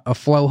a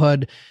flow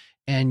hood,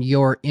 and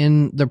you're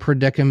in the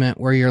predicament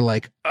where you're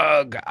like,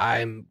 ugh,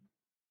 I'm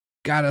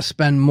gotta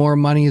spend more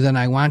money than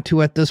I want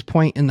to at this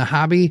point in the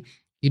hobby,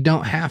 you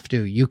don't have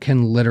to. You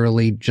can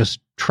literally just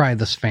try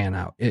this fan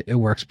out. It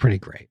works pretty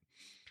great.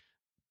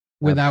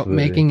 Without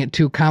making it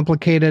too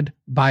complicated,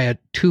 buy a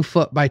 2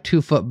 foot by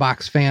 2 foot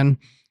box fan.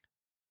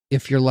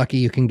 If you're lucky,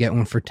 you can get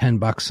one for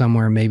 $10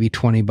 somewhere, maybe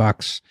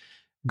 $20.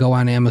 Go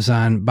on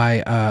Amazon,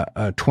 buy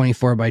a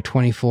 24 by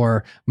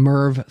 24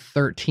 MERV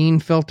 13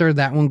 filter.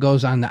 That one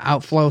goes on the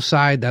outflow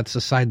side. That's the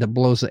side that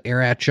blows the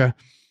air at you.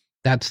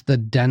 That's the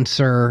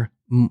denser,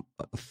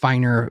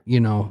 finer,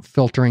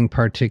 filtering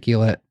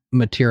particulate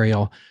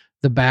material.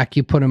 The back,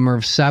 you put a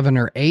MERV 7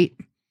 or 8.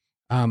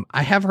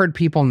 I have heard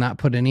people not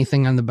put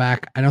anything on the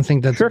back. I don't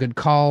think that's a good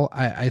call.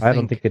 I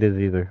don't think it is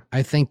either.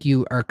 I think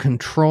you are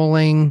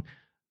controlling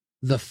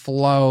the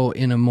flow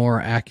in a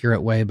more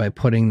accurate way by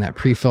putting that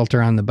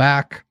pre-filter on the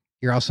back.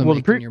 You're also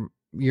making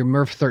your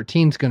MERV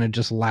 13 is going to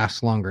just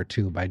last longer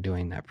too by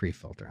doing that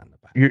pre-filter on the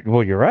back.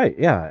 You're right.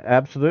 Yeah,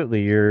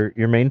 absolutely. Your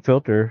main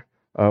filter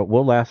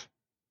will last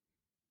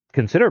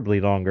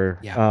considerably longer.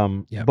 Yeah.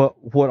 But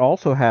what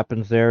also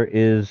happens there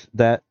is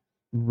that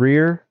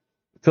rear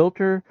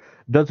filter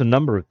does a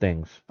number of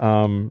things.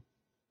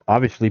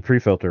 Obviously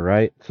pre-filter,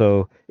 right?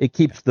 So it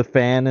keeps the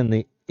fan and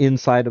the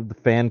inside of the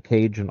fan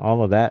cage and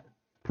all of that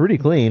pretty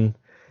clean.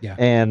 Yeah.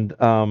 And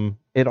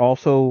it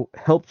also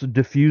helps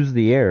diffuse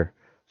the air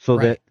so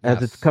that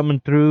as it's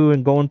coming through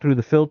and going through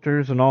the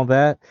filters and all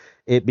that,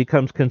 it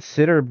becomes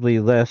considerably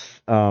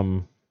less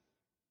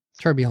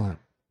turbulent.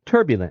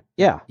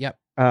 Yeah. Yep.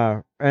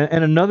 And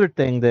another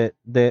thing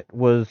that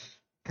was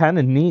kind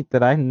of neat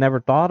that I never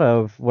thought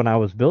of when I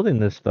was building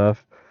this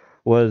stuff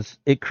was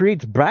it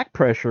creates back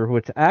pressure,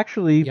 which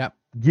actually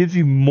gives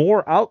you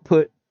more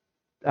output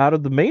out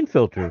of the main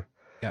filter.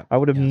 Yep. I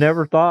would have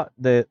never thought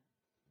that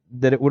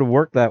it would have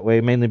worked that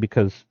way, mainly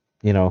because,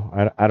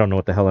 I don't know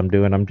what the hell I'm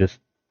doing. I'm just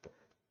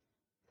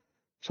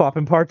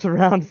swapping parts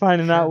around,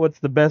 finding out what's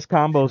the best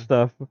combo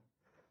stuff.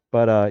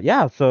 But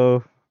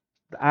so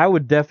I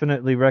would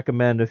definitely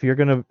recommend if you're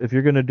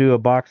gonna do a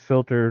box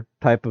filter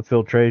type of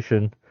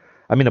filtration,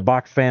 a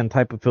box fan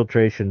type of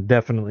filtration,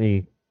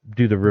 definitely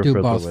do the rear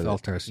filter both with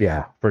filters. It.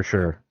 Yeah, for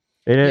sure.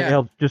 It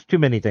helps. Just too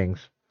many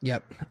things.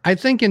 Yep. I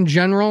think in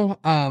general,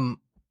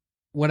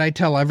 what I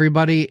tell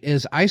everybody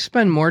is I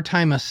spend more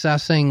time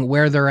assessing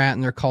where they're at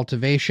in their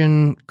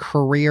cultivation,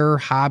 career,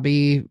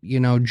 hobby,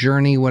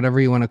 journey,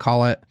 whatever you want to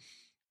call it.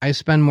 I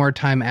spend more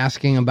time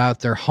asking about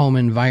their home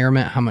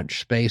environment. How much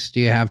space do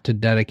you have to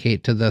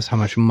dedicate to this? How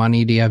much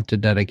money do you have to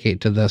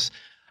dedicate to this?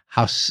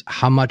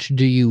 How much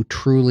do you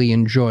truly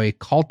enjoy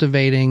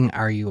cultivating?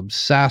 Are you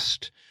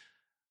obsessed?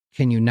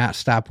 Can you not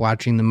stop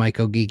watching the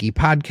MycoGeeky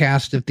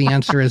podcast? If the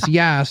answer is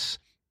yes,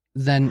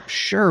 then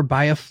sure,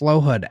 buy a flow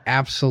hood.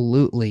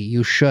 Absolutely,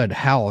 you should.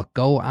 Hell,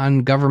 go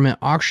on government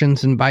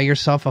auctions and buy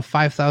yourself a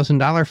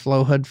 $5,000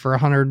 flow hood for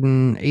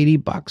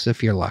 $180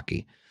 if you're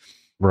lucky.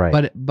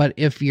 Right. But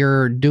if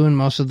you're doing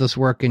most of this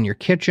work in your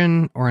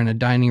kitchen or in a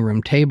dining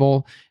room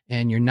table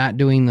and you're not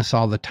doing this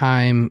all the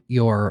time,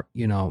 you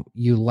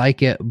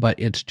like it, but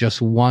it's just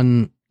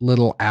one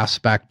little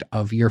aspect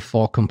of your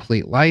full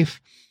complete life,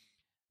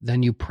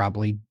 then you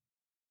probably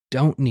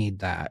don't need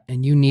that.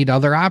 And you need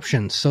other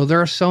options. So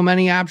there are so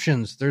many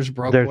options. There's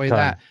Broke Boy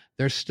that.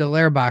 There's still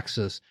air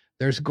boxes.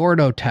 There's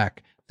Gordo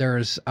Tech.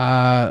 There's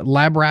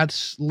Lab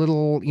Rat's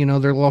little,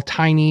 their little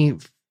tiny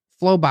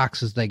flow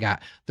boxes they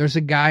got. There's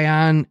a guy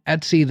on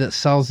Etsy that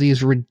sells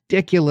these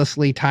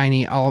ridiculously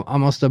tiny,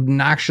 almost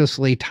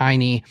obnoxiously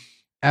tiny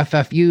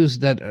FFUs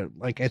that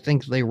I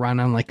think they run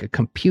on like a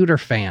computer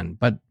fan,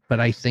 but but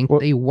I think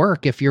they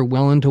work if you're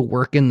willing to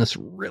work in this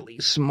really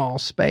small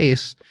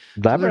space.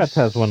 Lab Rats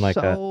has one like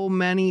that. So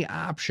many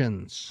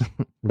options.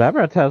 Lab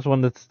Rats has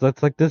one that's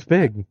like this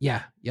big.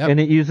 Yeah. Yep. And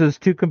it uses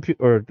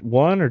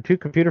one or two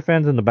computer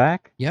fans in the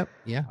back. Yep.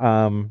 Yeah.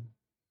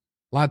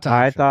 Lots of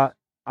options.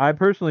 I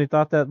personally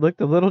thought that looked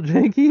a little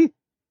janky.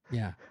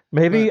 Yeah.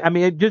 Maybe, but, I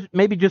mean,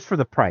 maybe just for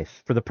the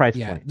price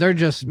point. They're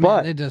just,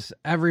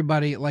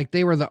 everybody, like,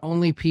 they were the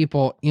only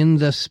people in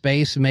this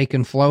space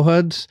making flow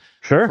hoods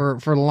for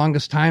the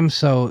longest time.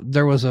 So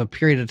there was a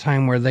period of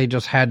time where they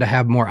just had to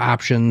have more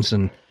options,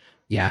 and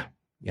yeah.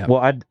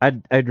 Well,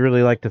 I'd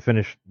really like to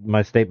finish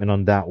my statement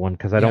on that one,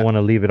 because I don't want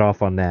to leave it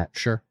off on that.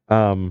 Sure.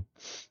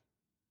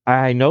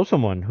 I know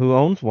someone who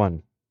owns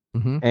one,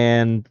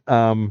 and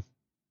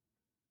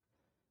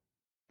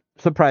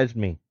surprised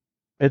me.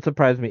 It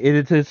surprised me.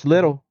 It's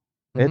little.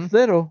 It's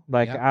little.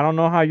 Like, I don't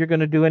know how you're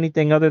going to do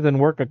anything other than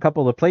work a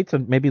couple of plates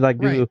and maybe like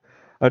do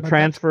a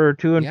transfer or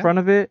two in front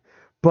of it.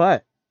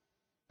 But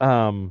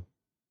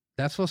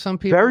that's what some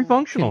people very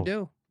functional can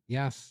do.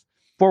 Yes.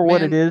 For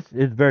what it is,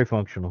 it's very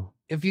functional.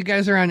 If you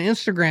guys are on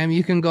Instagram,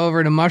 you can go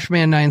over to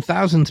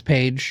Mushman9000's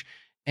page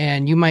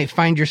and you might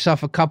find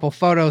yourself a couple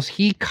photos.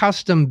 He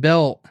custom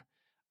built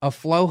a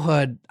flow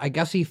hood. I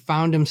guess he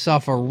found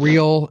himself a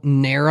real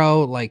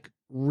narrow, like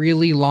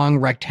really long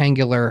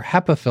rectangular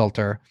HEPA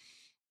filter.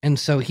 And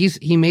so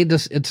he made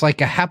this, it's like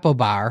a HEPA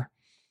bar,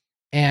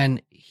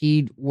 and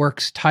he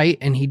works tight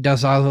and he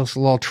does all those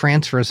little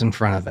transfers in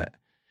front of it.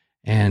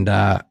 And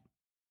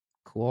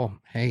cool.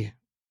 Hey,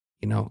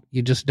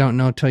 you just don't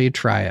know till you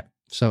try it.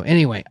 So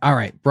anyway, all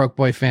right. Broke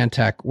Boy Fan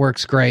Tech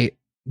works great.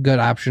 Good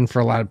option for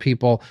a lot of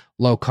people.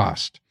 Low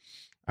cost.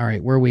 All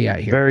right. Where are we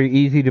at here? Very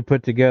easy to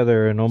put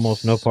together and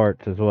almost no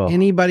parts as well.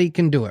 Anybody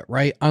can do it,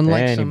 right?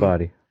 Unlike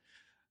anybody.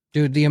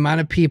 Dude, the amount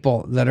of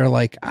people that are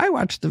like, I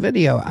watched the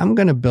video. I'm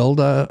going to build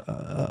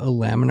a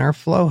laminar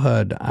flow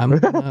hood. I'm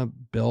going to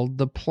build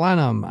the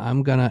plenum.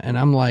 And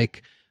I'm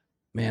like,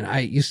 man, I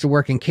used to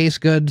work in case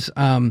goods.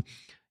 Building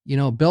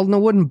a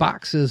wooden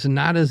box is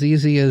not as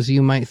easy as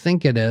you might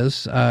think it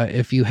is.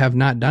 If you have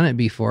not done it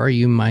before,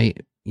 you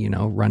might,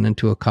 run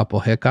into a couple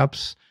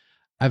hiccups.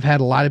 I've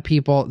had a lot of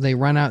people, they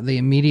run out, they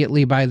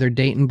immediately buy their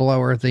Dayton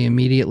blower. They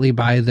immediately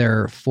buy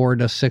their $400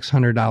 to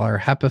 $600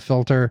 HEPA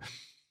filter.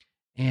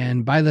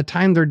 And by the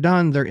time they're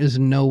done, there is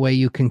no way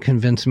you can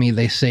convince me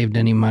they saved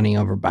any money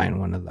over buying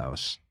one of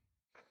those.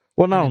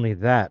 Well, not only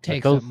that,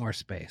 takes up more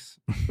space.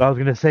 I was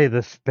going to say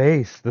the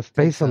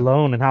space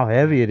alone and how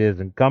heavy it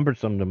is and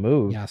cumbersome to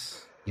move.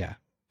 Yes. Yeah.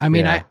 I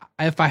mean,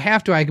 if I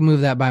have to, I can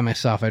move that by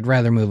myself. I'd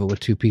rather move it with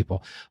two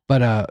people,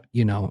 but, a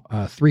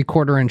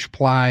 3/4 inch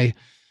ply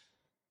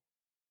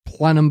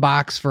plenum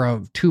box for a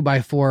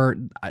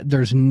 2x4.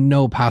 There's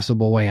no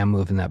possible way I'm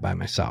moving that by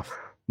myself.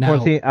 Now,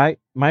 well, see,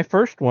 my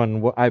first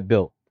one I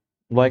built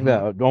like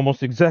that,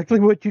 almost exactly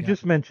what you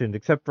just mentioned,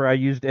 except for I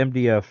used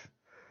MDF,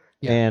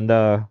 and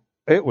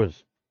it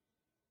was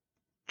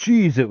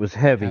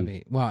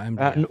heavy. Well,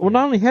 MDF,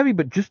 not only heavy,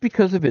 but just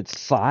because of its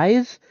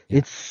size,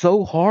 it's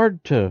so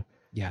hard to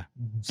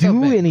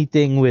do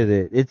anything with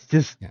it. It's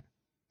just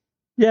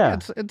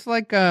it's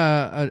like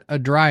a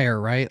dryer,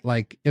 right?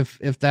 Like if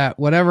that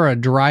whatever a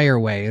dryer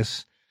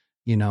weighs.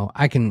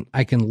 I can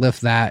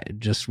lift that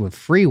just with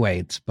free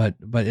weights, but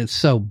it's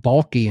so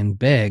bulky and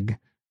big,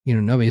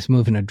 nobody's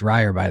moving a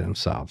dryer by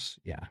themselves.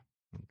 Yeah.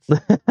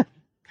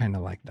 Kind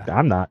of like that.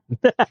 I'm not.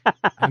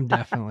 I'm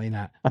definitely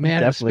not.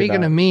 Man,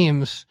 speaking of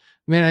memes,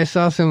 I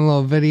saw some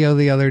little video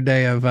the other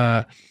day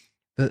of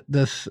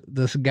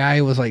this guy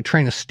was like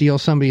trying to steal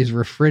somebody's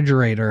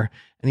refrigerator,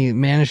 and he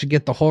managed to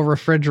get the whole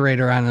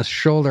refrigerator on his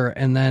shoulder.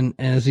 And then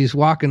as he's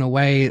walking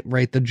away,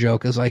 right, the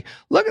joke is like,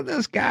 look at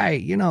this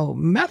guy,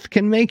 meth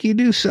can make you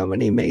do so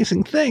many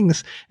amazing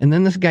things. And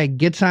then this guy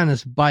gets on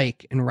his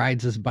bike and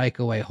rides his bike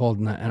away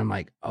holding it. And I'm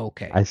like,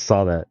 okay. I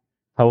saw that.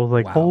 I was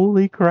like,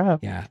 holy crap.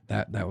 Yeah,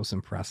 that was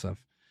impressive.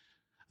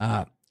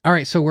 All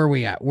right, so where are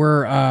we at?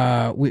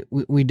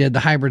 We did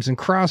the hybrids and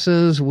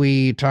crosses.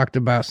 We talked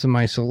about some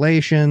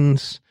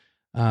isolations.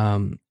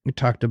 We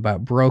talked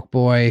about Broke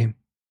Boy.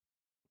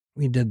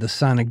 We did the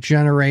sonic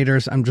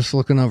generators. I'm just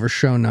looking over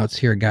show notes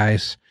here,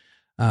 guys.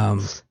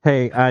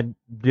 Hey, I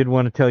did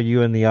want to tell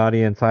you in the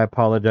audience, I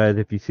apologize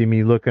if you see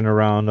me looking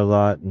around a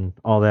lot and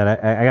all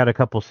that. I got a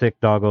couple sick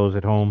doggos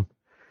at home,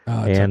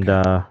 and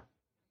okay.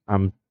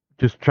 I'm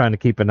just trying to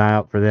keep an eye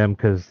out for them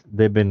because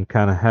they've been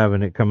kind of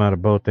having it come out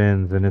of both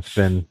ends, and it's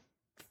been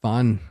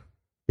fun.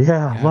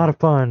 Yeah, a lot of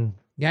fun.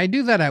 Yeah, I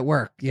do that at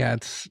work. Yeah,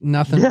 it's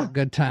nothing but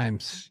good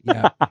times.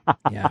 Yeah,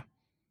 yeah.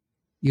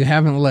 You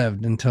haven't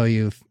lived until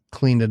you've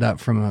cleaned it up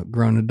from a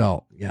grown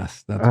adult.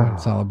 Yes, that's what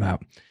it's all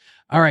about.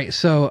 All right,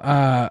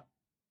 so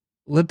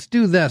let's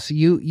do this.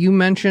 You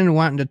mentioned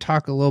wanting to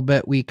talk a little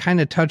bit. We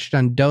kind of touched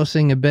on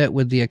dosing a bit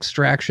with the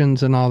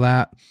extractions and all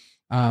that.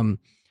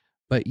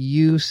 But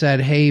you said,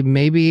 hey,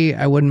 maybe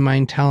I wouldn't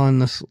mind telling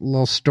this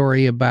little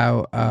story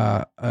about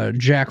a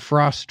Jack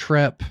Frost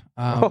trip.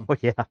 Oh,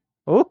 yeah.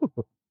 Oh,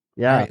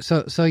 yeah. Right,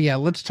 so yeah,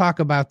 let's talk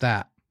about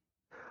that.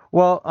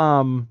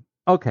 Well,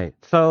 okay.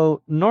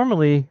 So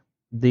normally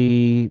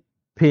the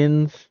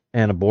pins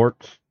and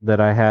aborts that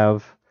I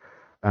have,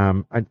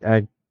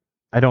 I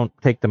don't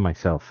take them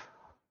myself.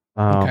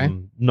 Okay.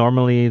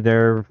 Normally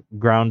they're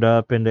ground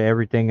up into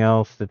everything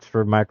else that's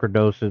for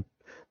microdosage,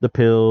 the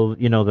pills,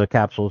 the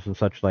capsules and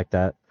such like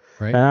that.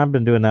 Right. And I've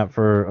been doing that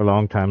for a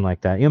long time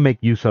like that. Make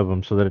use of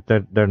them so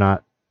that they're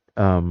not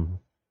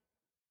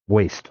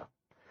waste.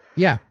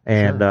 Yeah.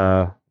 And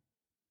sure.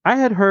 I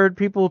had heard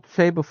people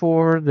say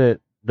before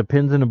that the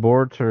pins and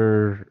aborts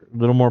are a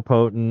little more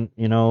potent,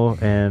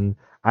 and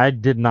I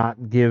did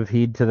not give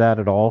heed to that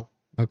at all,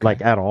 Okay.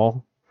 at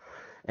all.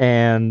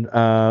 And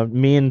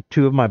me and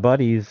two of my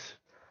buddies,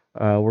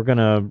 we're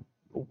gonna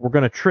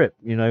trip.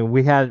 We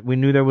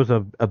knew there was a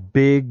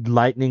big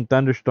lightning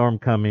thunderstorm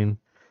coming,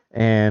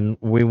 and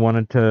we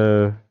wanted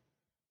to,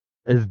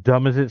 as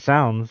dumb as it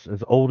sounds,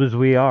 as old as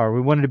we are,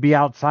 we wanted to be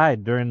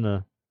outside during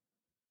the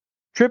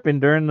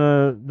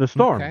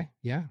storm. Okay.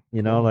 Yeah.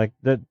 Cool. Like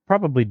that,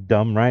 probably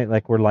dumb, right?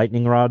 Like we're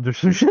lightning rods or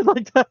some shit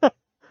like that.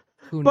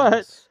 Who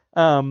knows?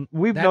 But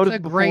we've That's noticed a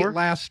great before.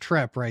 last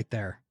trip right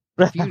there.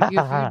 If you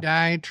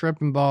die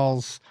tripping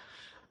balls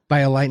by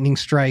a lightning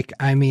strike,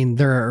 I mean,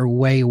 there are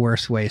way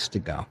worse ways to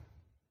go.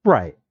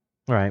 Right.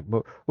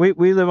 But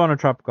we live on a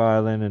tropical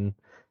island,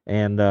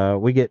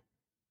 and we get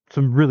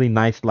some really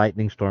nice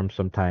lightning storms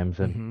sometimes,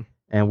 and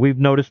we've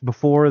noticed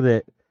before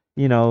that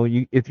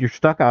if you're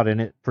stuck out in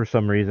it for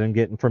some reason,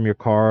 getting from your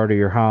car to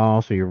your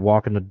house, or you're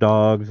walking the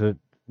dogs, or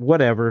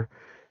whatever,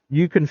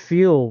 you can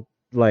feel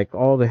like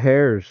all the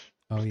hairs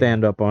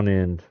stand up on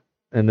end,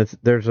 and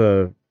there's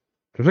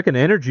like an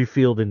energy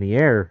field in the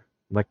air,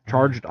 like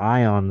charged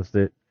ions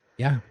that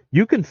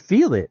you can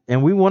feel it,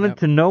 and we wanted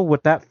to know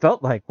what that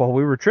felt like while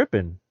we were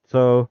tripping.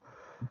 So,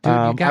 dude,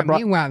 you got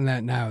me wanting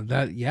that now.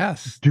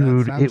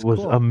 Dude, it was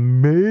cool.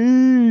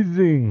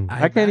 amazing.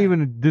 I can't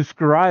even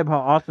describe how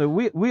awesome.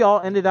 We all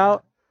ended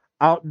out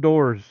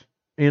outdoors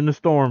in the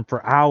storm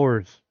for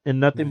hours in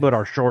nothing but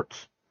our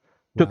shorts.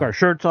 Took our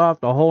shirts off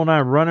the whole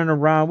night, running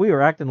around. We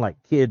were acting like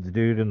kids,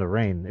 dude, in the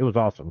rain. It was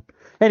awesome.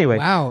 Anyway,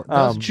 wow,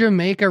 those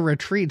Jamaica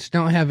retreats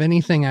don't have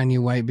anything on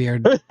you,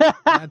 Whitebeard.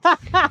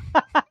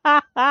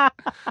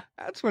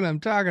 That's what I'm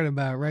talking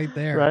about right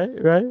there.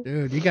 Right.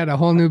 Dude, you got a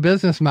whole new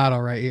business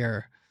model right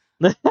here.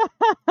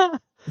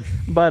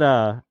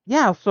 But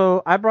yeah,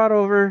 so I brought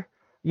over,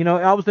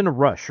 I was in a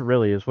rush,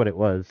 really, is what it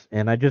was,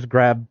 and I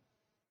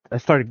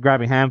started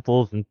grabbing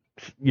handfuls and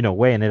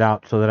weighing it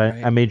out so that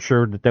I made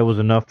sure that there was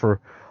enough for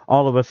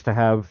all of us to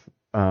have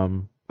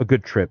a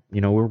good trip. We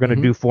were going to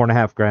do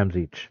 4.5 grams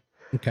each.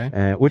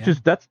 Okay. Which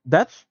is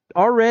that's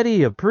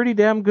already a pretty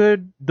damn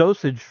good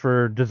dosage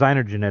for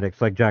designer genetics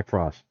like Jack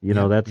Frost.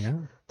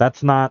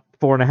 That's not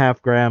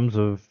 4.5 grams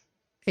of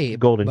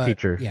golden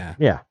teacher.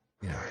 Yeah.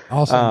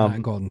 Also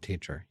not golden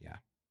teacher. Yeah.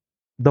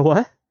 The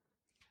what?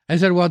 I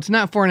said, well, it's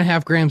not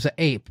 4.5 grams of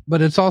ape,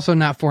 but it's also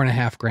not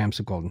 4.5 grams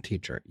of golden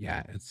teacher.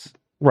 Yeah, it's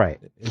right.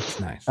 It's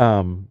nice.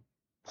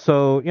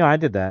 So I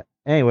did that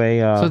anyway.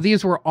 So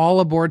these were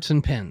all aborts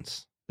and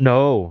pins.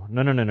 No.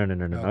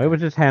 Okay. It was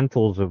just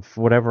handfuls of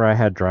whatever I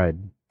had dried.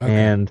 Okay.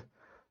 And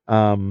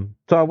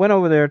so I went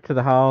over there to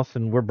the house,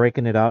 and we're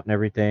breaking it out and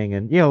everything.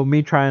 And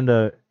me trying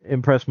to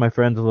impress my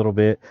friends a little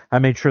bit, I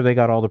made sure they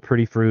got all the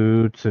pretty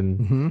fruits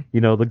and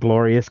the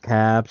glorious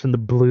caps and the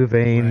blue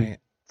vein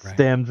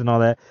stems and all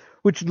that,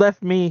 which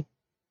left me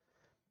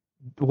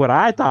what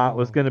I thought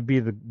was going to be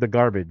the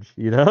garbage.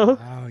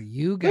 Oh,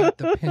 you got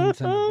the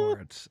pins and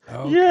aborts.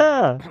 Okay.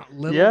 Yeah.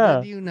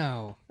 Little did you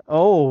know.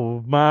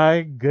 Oh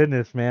my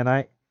goodness, man!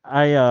 I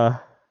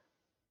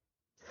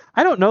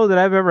don't know that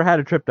I've ever had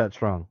a trip that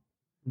strong.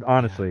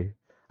 Honestly,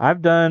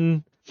 I've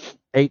done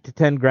 8 to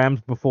 10 grams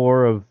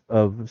before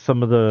of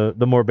some of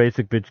the more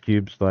basic bitch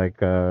cubes, like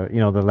the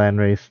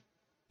Landrace.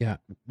 Yeah,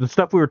 the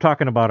stuff we were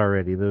talking about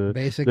already. The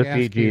basic the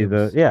Fiji,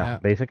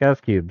 basic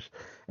ass cubes,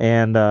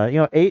 and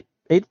 8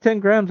 to 10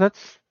 grams.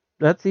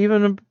 That's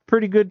even a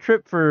pretty good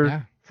trip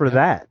for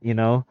that.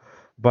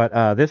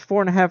 But this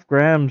 4.5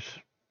 grams.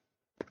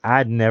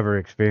 I'd never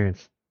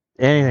experienced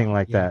anything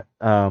like that.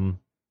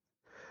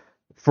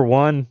 For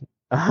one,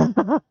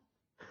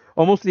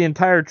 almost the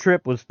entire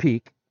trip was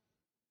peak.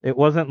 It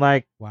wasn't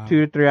like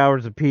 2 to 3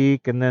 hours of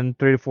peak and then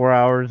 3 to 4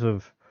 hours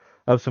of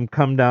some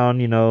come down,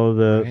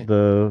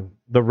 the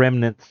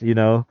remnants,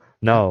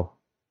 No.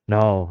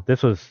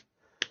 This was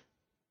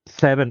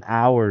 7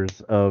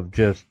 hours of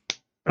just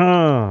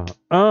and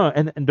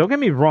don't get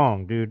me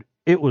wrong, dude.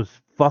 It was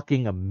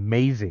fucking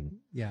amazing.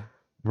 Yeah.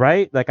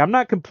 Right? Like, I'm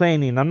not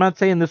complaining. I'm not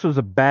saying this was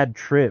a bad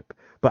trip,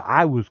 but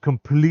I was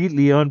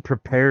completely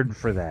unprepared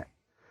for that.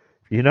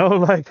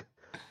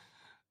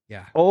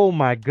 Oh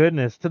my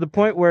goodness. To the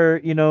point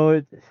where,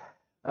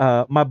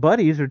 my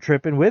buddies are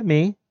tripping with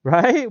me,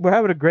 right? We're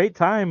having a great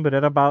time, but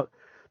at about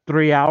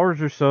 3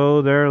 hours or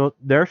so,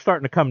 they're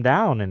starting to come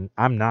down, and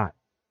I'm not,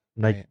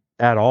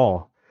 at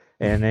all.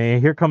 And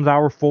then here comes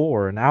hour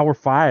 4 and hour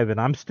 5,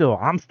 and I'm still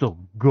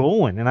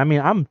going. And I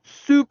mean, I'm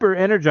super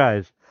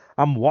energized.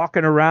 I'm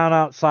walking around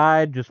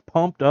outside, just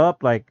pumped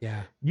up. Like,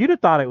 you'd have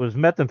thought it was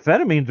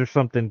methamphetamines or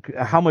something.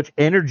 How much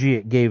energy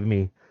it gave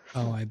me.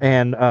 Oh, I bet.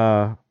 And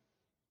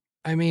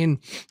I mean,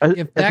 It's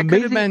if that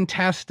could have amazing. been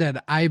tested,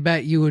 I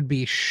bet you would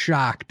be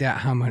shocked at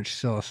how much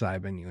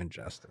psilocybin you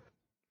ingested.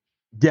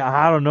 Yeah,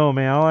 I don't know,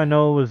 man. All I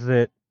know was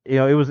that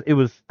it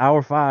was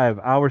hour 5,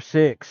 hour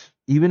 6,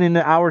 even in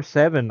the hour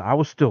 7, I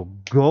was still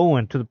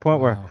going to the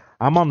point where Wow.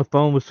 I'm on the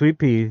phone with Sweet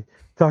Pea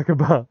talking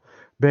about,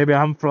 baby,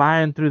 I'm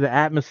flying through the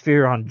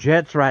atmosphere on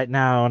jets right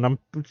now, and I'm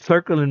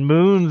circling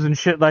moons and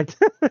shit like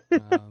that.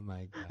 Oh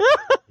my God.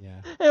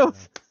 Yeah.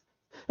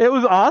 It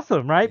was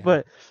awesome, right?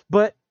 Yeah.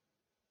 But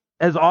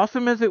as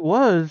awesome as it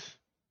was,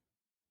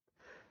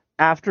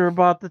 after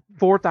about the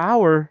 4th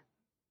hour,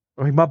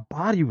 I mean, my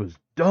body was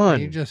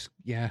done. You just,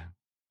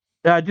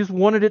 I just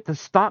wanted it to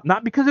stop,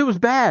 not because it was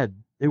bad.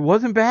 It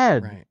wasn't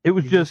bad. right. It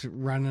was You're just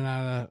running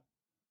out of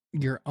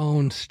your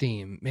own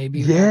steam. Maybe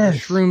you had the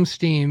shroom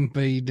steam,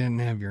 but you didn't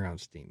have your own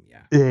steam.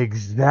 Yeah.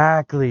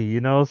 exactly.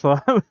 So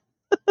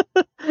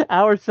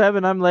hour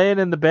 7, I'm laying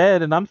in the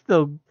bed, and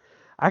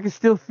I can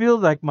still feel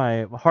like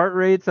my heart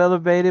rate's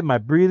elevated, my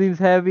breathing's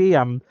heavy.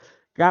 I'm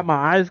got my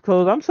eyes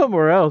closed. I'm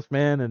somewhere else,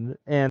 man,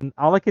 and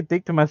all I could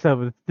think to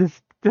myself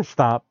is just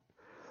stop.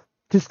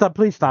 Just stop,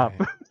 please stop.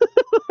 Right.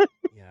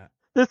 Yeah.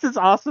 This is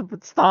awesome,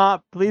 but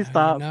stop, please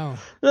stop. No.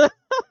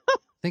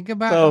 Think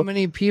about how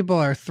many people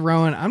are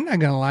throwing. I'm not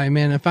gonna lie,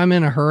 man. If I'm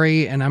in a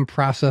hurry and I'm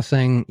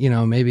processing,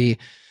 maybe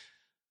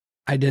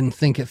I didn't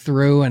think it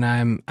through, and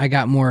I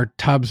got more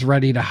tubs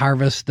ready to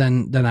harvest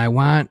than I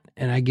want,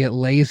 and I get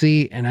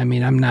lazy, and I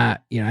mean, I'm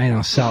not, I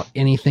don't sell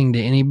anything to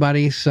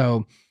anybody,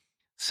 so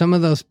some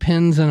of those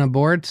pins and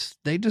aborts,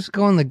 they just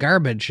go in the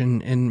garbage.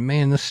 And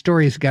man, this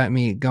story's got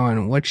me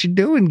going, what you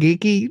doing,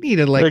 Geeky? You need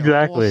a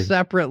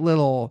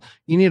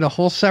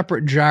whole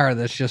separate jar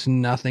that's just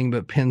nothing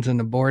but pins and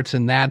aborts.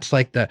 And that's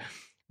that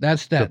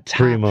top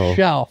primo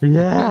shelf.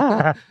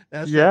 Yeah.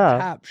 That's the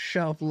top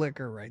shelf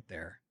liquor right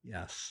there.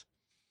 Yes.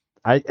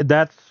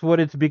 That's what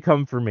it's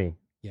become for me.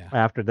 Yeah.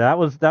 After that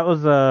was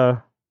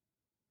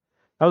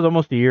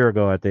almost a year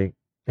ago, I think.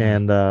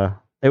 And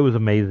it was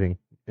amazing.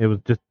 It was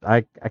just,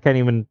 I can't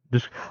even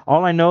just,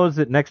 all I know is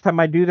that next time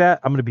I do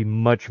that, I'm going to be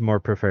much more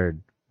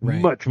prepared. Right.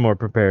 Much more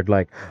prepared.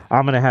 Like,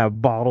 I'm going to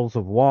have bottles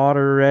of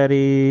water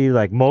ready,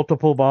 like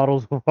multiple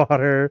bottles of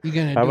water. You're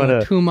going to do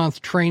a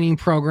 2-month training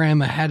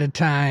program ahead of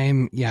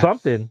time. Yeah.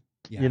 Something,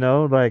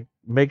 like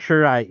make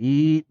sure I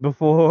eat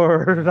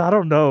before. I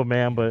don't know,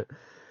 man, but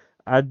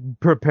I'd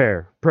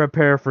prepare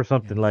for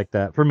something like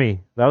that. For me,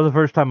 that was the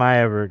first time I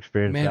ever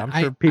experienced that. I'm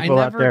sure people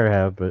out there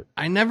have, but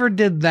I never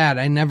did that.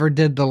 I never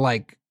did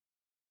the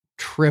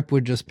trip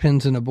with just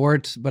pins and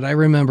aborts, but I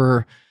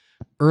remember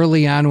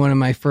early on, one of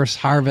my first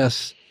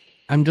harvests,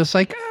 I'm just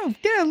like, oh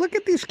yeah, look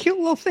at these cute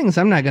little things.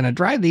 I'm not going to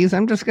dry these.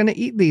 I'm just going to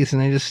eat these.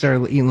 And I just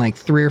started eating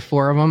 3 or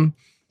 4 of them.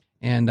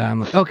 And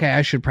I'm like, okay,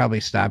 I should probably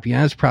stop.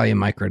 It's probably a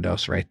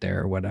microdose right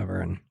there or whatever.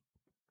 And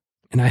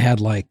I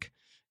had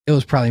it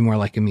was probably more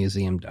like a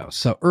museum dose.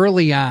 So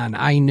early on,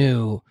 I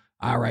knew,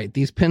 all right,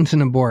 these pins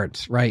and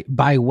aborts, right,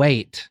 by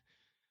weight,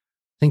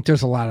 I think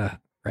there's a lot of,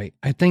 right.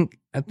 I think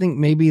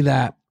maybe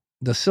that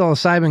the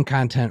psilocybin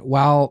content,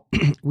 while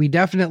we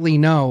definitely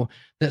know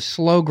that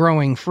slow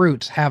growing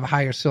fruits have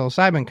higher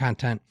psilocybin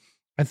content,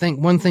 I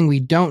think one thing we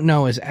don't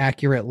know as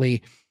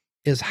accurately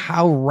is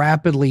how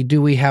rapidly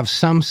do we have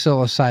some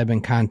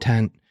psilocybin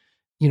content,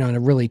 in a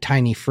really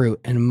tiny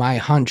fruit. And my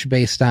hunch,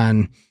 based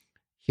on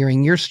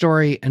hearing your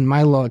story and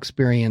my low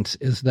experience,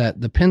 is that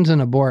the pins and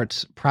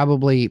aborts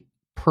probably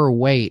per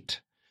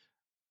weight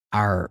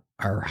are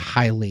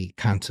highly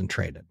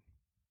concentrated.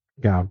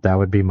 Yeah, that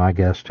would be my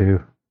guess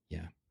too.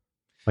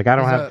 Like, I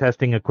don't have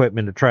testing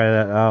equipment to try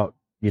that out,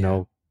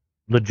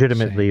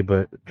 legitimately, same.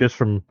 But just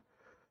from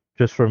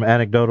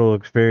anecdotal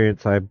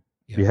experience,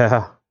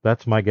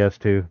 that's my guess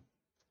too.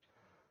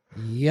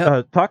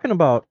 Yeah. Talking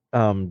about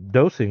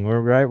dosing,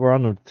 we're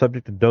on the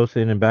subject of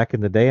dosing and back in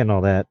the day and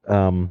all that.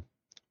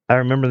 I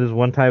remember this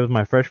one time, it was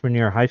my freshman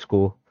year of high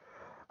school.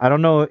 I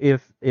don't know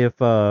if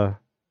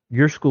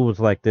your school was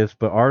like this,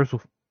 but ours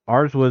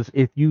was,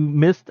 if you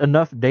missed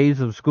enough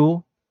days of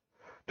school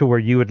to where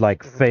you would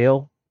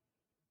fail,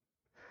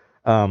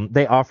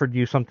 they offered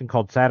you something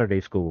called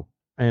Saturday school.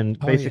 And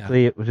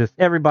basically it was just,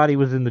 everybody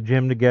was in the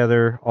gym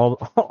together,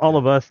 all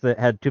of us that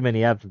had too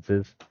many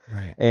absences.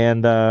 Right.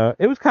 And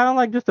it was kind of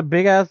like just a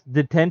big ass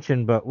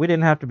detention, but we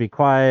didn't have to be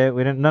quiet.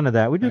 We didn't, none of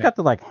that. We just got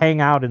to hang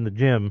out in the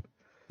gym.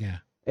 Yeah.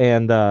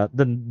 And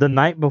the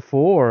night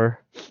before,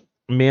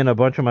 me and a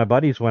bunch of my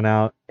buddies went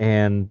out,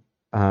 and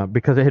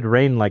because it had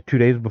rained 2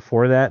 days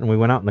before that, and we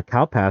went out in the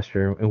cow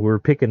pasture and we were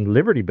picking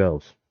Liberty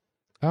Bells.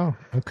 Oh,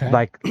 okay.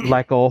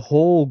 Like a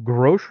whole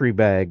grocery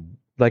bag.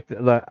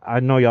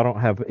 I know y'all don't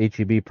have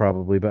HEB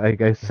probably, but I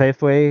guess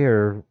Safeway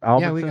or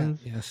Albertsons.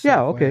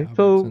 Okay.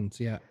 Albertsons,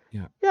 so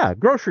yeah,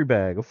 grocery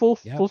bag, a full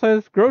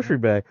size grocery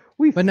bag.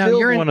 But now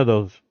you're one of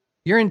those.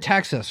 You're in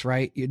Texas,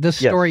 right? The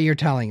story you're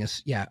telling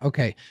us. Yeah.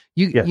 Okay.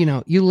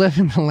 You live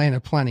in the land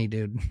of plenty,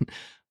 dude.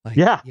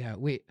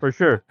 We for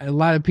sure. A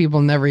lot of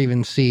people never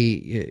even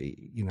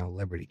see,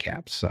 Liberty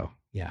caps. So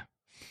yeah.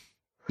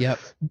 Yep.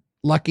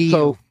 Lucky.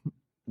 So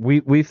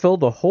we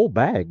filled a whole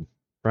bag,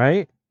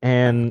 right?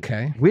 And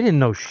we didn't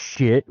know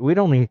shit. We'd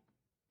only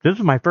this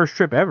was my first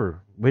trip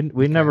ever.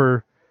 We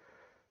never.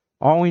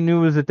 All we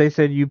knew was that they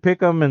said you pick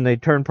them and they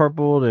turn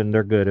purple and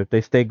they're good. If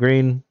they stay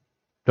green,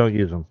 don't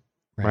use them.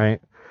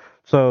 Right?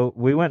 So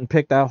we went and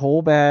picked that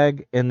whole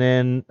bag, and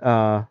then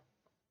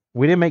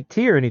we didn't make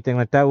tea or anything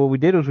like that. What we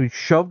did was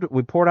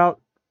we poured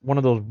out one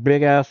of those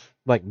big ass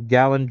like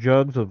gallon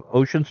jugs of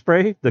ocean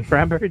spray, the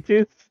cranberry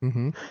juice,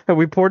 and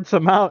we poured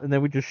some out, and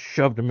then we just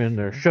shoved them in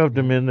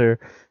there,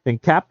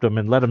 and capped them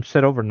and let them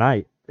sit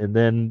overnight. And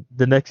then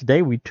the next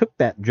day we took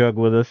that jug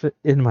with us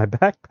in my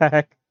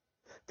backpack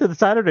to the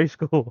Saturday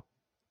school.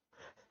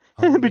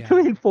 And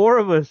between 4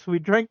 of us, we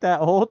drank that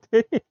whole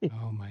thing.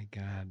 Oh my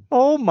God.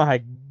 Oh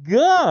my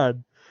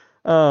God.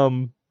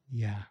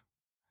 Yeah.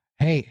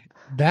 Hey,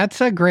 that's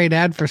a great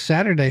ad for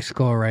Saturday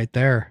school right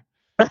there.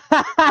 But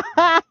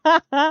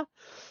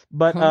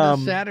Come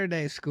to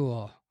Saturday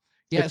school.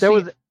 Yeah,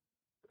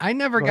 I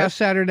never Go got ahead.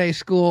 Saturday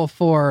school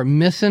for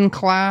missing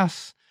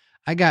class.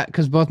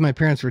 Because both my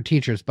parents were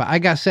teachers, but I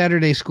got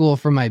Saturday school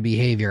for my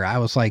behavior. I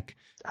was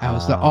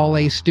the all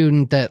A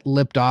student that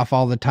lipped off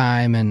all the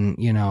time and,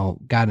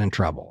 got in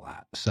trouble a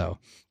lot. So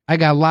I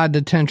got a lot of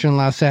detention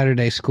last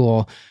Saturday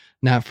school,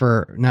 not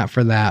for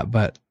that,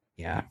 but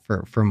yeah,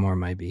 for more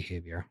my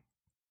behavior.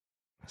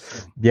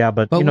 So, yeah,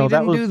 but we that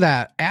didn't was do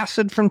that.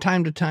 Acid from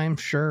time to time.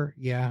 Sure.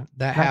 Yeah.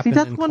 That happened. See,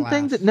 that's in one class.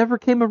 thing that never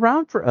came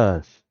around for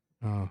us.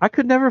 Oh, I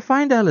could never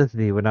find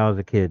LSD when I was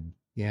a kid.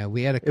 yeah.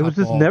 We had a It couple. was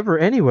just never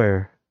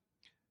anywhere.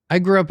 I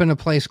grew up in a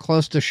place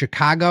close to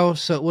Chicago,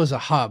 so it was a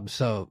hub.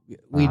 So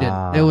we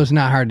didn't. It was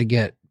not hard to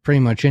get pretty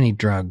much any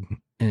drug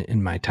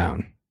in my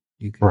town.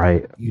 You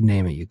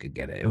name it, you could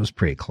get it. It was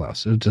pretty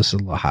close. It was just a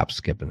little hop,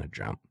 skip, and a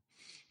jump.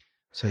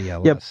 So yeah, a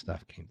lot of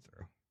stuff came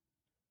through.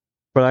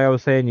 But like I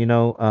was saying,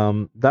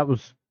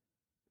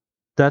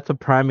 that's a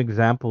prime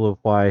example of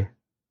why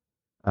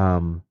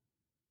dosing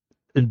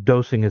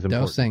is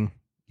important. Dosing,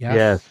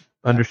 yes,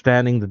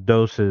 understanding the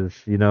doses,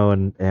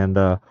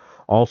 and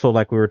also,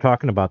 like we were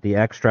talking about, the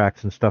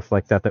extracts and stuff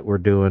like that we're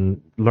doing,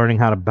 learning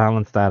how to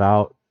balance that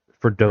out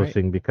for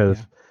dosing, because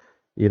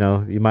you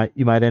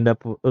might end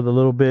up with a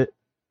little bit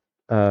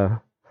like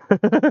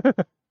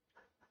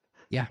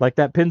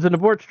that pins in the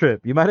board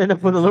strip. You might end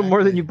up with a little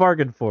more than you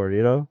bargained for,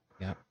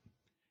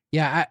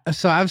 Yeah.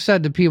 So I've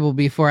said to people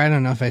before, I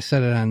don't know if I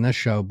said it on this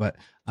show, but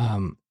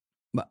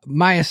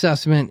my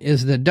assessment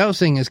is that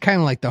dosing is kind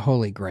of like the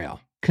Holy Grail.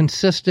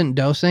 Consistent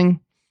dosing.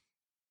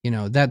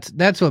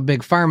 That's what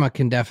big pharma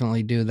can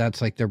definitely do.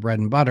 That's like their bread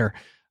and butter.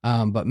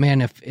 But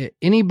man, if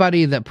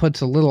anybody that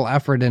puts a little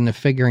effort into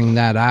figuring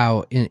that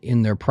out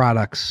in their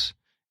products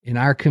in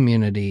our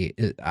community,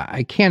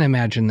 I can't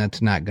imagine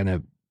that's not going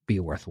to be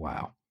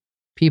worthwhile.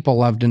 People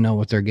love to know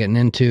what they're getting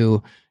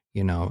into.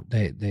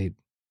 They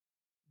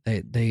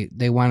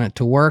want it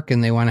to work,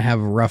 and they want to have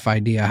a rough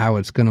idea how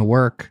it's going to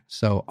work.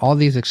 So all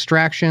these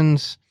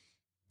extractions,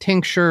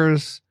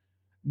 tinctures,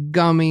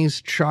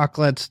 gummies,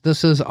 chocolates,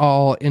 this is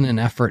all in an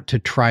effort to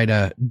try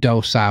to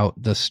dose out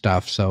the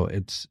stuff so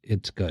it's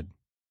good.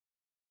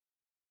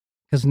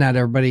 Because not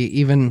everybody,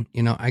 even,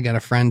 I got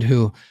a friend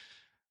who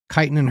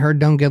chitin and her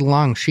don't get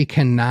along. She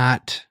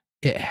cannot,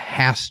 it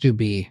has to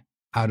be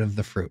out of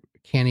the fruit.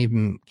 Can't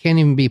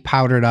even be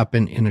powdered up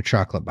in a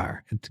chocolate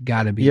bar. It's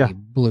got to be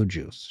blue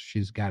juice.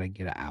 She's got to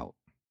get it out.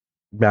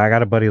 Yeah, I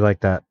got a buddy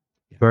like that.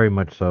 Very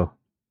much so.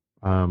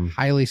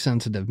 Highly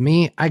sensitive.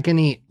 Me, I can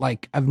eat,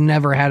 I've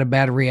never had a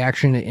bad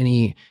reaction to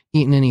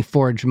eating any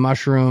foraged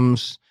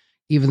mushrooms,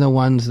 even the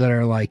ones that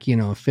are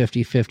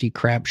 50-50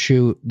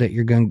 crapshoot that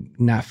you're going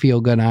to not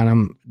feel good on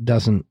them.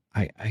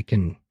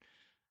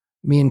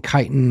 Me and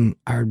chitin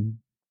are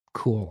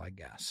cool, I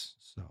guess.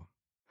 So.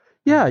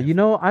 Yeah.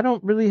 I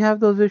don't really have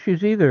those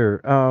issues either.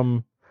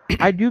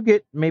 I do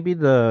get maybe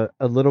a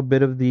little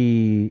bit of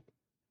the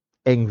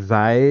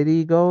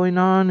anxiety going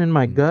on in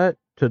my gut,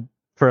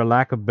 for a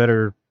lack of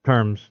better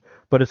terms,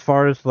 but as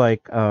far as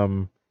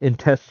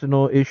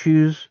intestinal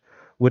issues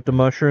with the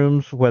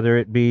mushrooms, whether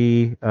it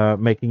be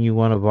making you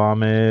want to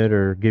vomit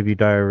or give you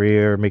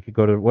diarrhea or make you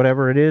go to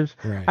whatever it is,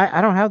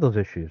 I don't have those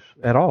issues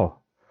at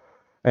all.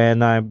 And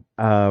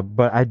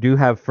but I do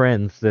have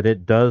friends that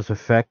it does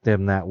affect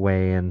them that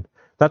way, and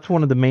that's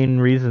one of the main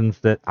reasons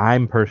that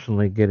I'm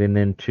personally getting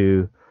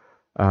into.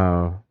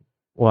 I've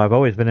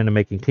always been into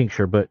making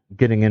tincture, but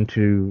getting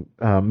into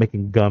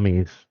making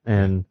gummies.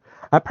 And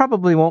I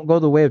probably won't go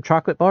the way of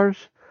chocolate bars,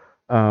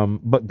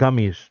 but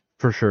gummies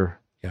for sure.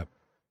 Yep.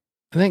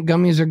 I think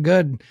gummies are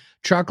good.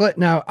 Chocolate.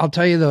 Now, I'll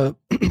tell you the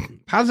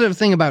positive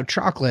thing about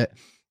chocolate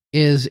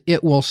is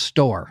it will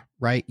store,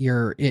 right?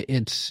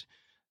 It's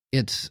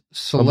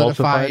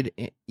solidified.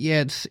 Emulsified?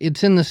 Yeah,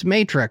 it's in this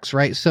matrix,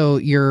 right? So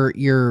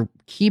you're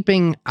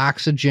keeping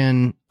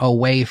oxygen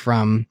away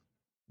from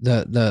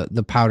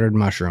the powdered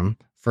mushroom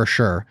for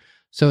sure.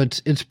 So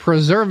it's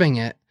preserving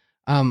it.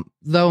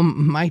 Though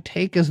my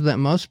take is that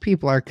most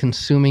people are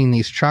consuming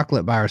these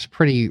chocolate bars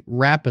pretty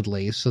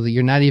rapidly, so that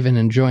you're not even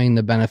enjoying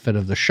the benefit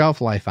of the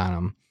shelf life on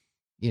them.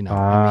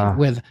 I mean,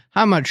 with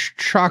how much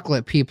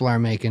chocolate people are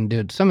making,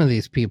 dude, some of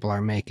these people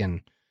are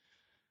making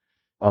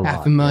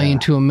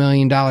 $500,000 to $1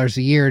 million a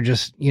year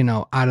just,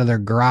 out of their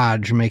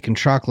garage making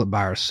chocolate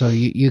bars. So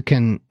you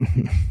can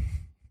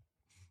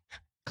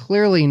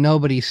clearly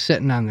nobody's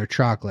sitting on their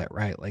chocolate,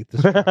 right? Like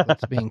this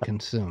chocolate's being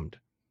consumed.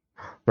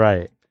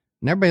 Right.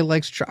 And everybody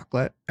likes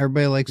chocolate.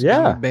 Everybody likes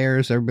gummy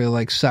bears. Everybody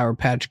likes Sour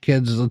Patch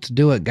Kids. Let's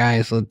do it,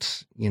 guys.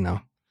 Let's,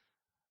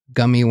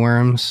 gummy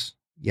worms.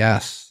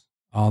 Yes.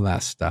 All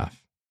that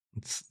stuff.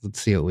 Let's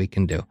see what we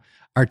can do.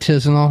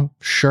 Artisanal.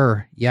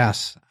 Sure.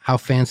 Yes. How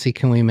fancy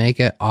can we make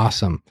it?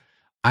 Awesome.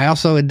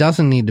 It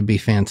doesn't need to be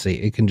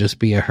fancy. It can just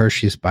be a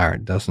Hershey's bar.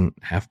 It doesn't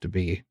have to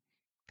be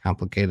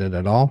complicated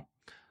at all.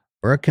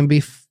 Or it can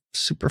be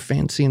super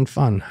fancy and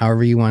fun,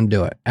 however you want to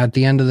do it. At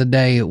the end of the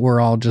day, we're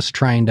all just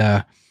trying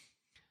to,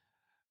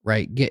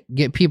 right,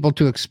 get people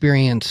to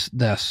experience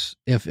this.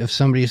 If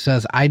somebody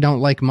says, I don't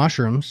like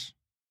mushrooms,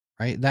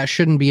 right, that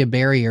shouldn't be a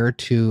barrier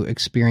to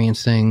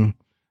experiencing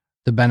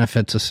the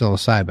benefits of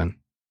psilocybin.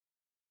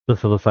 The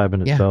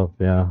psilocybin itself,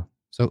 yeah.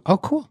 So,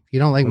 cool. You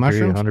don't like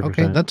mushrooms? 100%.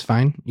 Okay, that's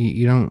fine.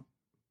 You don't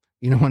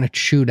want to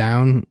chew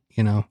down,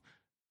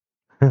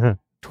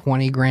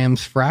 20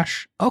 grams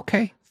fresh?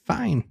 Okay,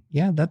 fine.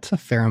 Yeah, that's a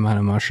fair amount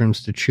of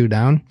mushrooms to chew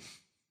down.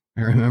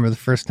 I remember the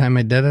first time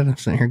I did it, I'm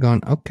sitting here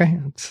going, okay,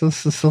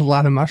 this is a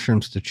lot of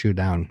mushrooms to chew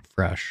down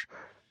fresh.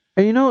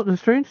 And the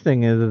strange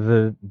thing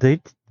is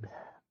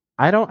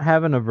I don't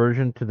have an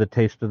aversion to the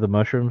taste of the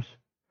mushrooms,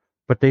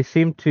 but they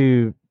seem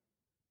to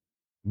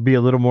be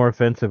a little more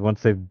offensive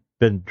once they've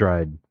been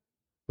dried.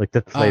 Like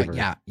the flavor.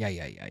 Yeah.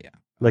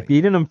 Like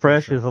eating them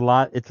fresh is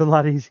it's a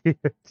lot easier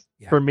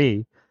for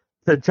me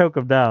to choke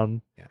them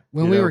down. Yeah.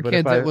 When we were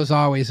kids, it was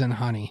always in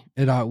honey.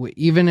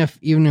 Even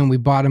when we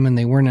bought them and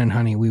they weren't in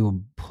honey, we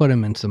would put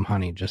them in some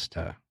honey just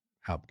to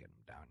help get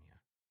them down. Yeah.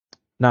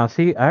 Now,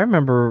 see, I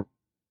remember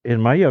in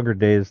my younger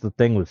days, the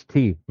thing was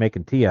tea,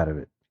 making tea out of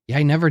it. Yeah,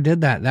 I never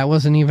did that. That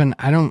wasn't even,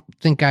 I don't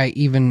think I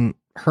even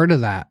heard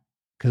of that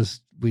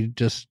because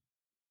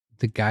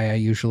the guy I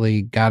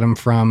usually got them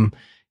from,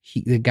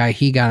 the guy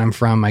he got them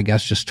from, I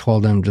guess, just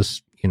told him,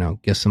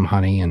 get some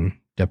honey and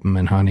dip them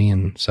in honey.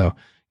 And so,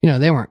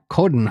 they weren't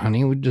coated in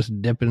honey. We'd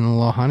just dip it in a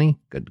little honey.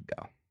 Good to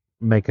go.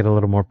 Make it a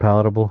little more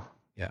palatable.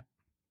 Yeah.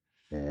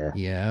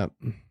 Yeah.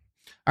 All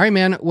right,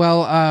 man.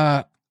 Well,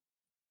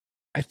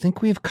 I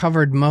think we've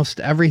covered most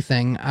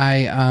everything.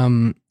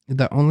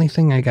 The only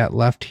thing I got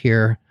left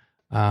here,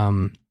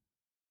 I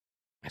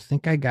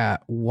think I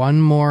got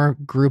one more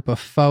group of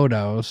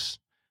photos.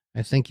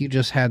 I think you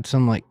just had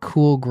some like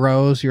cool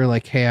grows. You're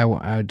like, hey,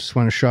 I just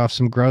want to show off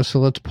some grows. So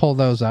let's pull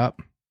those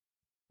up.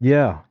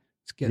 Yeah.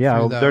 Let's get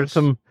through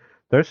those.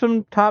 There's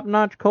some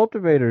top-notch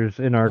cultivators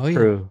in our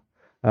crew.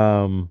 Yeah.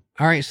 All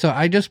right. So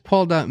I just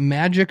pulled up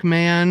Magic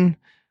Man,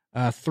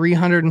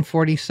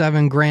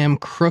 347 gram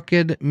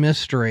crooked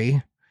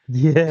mystery.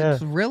 Yeah.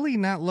 It's really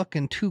not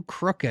looking too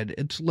crooked.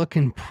 It's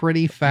looking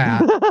pretty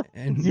fat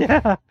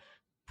and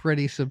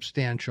pretty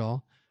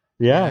substantial.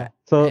 Yeah.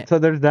 So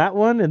there's that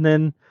one. And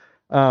then,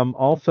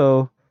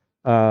 also,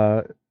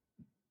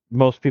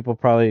 most people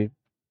probably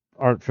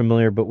aren't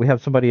familiar, but we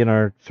have somebody in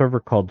our server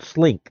called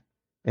Slink,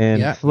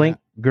 and Slink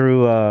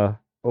grew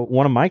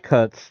one of my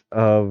cuts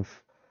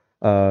of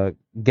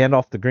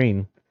Gandalf the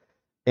Green,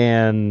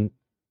 and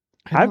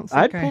I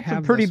pulled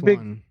some pretty big.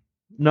 One.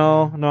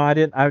 No, I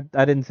didn't.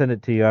 I didn't send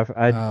it to you.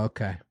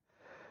 Okay.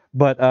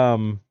 But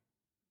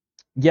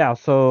yeah.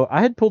 So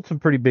I had pulled some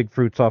pretty big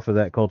fruits off of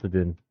that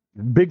cultigen.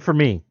 Big for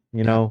me,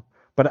 you know.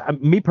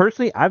 But me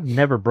personally, I've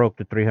never broke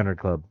the 300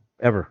 club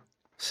ever.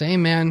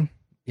 Same, man.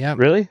 Yeah.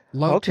 Really?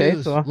 Low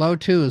twos.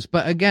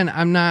 But again,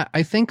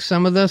 I think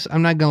some of this,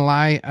 I'm not going to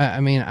lie.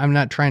 I'm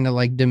not trying to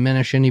like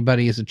diminish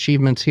anybody's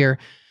achievements here.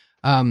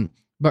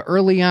 But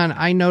early on,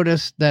 I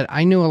noticed that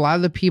I knew a lot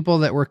of the people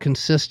that were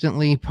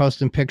consistently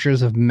posting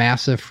pictures of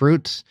massive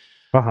fruits.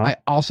 I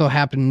also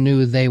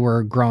knew they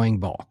were growing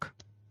bulk.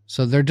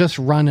 So they're just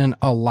running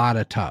a lot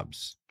of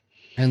tubs.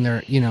 And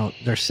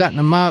they're setting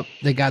them up.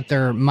 They got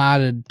their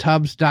modded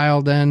tubs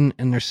dialed in,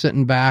 and they're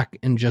sitting back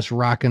and just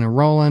rocking and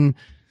rolling.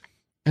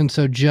 And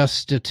so just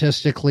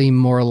statistically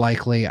more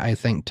likely, I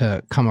think,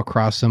 to come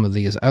across some of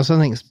these. I also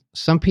think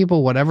some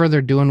people, whatever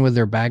they're doing with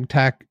their bag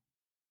tech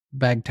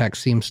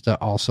seems to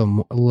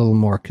also a little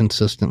more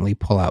consistently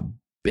pull out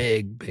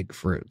big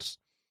fruits.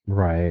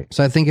 Right.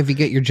 So I think if you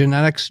get your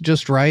genetics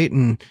just right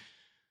and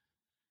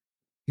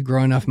you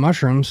grow enough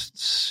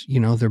mushrooms,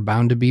 they're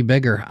bound to be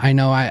bigger. I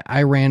know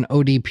I ran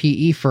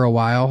ODPE for a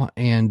while,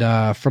 and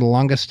for the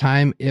longest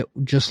time, it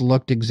just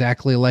looked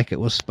exactly like it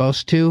was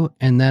supposed to.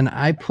 And then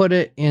I put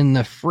it in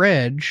the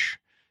fridge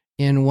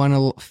in one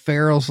of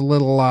Farrell's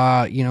little,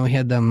 he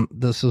had them.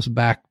 This was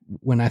back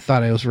when I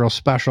thought it was real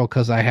special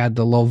because I had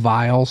the little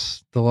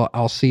vials, the little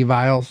LC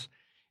vials.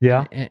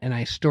 Yeah. And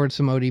I stored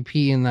some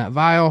ODP in that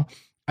vial.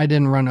 I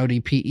didn't run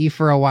ODPE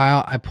for a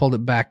while. I pulled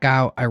it back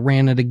out. I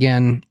ran it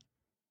again.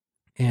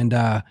 And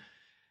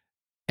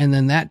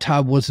then that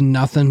tub was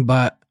nothing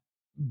but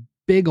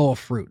big old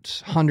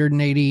fruits,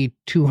 180,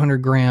 200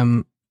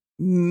 gram,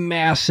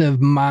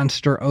 massive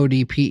monster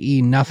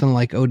ODPE, nothing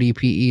like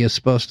ODPE is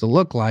supposed to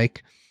look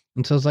like.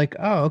 And so I was like,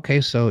 oh,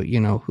 okay. So,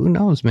 who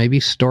knows? Maybe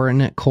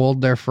storing it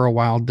cold there for a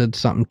while did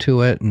something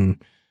to it.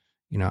 And,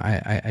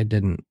 I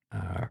didn't,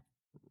 I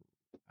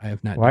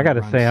have not Well, I done got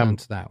to runs say,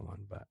 since that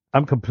one, but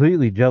I'm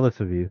completely jealous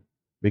of you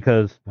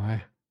because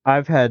why?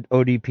 I've had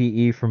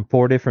ODPE from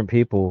 4 different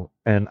people,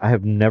 and I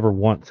have never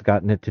once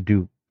gotten it to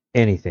do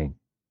anything.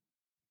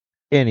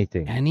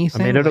 Anything. I mean,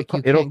 Anything? Like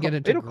you can't get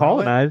it to it'll grow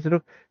it? colonize.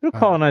 It'll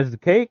colonize the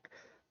cake,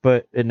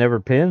 but it never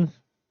pins.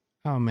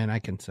 Oh man, I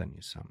can send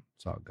you some.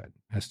 It's all good.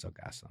 I still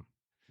got some.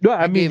 No,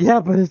 I mean, yeah,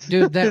 but it's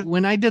dude, that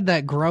when I did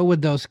that grow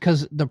with those,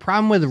 because the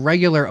problem with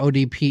regular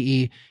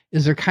ODPE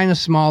is they're kind of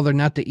small. They're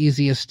not the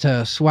easiest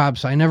to swab,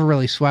 so I never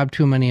really swabbed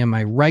too many of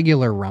my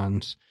regular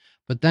runs.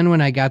 But then when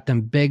I got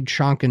them big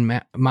chunk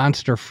and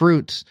monster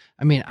fruits,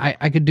 I mean,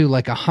 I could do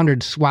like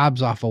 100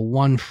 swabs off of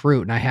one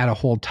fruit, and I had a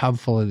whole tub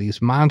full of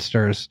these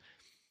monsters.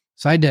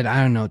 So I did,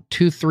 I don't know,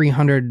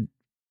 200-300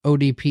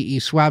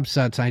 ODPE swab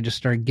sets. I just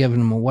started giving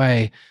them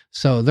away.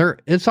 So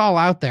it's all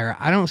out there.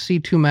 I don't see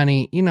too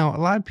many, a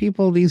lot of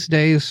people these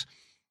days,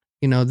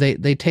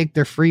 they take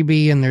their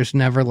freebie and there's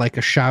never like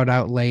a shout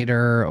out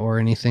later or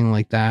anything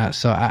like that.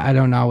 So I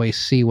don't always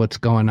see what's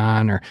going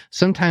on. Or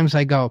sometimes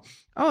I go,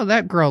 oh,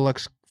 that girl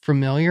looks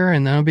familiar.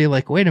 And then I'll be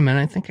like, wait a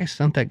minute, I think I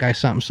sent that guy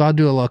something. So I'll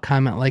do a little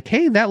comment like,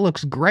 hey, that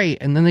looks great.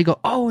 And then they go,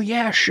 oh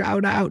yeah,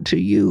 shout out to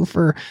you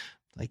for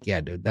like,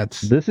 yeah, dude,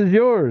 this is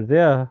yours.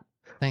 Yeah.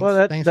 Thanks,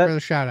 well, thanks for the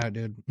shout out,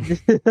 dude.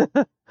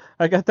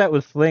 I got that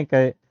with Flink.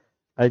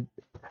 I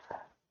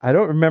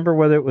don't remember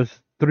whether it was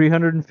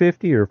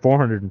 350 or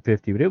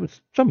 450, but it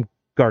was some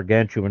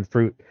gargantuan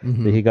fruit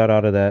that he got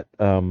out of that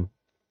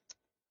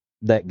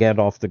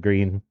Gandalf the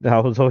Green. I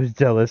was always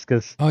jealous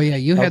because oh yeah,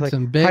 you had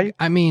some big.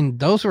 I mean,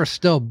 those were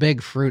still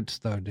big fruits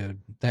though,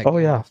 dude. That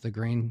Gandalf the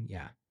Green,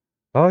 yeah.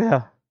 Oh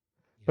yeah,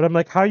 but I'm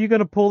like, how are you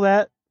gonna pull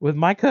that with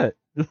my cut?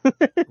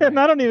 And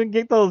I don't even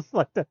get those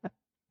like that.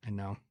 I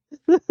know.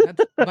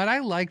 But I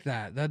like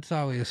that. That's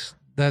always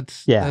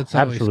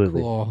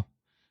absolutely cool.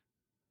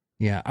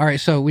 Yeah. All right.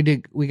 So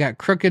we got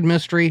Crooked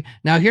Mystery.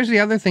 Now here's the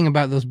other thing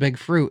about those big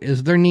fruit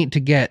is they're neat to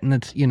get, and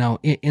it's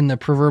in the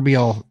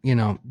proverbial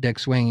dick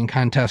swinging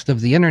contest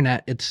of the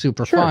internet, it's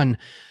super fun,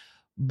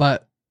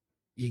 but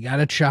you got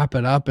to chop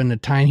it up into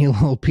tiny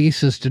little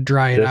pieces to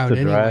dry it out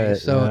anyway.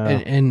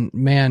 And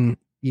man,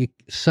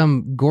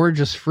 some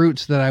gorgeous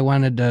fruits that I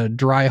wanted to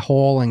dry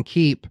whole and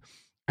keep,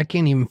 I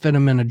can't even fit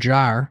them in a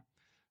jar.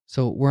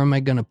 So where am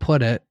I going to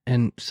put it?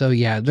 And so,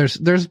 yeah, there's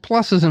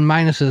pluses and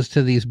minuses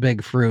to these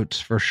big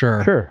fruits for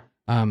sure. Sure.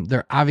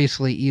 They're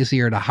obviously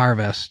easier to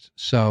harvest.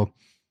 So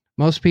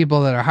most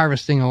people that are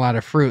harvesting a lot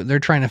of fruit, they're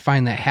trying to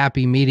find that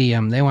happy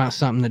medium. They want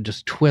something that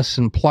just twists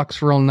and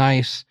plucks real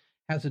nice,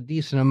 has a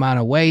decent amount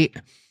of weight,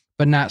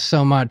 but not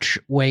so much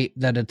weight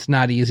that it's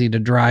not easy to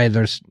dry.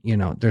 There's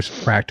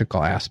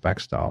practical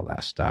aspects to all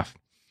that stuff.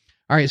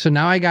 All right. So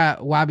now I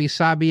got Wabi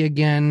Sabi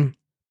again.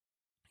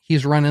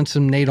 He's running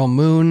some Natal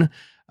Moon.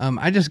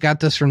 I just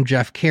got this from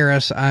Jeff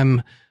Karras.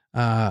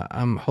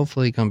 I'm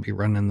hopefully going to be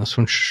running this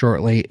one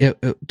shortly.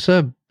 It's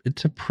a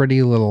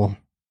pretty little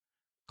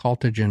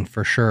cultigen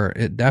for sure.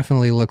 It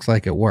definitely looks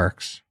like it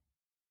works.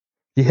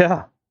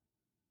 Yeah.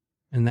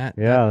 And that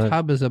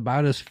tub is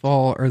about as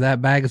full, or that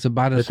bag is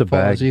about as full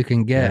as you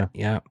can get.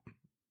 Yeah.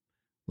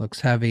 Looks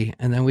heavy.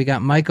 And then we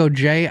got Myco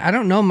J. I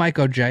don't know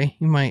Myco J.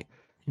 You might.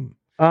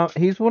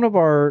 He's one of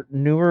our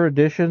newer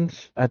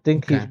additions. I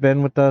think he's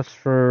been with us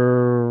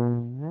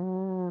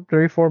for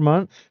 3-4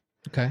 months.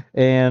 Okay.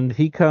 And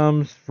he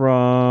comes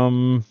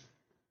from,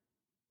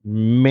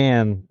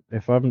 man, I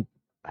feel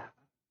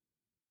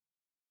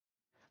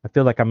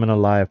like I'm going to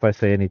lie if I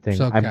say anything.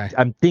 It's okay.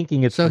 I'm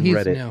thinking it's from he's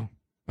Reddit. New.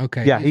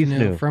 Okay. Yeah, he's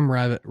new. From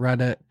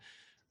Reddit.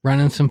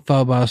 Running some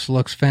Phobos.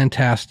 Looks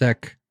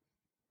fantastic.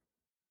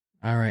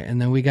 All right.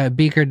 And then we got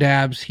Beaker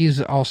Dabs.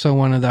 He's also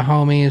one of the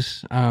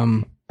homies.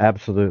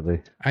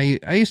 Absolutely. I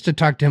used to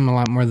talk to him a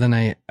lot more than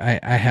I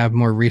have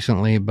more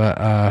recently,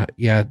 but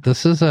yeah,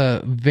 this is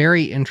a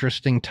very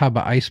interesting tub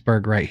of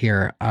iceberg right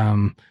here.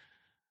 I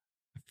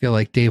feel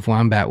like Dave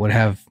Wombat would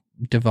have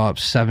developed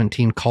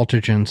 17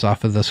 cultigens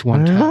off of this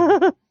one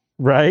tub.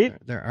 Right?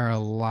 There are a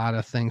lot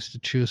of things to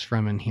choose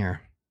from in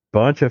here.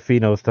 Bunch of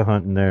phenos to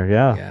hunt in there,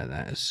 yeah. Yeah,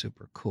 that is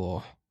super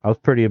cool. I was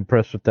pretty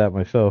impressed with that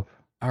myself.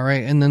 All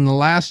right, and then the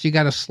last, you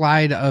got a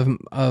slide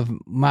of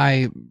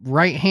my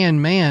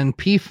right-hand man,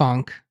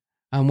 P-Funk.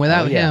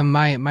 Without him,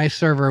 my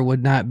server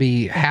would not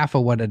be half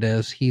of what it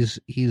is.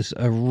 He's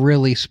a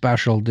really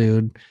special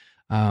dude.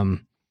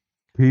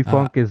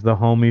 P-Funk is the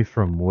homie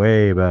from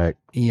way back.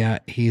 Yeah,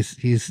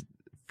 he's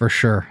for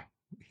sure.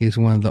 He's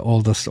one of the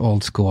oldest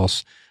old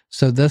schools.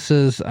 So this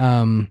is,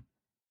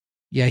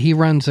 he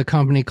runs a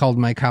company called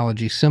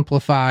Mycology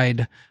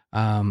Simplified.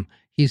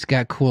 He's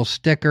got cool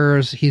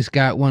stickers. He's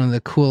got one of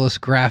the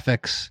coolest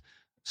graphics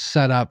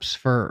setups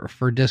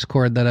for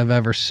Discord that I've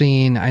ever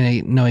seen.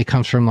 I know he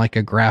comes from like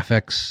a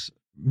graphics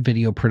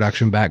video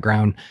production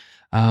background.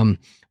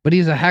 But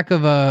he's a heck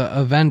of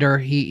a vendor.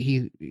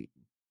 He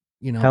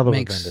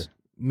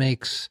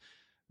makes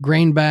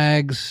grain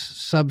bags,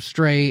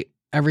 substrate,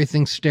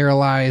 everything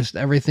sterilized,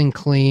 everything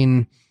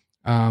clean.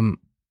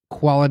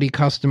 quality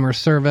customer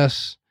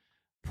service,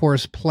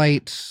 pours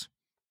plates,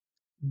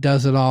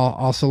 does it all.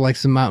 Also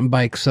likes the mountain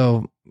bike.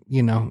 So,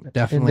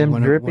 definitely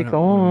one of my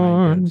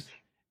goods.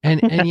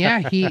 And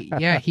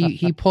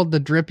he pulled the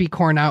drippy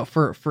corn out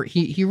for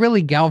he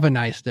really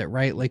galvanized it,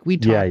 right? Like we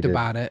talked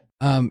about it.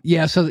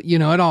 So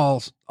it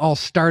all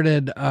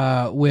started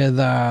with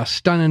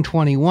Stunnin'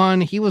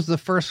 21. He was the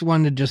first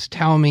one to just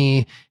tell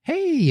me,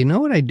 hey, you know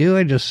what I do?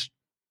 I just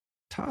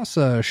toss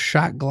a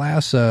shot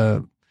glass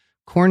of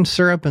corn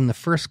syrup in the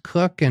first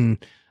cook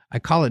and I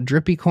call it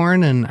drippy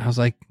corn. And I was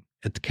like,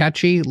 it's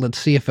catchy. Let's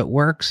see if it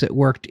works. It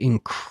worked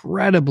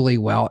incredibly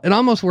well. It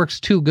almost works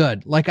too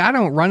good. Like I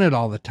don't run it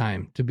all the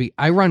time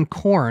I run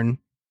corn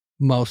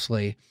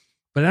mostly,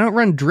 but I don't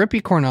run drippy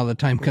corn all the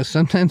time because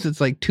sometimes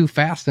it's like too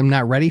fast. I'm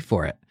not ready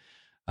for it.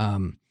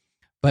 So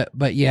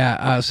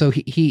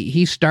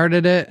he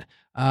started it.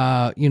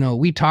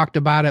 We talked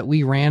about it.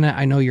 We ran it.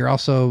 I know you're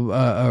also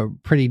a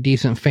pretty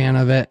decent fan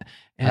of it.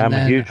 I'm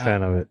a huge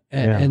fan of it.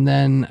 And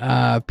then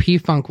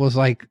P-Funk was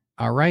like,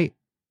 all right,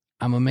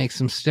 I'm going to make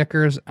some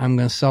stickers. I'm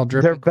going to sell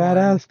drippy corn. They're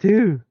badass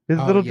too. His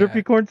little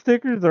drippy corn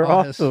stickers are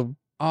awesome.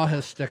 All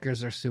his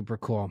stickers are super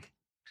cool.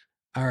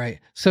 All right.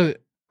 So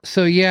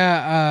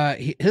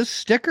his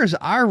stickers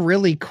are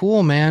really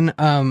cool, man.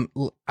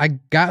 I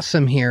got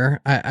some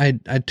here. I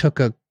took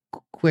a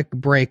quick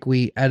break.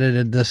 We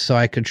edited this so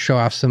I could show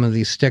off some of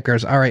these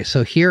stickers. All right.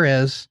 So there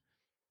is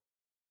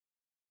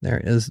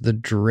the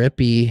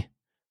drippy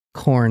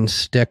corn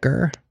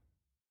sticker.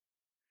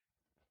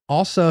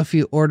 Also, if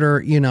you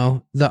order,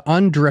 the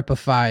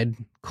undrippified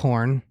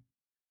corn,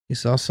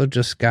 he's also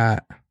just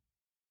got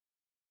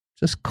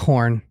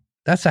corn.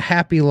 That's a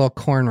happy little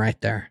corn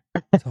right there.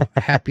 It's a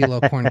happy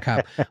little corn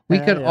cup. We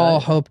could all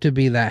hope to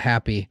be that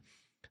happy.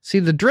 See,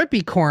 the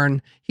drippy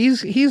corn,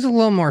 he's a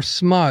little more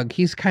smug.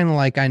 He's kind of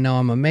like, I know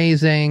I'm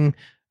amazing.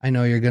 I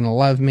know you're going to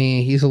love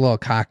me. He's a little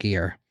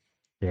cockier.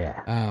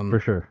 Yeah, for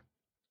sure.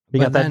 He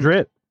got that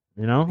drip.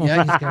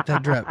 Yeah, he's got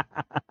that drip.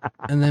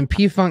 And then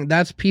P-Funk,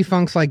 that's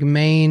P-Funk's like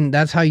main,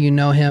 that's how you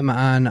know him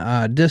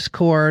on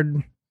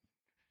Discord.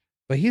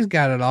 But he's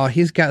got it all.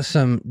 He's got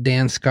some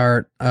Dan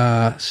Scart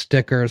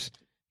stickers.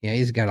 Yeah,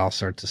 he's got all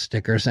sorts of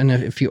stickers. And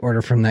if you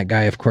order from that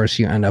guy, of course,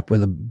 you end up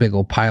with a big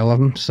old pile of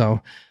them.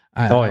 So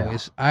I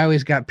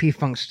always got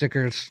P-Funk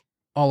stickers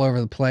all over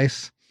the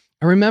place.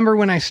 I remember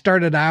when I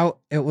started out,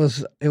 it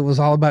was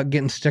all about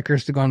getting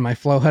stickers to go on my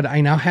flow hood. I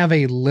now have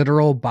a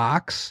literal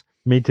box.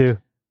 Me too.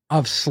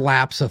 Of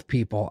slaps of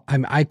people.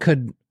 I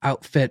could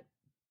outfit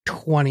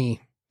 20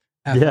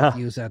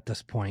 FFUs at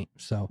this point.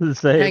 So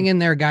hang in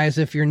there, guys.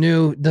 If you're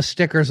new, the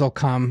stickers will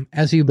come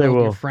as you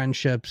build your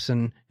friendships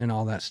and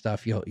all that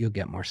stuff. You'll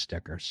get more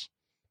stickers.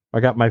 I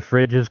got my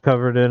fridges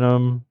covered in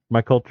them,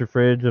 my culture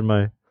fridge and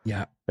my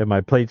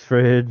plates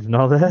fridge and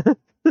all that.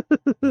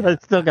 I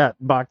still got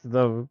boxes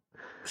of them.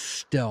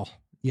 Still,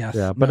 yes.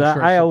 Yeah, but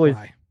I always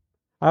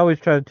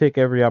try to take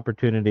every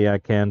opportunity I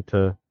can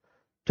to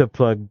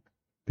plug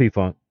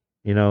P-Funk.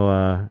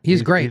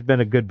 He's great. He's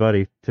been a good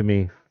buddy to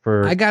me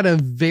I got a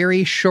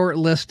very short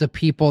list of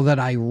people that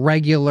I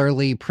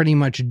regularly, pretty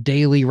much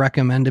daily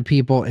recommend to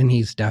people, and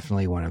he's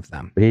definitely one of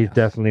them. He's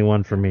definitely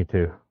one for me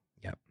too.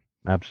 Yep.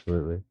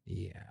 Absolutely.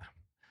 Yeah.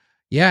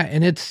 Yeah,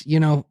 and it's,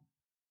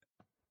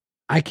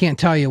 I can't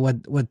tell you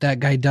what that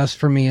guy does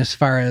for me as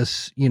far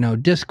as,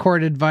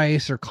 Discord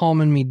advice or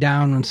calming me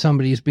down when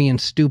somebody's being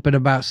stupid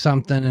about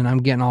something and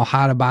I'm getting all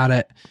hot about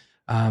it.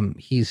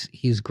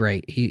 He's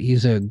great.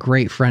 He's a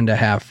great friend to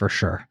have for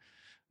sure.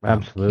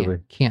 Absolutely.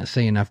 Can't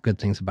say enough good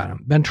things about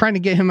him. Been trying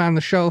to get him on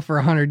the show for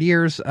 100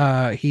 years.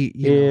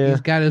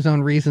 He's got his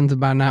own reasons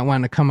about not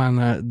wanting to come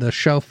on the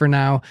show for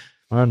now.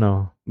 I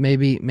know.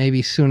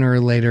 Maybe sooner or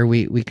later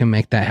we can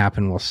make that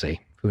happen. We'll see.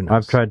 Who knows?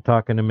 I've tried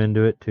talking him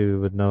into it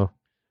too with no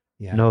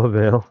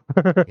avail.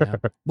 Yeah.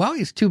 Well,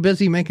 he's too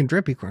busy making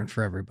drippy corn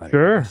for everybody.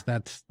 Sure.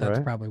 That's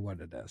right. Probably what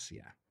it is.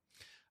 Yeah.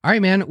 All right,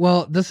 man.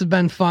 Well, this has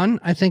been fun.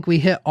 I think we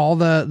hit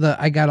all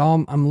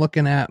I'm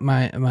looking at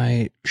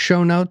my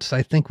show notes.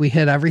 I think we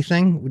hit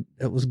everything.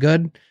 It was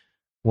good.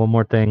 One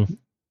more thing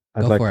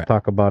I'd like to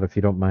talk about, if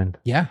you don't mind.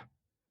 Yeah.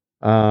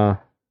 I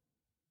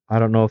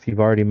don't know if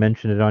you've already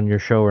mentioned it on your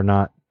show or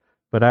not,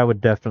 but I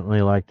would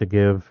definitely like to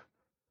give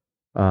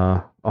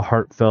a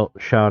heartfelt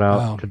shout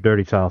out to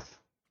Dirty South.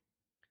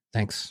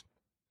 Thanks.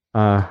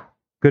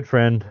 Good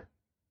friend.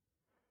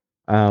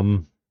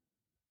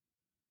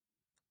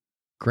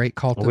 Great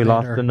cultivator. We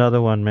lost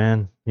another one,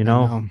 man.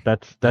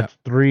 That's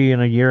 3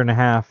 in a year and a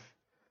half.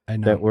 I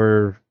know. That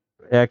were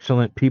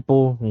excellent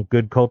people and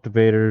good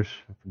cultivators,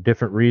 for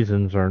different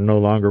reasons, are no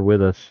longer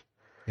with us.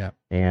 Yeah.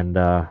 And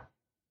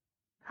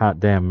hot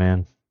damn,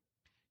 man.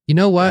 You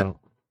know what?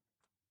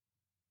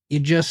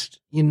 You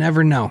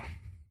never know.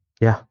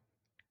 Yeah.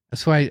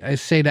 That's why I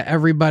say to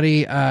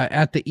everybody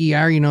at the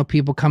ER,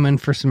 people come in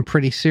for some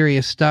pretty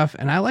serious stuff,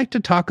 and I like to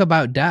talk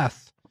about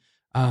death.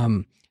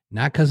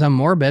 Not because I'm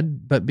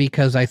morbid, but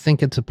because I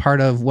think it's a part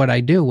of what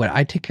I do.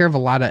 I take care of a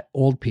lot of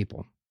old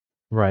people.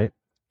 Right.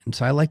 And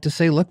so I like to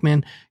say, look,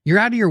 man, you're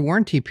out of your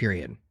warranty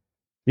period.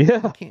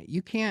 Yeah.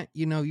 You can't,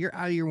 you're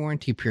out of your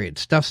warranty period.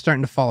 Stuff's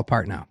starting to fall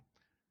apart now.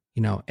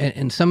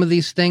 And some of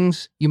these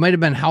things, you might have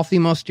been healthy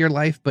most of your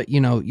life, but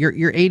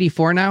you're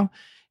 84 now.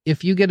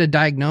 If you get a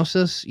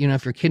diagnosis,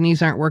 if your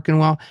kidneys aren't working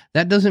well,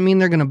 that doesn't mean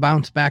they're going to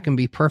bounce back and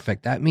be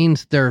perfect. That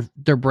means they're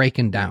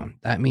breaking down.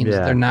 That means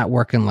they're not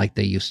working like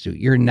they used to.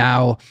 You're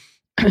now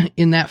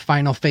in that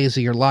final phase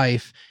of your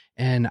life.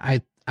 And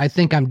I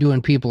think I'm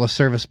doing people a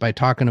service by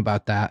talking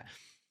about that.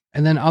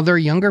 And then other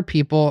younger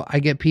people, I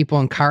get people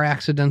in car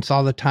accidents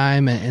all the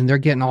time, and they're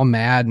getting all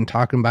mad and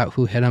talking about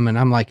who hit them. And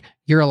I'm like,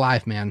 you're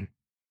alive, man.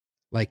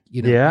 Like,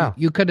 you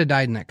could have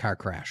died in that car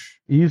crash.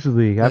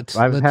 Easily.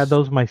 I've had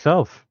those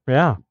myself.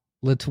 Yeah.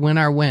 Let's win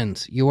our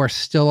wins. You are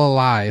still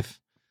alive.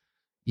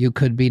 You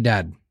could be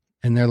dead.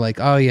 And they're like,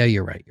 oh yeah,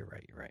 you're right.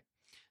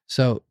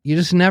 So you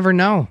just never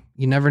know.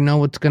 You never know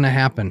what's going to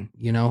happen.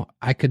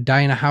 I could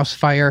die in a house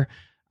fire.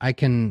 I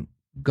can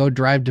go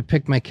drive to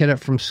pick my kid up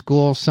from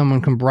school.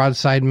 Someone can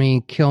broadside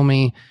me, kill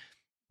me.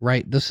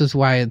 Right. This is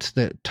why it's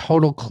the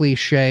total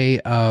cliche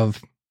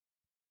of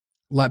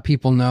let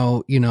people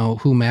know,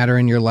 who matter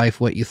in your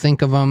life, what you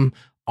think of them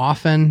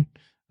often.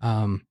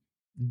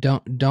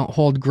 Don't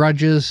hold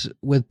grudges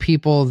with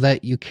people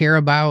that you care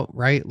about,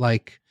 right?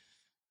 Like,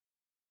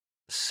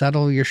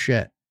 settle your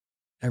shit.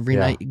 Every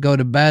night you go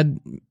to bed,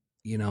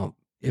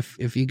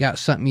 if you got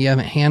something you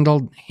haven't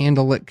handled,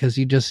 handle it, because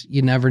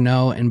you never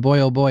know. And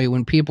boy, oh boy,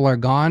 when people are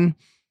gone,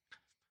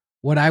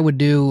 what I would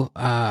do,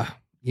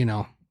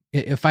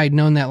 if I'd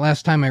known that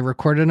last time I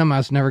recorded them, I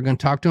was never going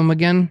to talk to them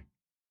again.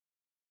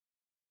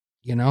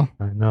 I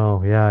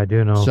know. Yeah, I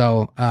do know.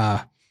 So,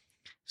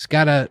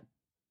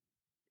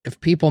 if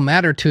people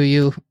matter to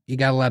you, you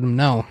got to let them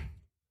know.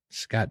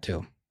 It's got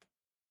to.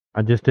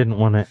 I just didn't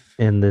want to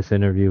end this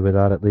interview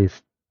without at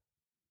least.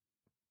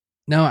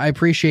 No, I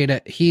appreciate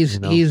it. He's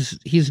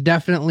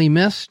definitely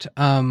missed.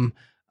 A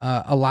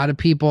lot of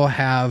people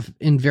have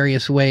in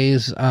various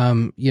ways,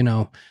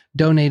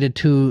 donated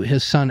to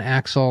his son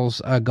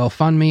Axel's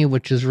GoFundMe,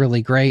 which is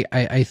really great.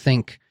 I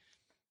think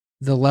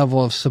the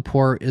level of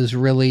support is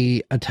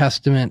really a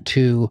testament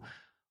to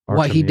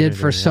what he did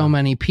for so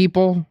many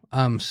people.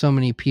 So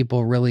many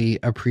people really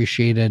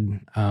appreciated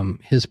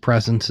his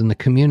presence in the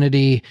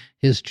community,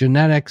 his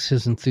genetics,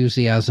 his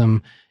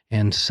enthusiasm.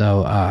 And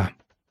so,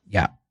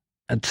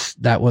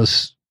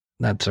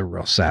 that's a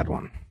real sad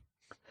one.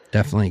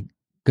 Definitely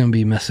going to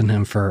be missing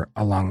him for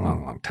a long,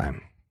 long, long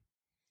time.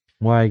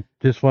 Well, I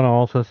just want to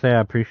also say I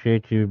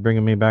appreciate you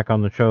bringing me back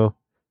on the show.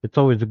 It's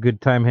always a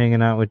good time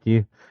hanging out with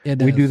you.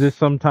 We do this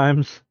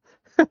sometimes.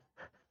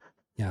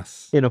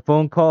 Yes. In a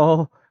phone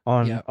call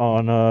on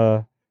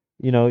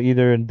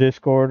either in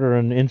Discord or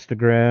on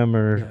Instagram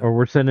or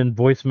we're sending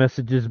voice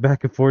messages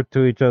back and forth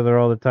to each other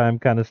all the time,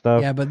 kind of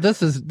stuff. Yeah, but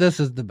this is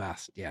the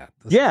best. Yeah.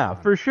 Yeah,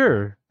 for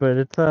sure. But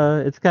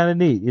it's kind of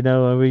neat,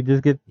 and we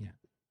just get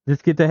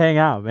to hang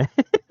out, man.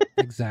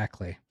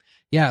 Exactly.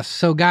 Yeah.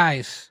 So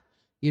guys,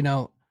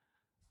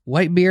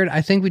 Whitebeard,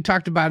 I think we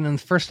talked about it in the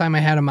first time I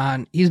had him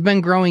on. He's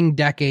been growing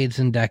decades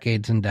and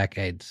decades and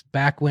decades.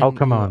 Back when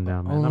come on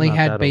now, man. Only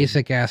had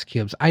basic ass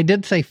cubes. I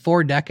did say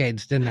 4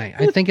 decades, didn't I?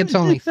 I think it's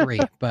only 3,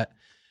 but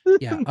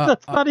yeah.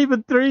 That's not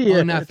even 3 yet.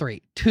 Oh, not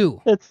 3.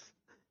 2. It's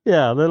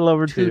a little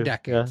over 2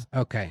 decades.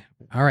 Yeah. Okay.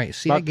 All right.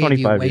 See, about I gave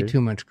you way years.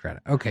 too much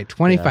credit. Okay.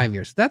 25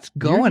 years. That's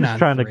going on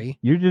 3.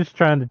 You're just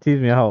trying to tease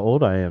me how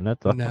old I am.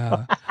 That's all.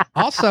 No.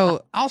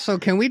 Also,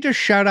 can we just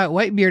shout out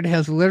Whitebeard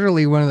has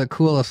literally one of the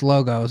coolest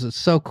logos. It's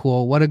so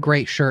cool. What a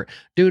great shirt.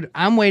 Dude,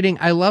 I'm waiting.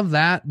 I love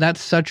that. That's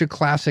such a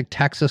classic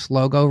Texas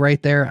logo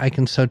right there. I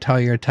can so tell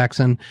you're a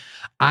Texan.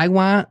 I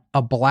want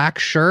a black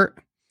shirt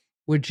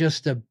with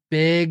just the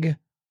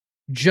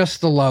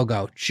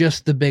logo,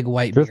 just the big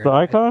Whitebeard. Just the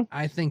icon?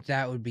 I think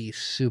that would be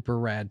super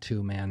rad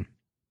too, man.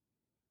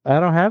 I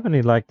don't have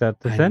any like that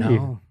to send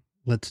you.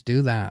 Let's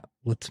do that.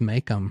 Let's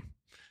make them.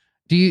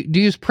 Do you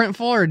use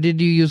Printful, or did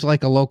you use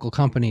like a local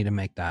company to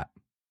make that?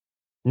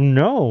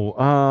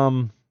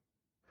 No.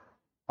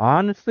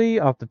 Honestly,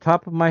 off the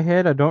top of my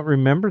head, I don't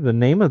remember the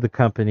name of the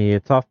company.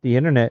 It's off the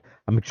internet.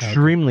 I'm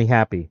extremely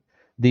happy.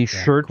 These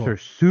shirts are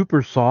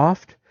super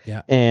soft.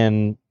 Yeah.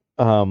 And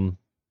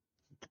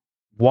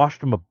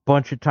washed them a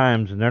bunch of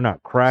times and they're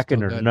not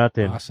cracking or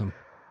nothing. Awesome.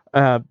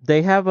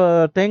 They have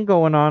a thing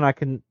going on.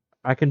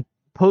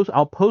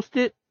 I'll post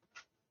it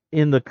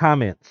in the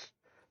comments.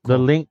 The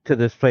link to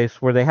this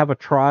place where they have a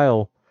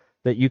trial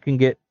that you can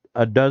get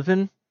a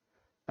dozen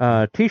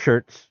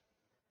t-shirts,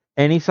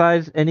 any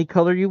size, any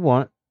color you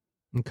want.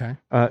 Okay.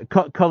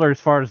 Color as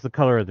far as the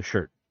color of the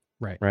shirt.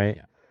 Right.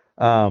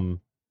 Yeah.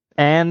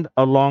 And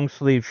a long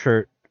sleeve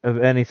shirt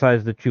of any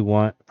size that you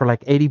want for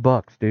like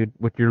 $80, dude,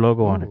 with your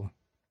logo on it.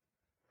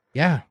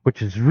 Yeah.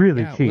 Which is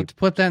really cheap. Let's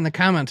put that in the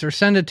comments or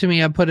send it to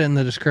me. I'll put it in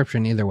the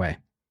description either way.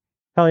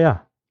 Hell yeah.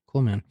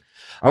 Cool, man.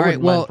 All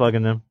right. Well,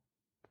 plugging them.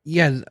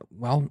 Yeah.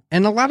 Well,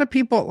 and a lot of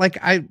people, like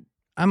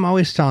I'm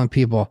always telling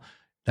people,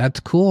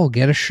 that's cool.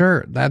 Get a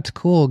shirt. That's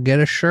cool.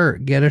 Get a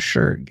shirt. Get a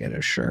shirt. Get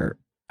a shirt.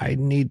 I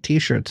need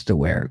t-shirts to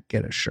wear.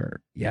 Get a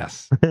shirt.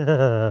 Yes.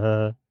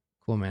 Cool,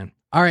 man.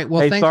 All right.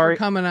 Well, thanks for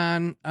coming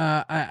on.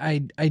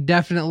 I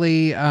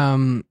definitely,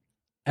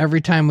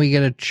 every time we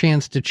get a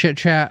chance to chit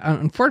chat.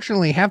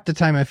 Unfortunately, half the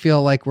time I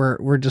feel like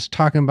we're just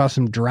talking about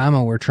some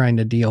drama we're trying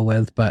to deal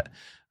with, but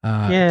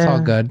it's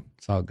all good.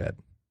 It's all good.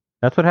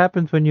 That's what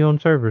happens when you own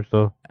servers,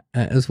 though.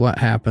 That is what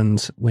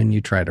happens when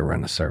you try to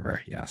run a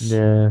server. Yes.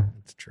 Yeah.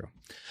 That's true.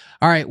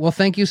 All right. Well,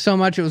 thank you so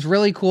much. It was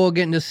really cool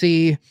getting to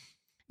see,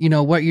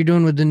 what you're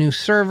doing with the new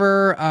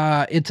server.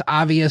 It's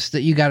obvious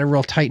that you got a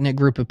real tight-knit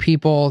group of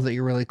people that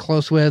you're really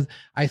close with.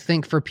 I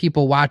think for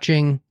people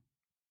watching,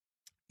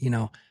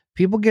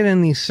 people get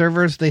in these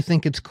servers, they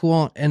think it's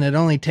cool, and it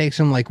only takes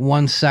them like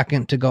 1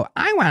 second to go,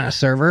 I want a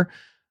server.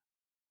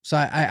 So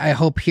I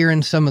hope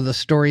hearing some of the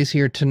stories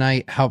here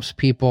tonight helps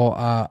people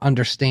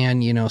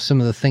understand,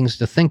 some of the things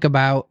to think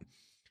about.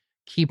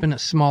 Keeping it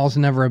small is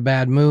never a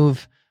bad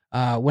move.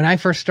 When I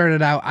first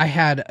started out, I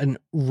had a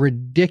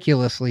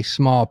ridiculously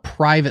small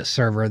private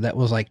server that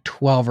was like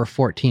 12 or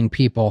 14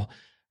 people.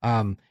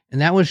 And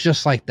that was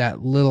just like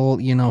that little,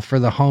 for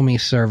the homie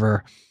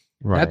server.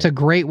 Right. That's a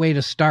great way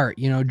to start.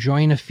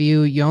 Join a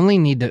few. You only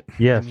need to,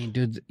 yes.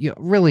 Dude, you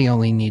really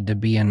only need to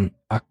be in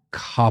a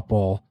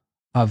couple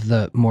of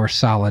the more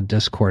solid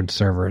Discord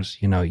servers.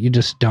 You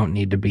just don't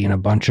need to be in a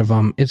bunch of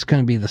them. It's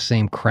going to be the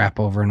same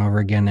crap over and over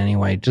again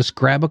anyway. Just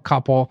grab a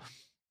couple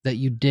that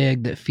you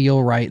dig, that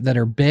feel right, that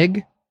are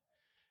big,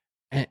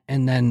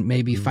 and then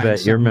maybe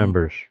find your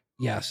members.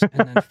 Yes,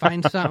 and then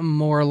find something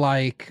more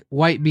like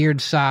Whitebeard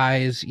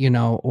size,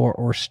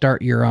 or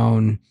start your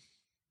own,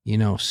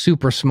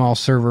 super small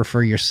server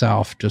for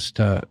yourself, just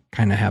to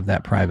kind of have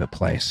that private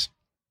place.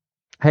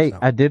 Hey, so.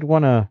 I did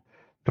want to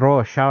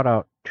throw a shout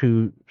out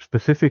to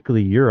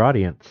specifically your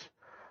audience.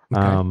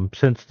 Okay.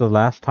 Since the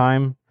last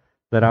time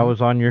that I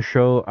was on your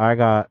show, I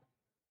got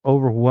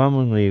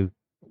overwhelmingly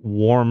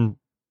warm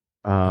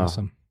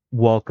awesome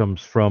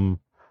welcomes from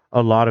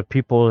a lot of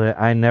people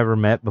that I never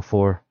met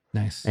before.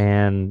 Nice.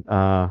 And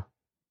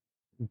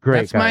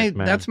great guys,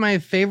 man. That's my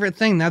favorite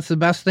thing. That's the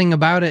best thing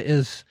about it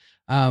is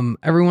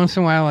every once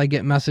in a while I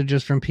get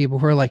messages from people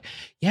who are like,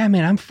 yeah,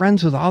 man, I'm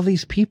friends with all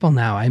these people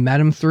now. I met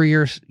them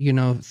through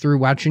through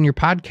watching your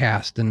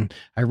podcast, and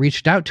I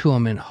reached out to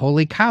them, and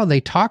holy cow,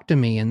 they talked to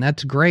me, and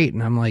that's great.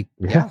 And I'm like,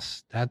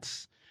 yes,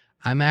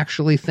 I'm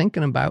actually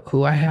thinking about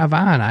who I have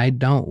on. I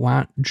don't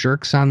want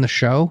jerks on the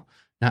show.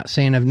 Not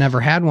saying I've never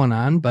had one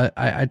on, but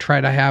I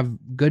try to have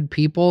good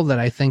people that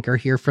I think are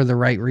here for the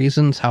right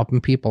reasons, helping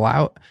people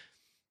out.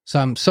 So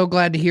I'm so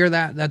glad to hear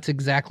that. That's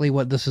exactly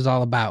what this is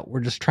all about.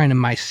 We're just trying to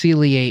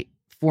myceliate,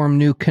 form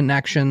new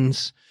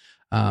connections.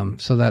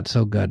 So that's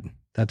so good.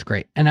 That's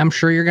great. And I'm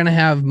sure you're going to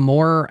have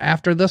more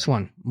after this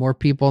one, more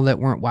people that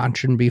weren't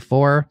watching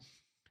before.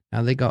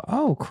 Now they go,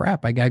 oh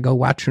crap, I got to go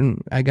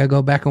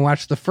back and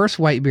watch the first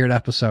Whitebeard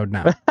episode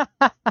now.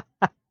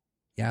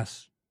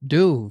 Yes,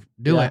 do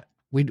it.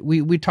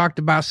 We talked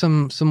about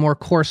some more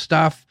core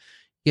stuff,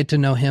 get to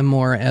know him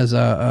more as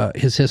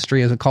his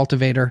history as a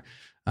cultivator.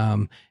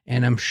 And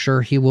I'm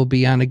sure he will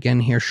be on again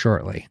here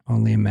shortly,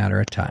 only a matter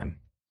of time.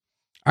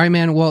 All right,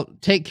 man. Well,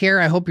 take care.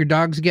 I hope your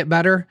dogs get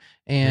better,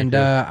 and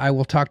I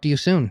will talk to you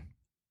soon.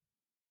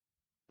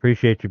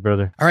 Appreciate you,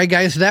 brother. All right,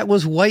 guys, that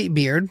was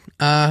Whitebeard.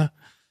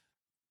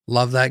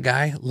 Love that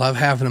guy. Love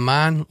having him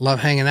on. Love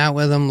hanging out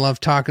with him. Love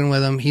talking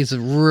with him. He's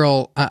a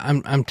real,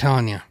 I'm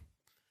telling you,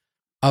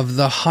 of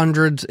the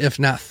hundreds, if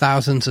not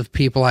thousands of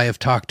people I have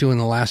talked to in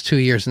the last 2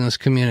 years in this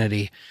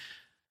community,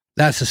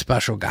 that's a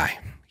special guy.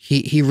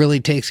 He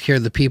really takes care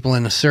of the people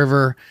in the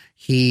server.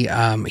 He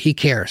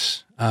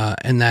cares,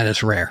 and that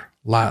is rare.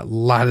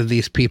 Lot of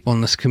these people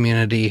in this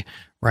community,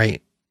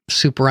 right?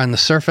 Super on the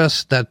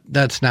surface.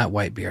 That's not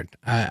Whitebeard.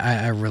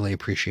 I really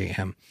appreciate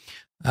him.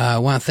 I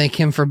want to thank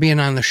him for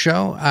being on the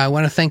show. I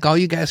want to thank all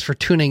you guys for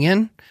tuning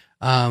in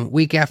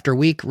week after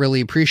week.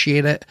 Really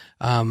appreciate it.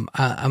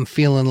 I'm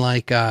feeling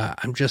like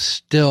I'm just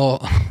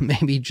still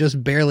maybe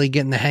just barely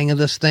getting the hang of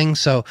this thing.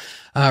 So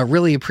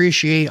really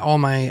appreciate all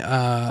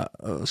my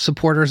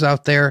supporters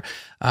out there.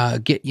 I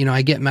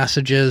get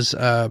messages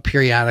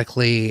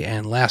periodically,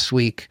 and last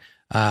week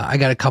I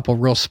got a couple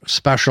real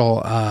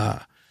special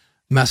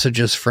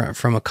messages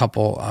from a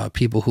couple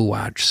people who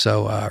watch.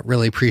 So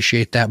really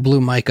appreciate that. Blue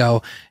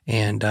Myco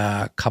and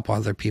a couple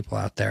other people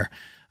out there.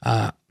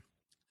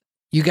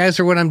 You guys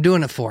are what I'm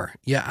doing it for.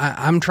 Yeah,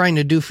 I'm trying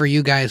to do for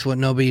you guys what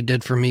nobody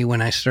did for me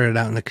when I started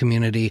out in the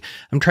community.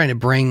 I'm trying to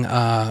bring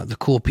the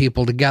cool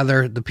people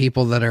together, the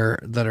people that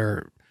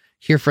are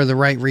here for the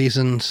right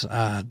reasons.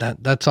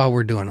 That's all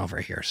we're doing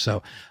over here.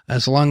 So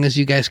as long as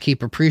you guys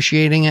keep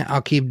appreciating it,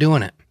 I'll keep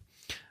doing it.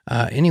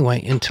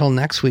 Anyway, until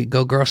next week,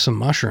 go grow some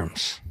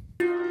mushrooms.